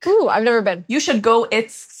week. Ooh, I've never been. You should go.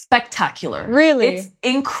 It's spectacular. Really? It's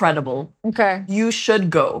incredible. Okay. You should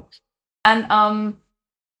go. And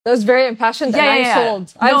that was very impassioned, and I'm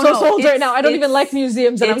sold. I'm sold right now. I don't even like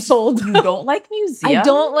museums, and I'm sold. You don't like museums? I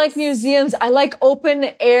don't like museums. I like open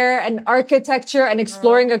air and architecture and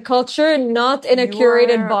exploring a culture, not in a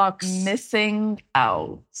curated box. Missing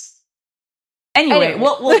out. Anyway,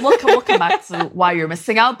 we'll come back to why you're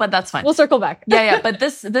missing out, but that's fine. We'll circle back. Yeah. But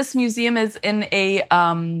this museum is in a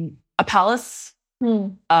palace.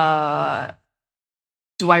 Do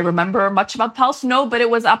I remember much about the palace? No, but it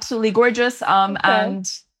was absolutely gorgeous.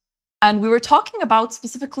 And we were talking about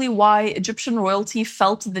specifically why Egyptian royalty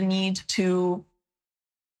felt the need to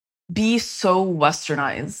be so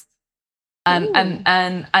westernized.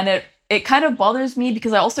 And it kind of bothers me,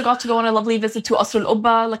 because I also got to go on a lovely visit to Asr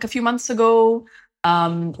al-Ubba like a few months ago,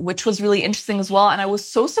 which was really interesting as well. And I was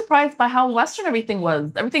so surprised by how Western everything was.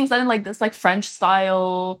 Everything's done in like this like French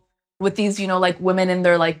style, with these, like women in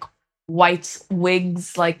their like white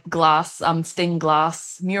wigs, like glass, stained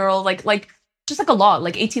glass mural, like just like a lot,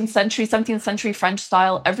 like 18th century, 17th century French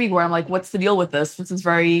style everywhere. I'm like, what's the deal with this? This is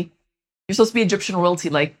you're supposed to be Egyptian royalty.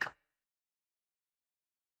 Like,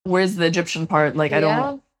 where's the Egyptian part? Like, I don't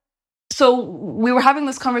know. So we were having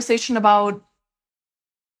this conversation about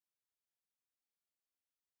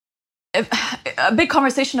a big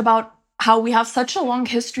conversation about how we have such a long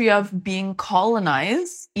history of being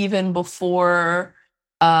colonized, even before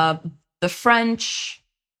the French.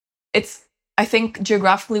 I think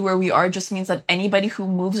geographically where we are just means that anybody who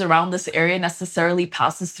moves around this area necessarily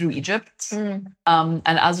passes through Egypt. And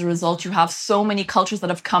as a result, you have so many cultures that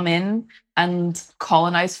have come in and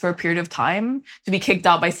colonized for a period of time to be kicked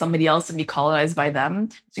out by somebody else and be colonized by them.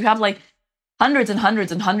 So you have like hundreds and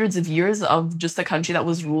hundreds and hundreds of years of just a country that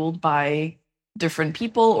was ruled by different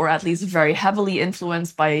people, or at least very heavily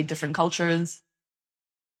influenced by different cultures.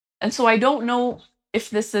 And so I don't know if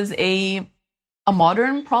this is a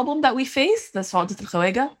modern problem that we face, the Saudat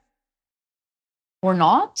al-Khawaja, or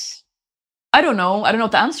not. I don't know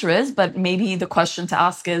what the answer is, but maybe the question to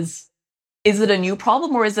ask is it a new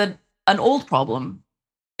problem, or is it an old problem?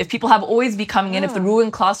 If people have always been coming in, if the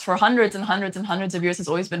ruling class for hundreds and hundreds and hundreds of years has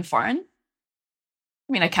always been foreign,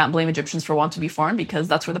 I mean, I can't blame Egyptians for wanting to be foreign, because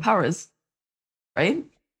that's where the power is, right?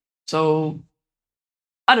 So,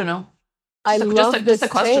 I don't know. Just a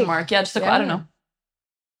question mark. Yeah, I don't know.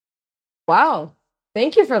 Wow.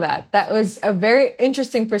 Thank you for that. That was a very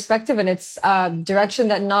interesting perspective, and it's a direction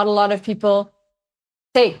that not a lot of people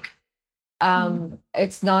take.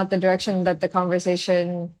 It's not the direction that the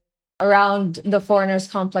conversation around the foreigners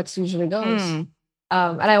complex usually goes. And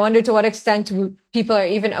I wonder to what extent people are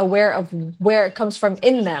even aware of where it comes from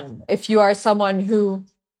in them. If you are someone who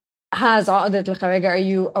has Saudat al-Khawaja, are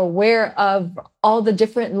you aware of all the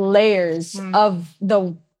different layers of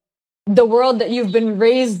the world that you've been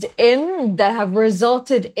raised in that have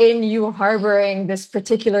resulted in you harboring this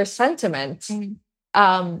particular sentiment? Do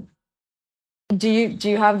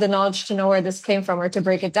you have the knowledge to know where this came from, or to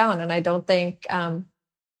break it down? And I don't think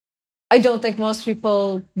most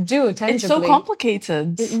people do tangibly. It's so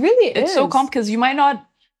complicated. It really is. It's so complicated, because you might not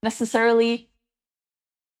necessarily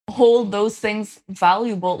hold those things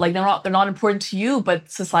valuable. Like they're not important to you, but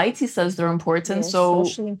society says they're important. They're so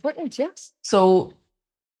socially important, yes. So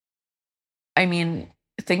I mean,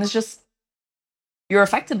 things just, you're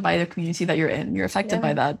affected by the community that you're in. You're affected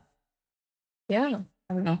by that. Yeah.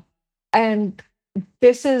 I don't know. And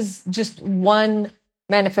this is just one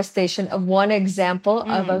manifestation of one example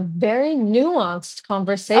of a very nuanced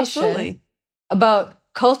conversation about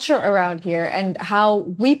culture around here and how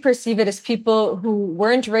we perceive it as people who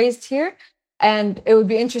weren't raised here. And it would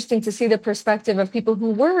be interesting to see the perspective of people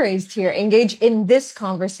who were raised here engage in this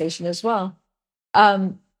conversation as well.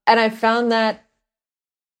 And I found that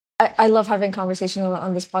I love having conversations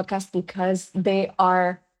on this podcast, because they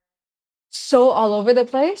are so all over the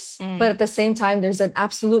place. But at the same time, there's an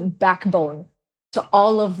absolute backbone to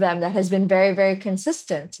all of them that has been very, very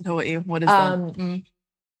consistent. What is that?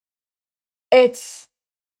 It's,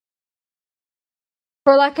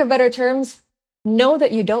 for lack of better terms, know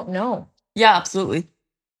that you don't know. Yeah, absolutely.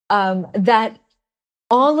 That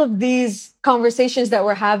all of these conversations that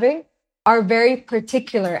we're having are very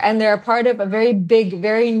particular, and they're a part of a very big,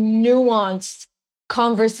 very nuanced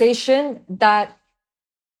conversation that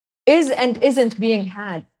is and isn't being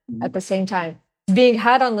had at the same time. It's being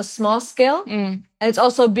had on the small scale, and it's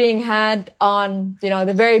also being had on,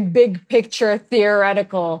 the very big picture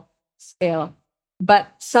theoretical scale.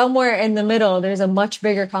 But somewhere in the middle, there's a much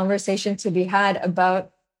bigger conversation to be had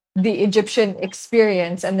about the Egyptian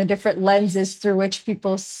experience and the different lenses through which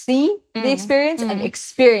people see the experience and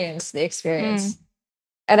experience the experience.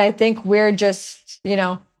 And I think we're just,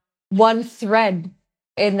 one thread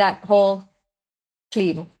in that whole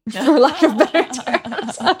clean, for lack of better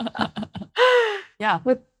terms. Yeah.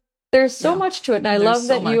 But there's so much to it. And I love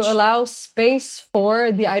that you allow space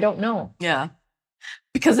for the I don't know. Yeah.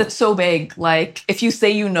 Because it's so big. Like, if you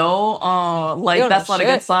say you know, that's not a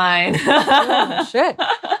good sign. Shit.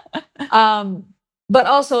 But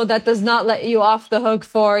also that does not let you off the hook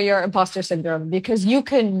for your imposter syndrome, because you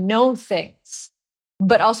can know things,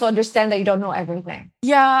 but also understand that you don't know everything.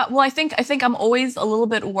 Yeah. Well, I think I'm always a little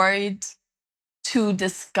bit worried to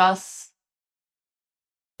discuss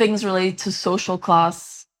things related to social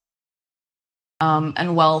class,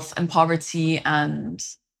 and wealth and poverty, and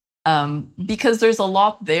because there's a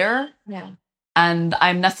lot there. Yeah. And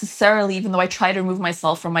I'm necessarily, even though I try to remove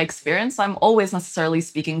myself from my experience, I'm always necessarily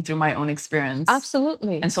speaking through my own experience.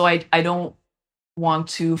 Absolutely. And so I don't want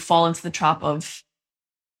to fall into the trap of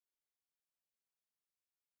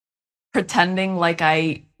pretending like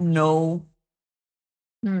I know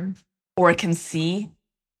or can see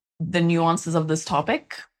the nuances of this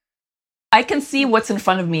topic. I can see what's in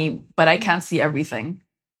front of me, but I can't see everything.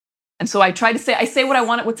 And so I say what I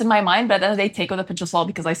want, what's in my mind, but at the end of the day, take with a pinch of salt,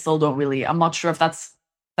 because I still don't really, I'm not sure if that's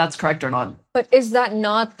correct or not. But is that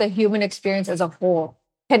not the human experience as a whole?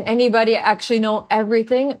 Can anybody actually know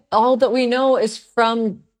everything? All that we know is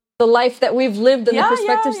from the life that we've lived and the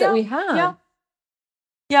perspectives that we have.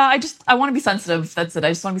 Yeah, I want to be sensitive. That's it. I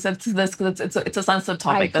just want to be sensitive to this, because it's a sensitive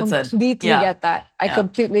topic. That's it. I completely get that. I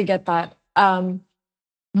completely get that.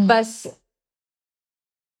 But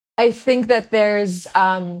I think that there's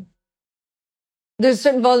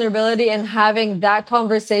certain vulnerability in having that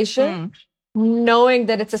conversation, knowing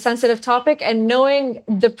that it's a sensitive topic and knowing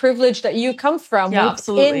the privilege that you come from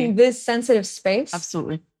in this sensitive space.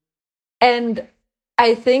 Absolutely. And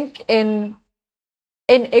I think in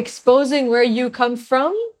exposing where you come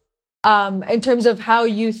from, in terms of how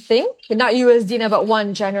you think, not you as Dina, but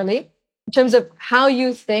one generally, in terms of how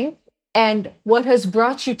you think and what has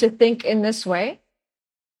brought you to think in this way,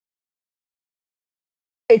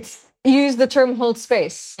 use the term hold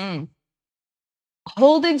space.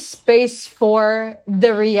 Holding space for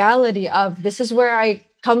the reality of this is where I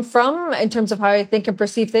come from in terms of how I think and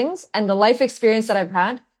perceive things, and the life experience that I've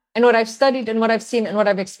had and what I've studied and what I've seen and what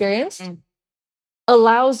I've experienced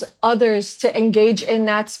allows others to engage in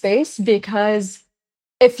that space. Because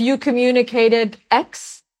if you communicated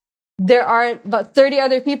X, there are about 30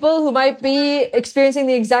 other people who might be experiencing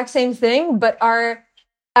the exact same thing, but are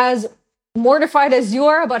as mortified as you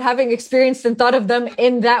are about having experienced and thought of them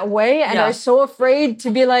in that way, and are so afraid to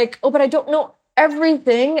be like, oh, but I don't know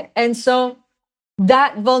everything. And so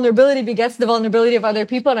that vulnerability begets the vulnerability of other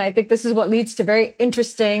people. And I think this is what leads to very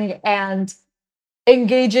interesting and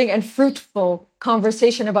engaging and fruitful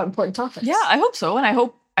conversation about important topics. Yeah, I hope so. And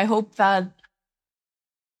I hope that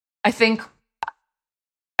I think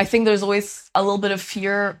there's always a little bit of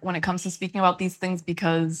fear when it comes to speaking about these things,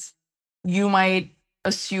 because you might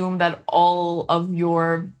assume that all of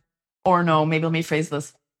your, or no, maybe let me phrase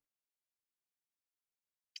this.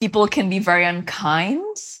 People can be very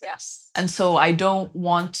unkind. Yes. And so I don't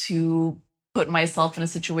want to put myself in a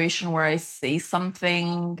situation where I say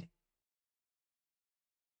something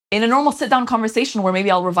in a normal sit-down conversation where maybe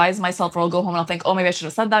I'll revise myself, or I'll go home and I'll think, oh, maybe I should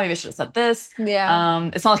have said that, maybe I should have said this. Yeah.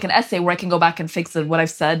 It's not like an essay where I can go back and fix it. What I've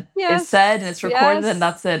said is said, and it's recorded, and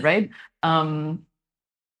that's it, right?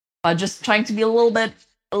 Just trying to be a little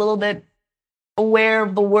bit aware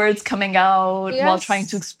of the words coming out while trying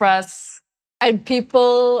to express. And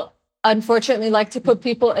people, unfortunately, like to put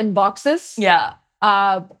people in boxes. Yeah.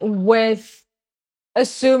 With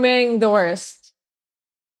assuming the worst.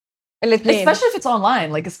 Especially if it's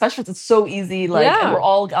online, especially if it's so easy, and we're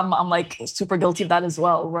all, I'm like super guilty of that as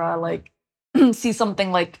well, where I see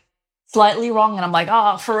something slightly wrong and I'm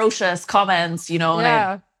like, ferocious comments, and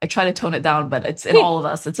I try to tone it down, but it's in all of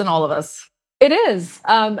us. It's in all of us. It is.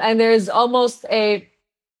 And there's almost a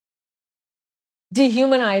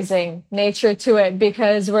dehumanizing nature to it,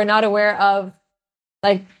 because we're not aware of,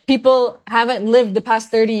 people haven't lived the past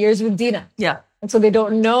 30 years with Dina. Yeah. And so they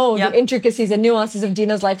don't know the intricacies and nuances of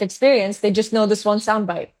Dina's life experience. They just know this one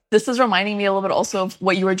soundbite. This is reminding me a little bit also of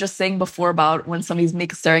what you were just saying before about when somebody's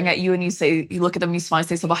staring at you and you look at them, you smile, and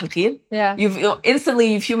say Sabah al-Khair. Yeah.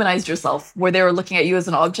 You've humanized yourself, where they were looking at you as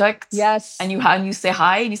an object. Yes. And you say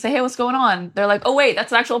hi and you say, hey, what's going on? They're like, oh, wait,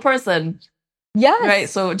 that's an actual person. Yes. Right.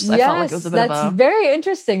 So I felt like it was a bit of a... That's very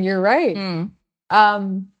interesting. You're right.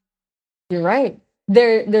 You're right.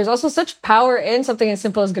 there's also such power in something as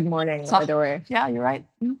simple as good morning, by the way. Yeah, you're right.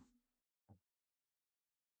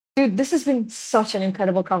 Dude, this has been such an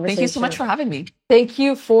incredible conversation. Thank you so much for having me. Thank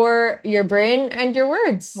you for your brain and your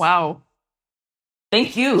words. Wow.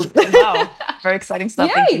 Thank you. Wow. Very exciting stuff.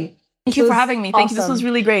 Yay. Thank you. Thank you for having me. Awesome. Thank you. This was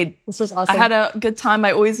really great. This was awesome. I had a good time.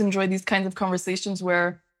 I always enjoy these kinds of conversations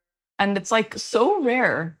and it's like so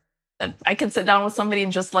rare that I can sit down with somebody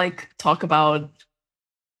and just like talk about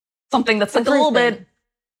something that's like a little bit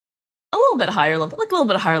higher level, like a little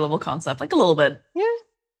bit higher level concept, like a little bit. Yeah.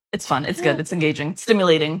 It's fun. It's good. It's engaging. It's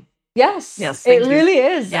stimulating. Yes. It really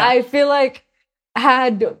is. Yeah. I feel like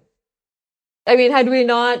had we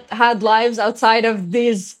not had lives outside of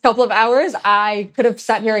these couple of hours, I could have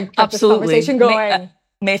sat here and kept this conversation going.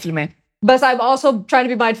 But I'm also trying to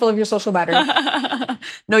be mindful of your social battery.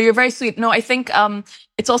 No, you're very sweet. No, I think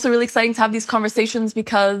it's also really exciting to have these conversations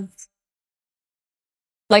because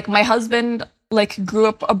like my husband like grew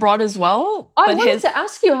up abroad as well. I wanted to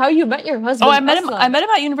ask you how you met your husband. Oh, I met him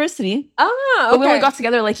at university. Okay. But we only got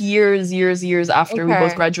together like years after we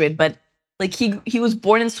both graduated. But like he was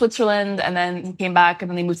born in Switzerland and then he came back and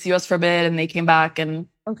then they moved to the US for a bit and they came back and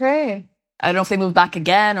I don't know if they moved back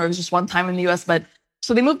again or it was just one time in the US, but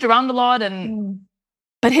so they moved around a lot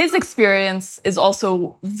but his experience is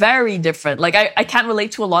also very different. Like I can't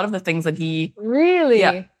relate to a lot of the things that he really.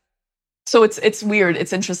 Yeah. So it's weird.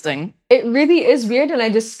 It's interesting. It really is weird. And I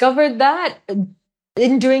discovered that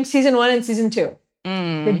in doing season 1 and season 2.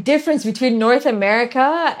 The difference between North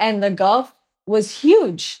America and the Gulf was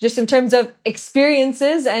huge, just in terms of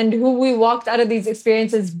experiences and who we walked out of these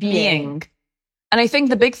experiences being. And I think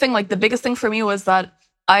the biggest thing for me was that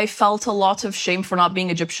I felt a lot of shame for not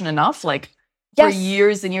being Egyptian enough. Like for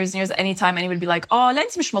years and years and years, anytime anyone would be like, oh, لا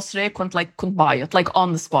أنت مش مصرية, كنت بعيط, like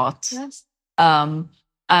on the spot. Yes.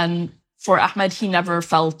 And for Ahmed, he never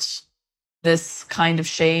felt this kind of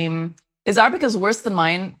shame. His Arabic is worse than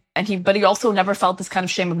mine, but he also never felt this kind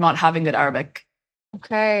of shame of not having good Arabic.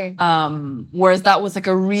 Okay. Whereas that was like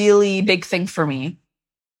a really big thing for me.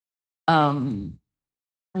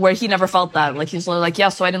 Where he never felt that. Like he's like, yeah,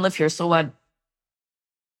 so I didn't live here, so what?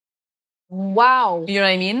 Wow. You know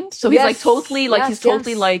what I mean? So he's like totally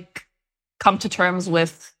like come to terms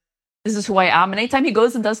with this is who I am. And anytime he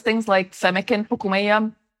goes and does things like femikin, حكومية,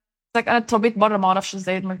 it's like أنا تربيت برا ما أعرفش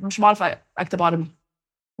إزاي مش بعرف أكتب عربي.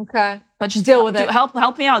 Okay. But just deal with it. Help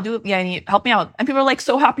me out. Help me out. And people are like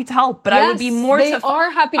so happy to help. But I would be they are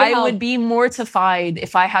happy to help. I would be mortified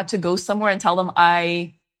if I had to go somewhere and tell them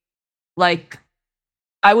I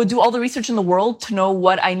would do all the research in the world to know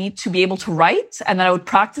what I need to be able to write, and then I would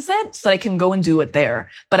practice it so that I can go and do it there.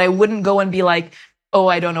 But I wouldn't go and be like, oh,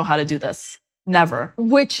 I don't know how to do this. Never.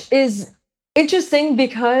 Which is interesting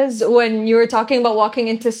because when you were talking about walking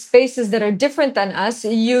into spaces that are different than us,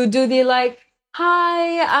 you do the like,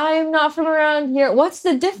 hi, I'm not from around here. What's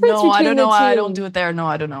the difference between the two? No, I don't know. I don't do it there. No,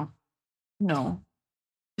 I don't know. No.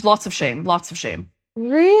 Lots of shame.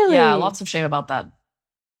 Really? Yeah, lots of shame about that.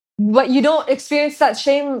 But you don't experience that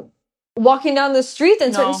shame walking down the street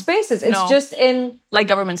in certain spaces. It's just in... like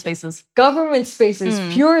government spaces. Government spaces,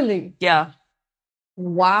 purely. Yeah.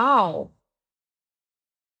 Wow.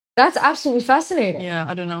 That's absolutely fascinating. Yeah,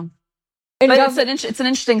 I don't know. But it's an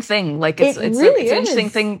interesting thing. Like it's an interesting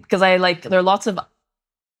thing because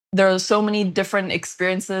there are so many different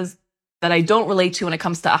experiences that I don't relate to when it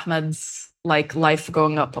comes to Ahmed's like life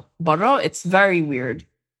growing up barra. It's very weird.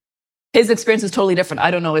 His experience is totally different.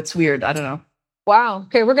 I don't know. It's weird. I don't know. Wow.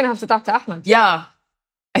 Okay, we're gonna have to talk to Ahmed. Yeah,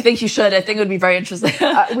 I think you should. I think it would be very interesting.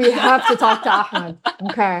 We have to talk to Ahmed.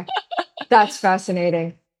 Okay, that's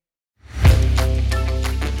fascinating.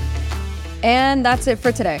 And that's it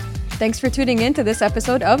for today. Thanks for tuning in to this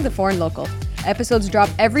episode of The Foreign Local. Episodes drop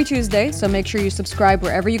every Tuesday, so make sure you subscribe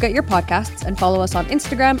wherever you get your podcasts and follow us on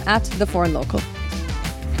Instagram @The Foreign Local.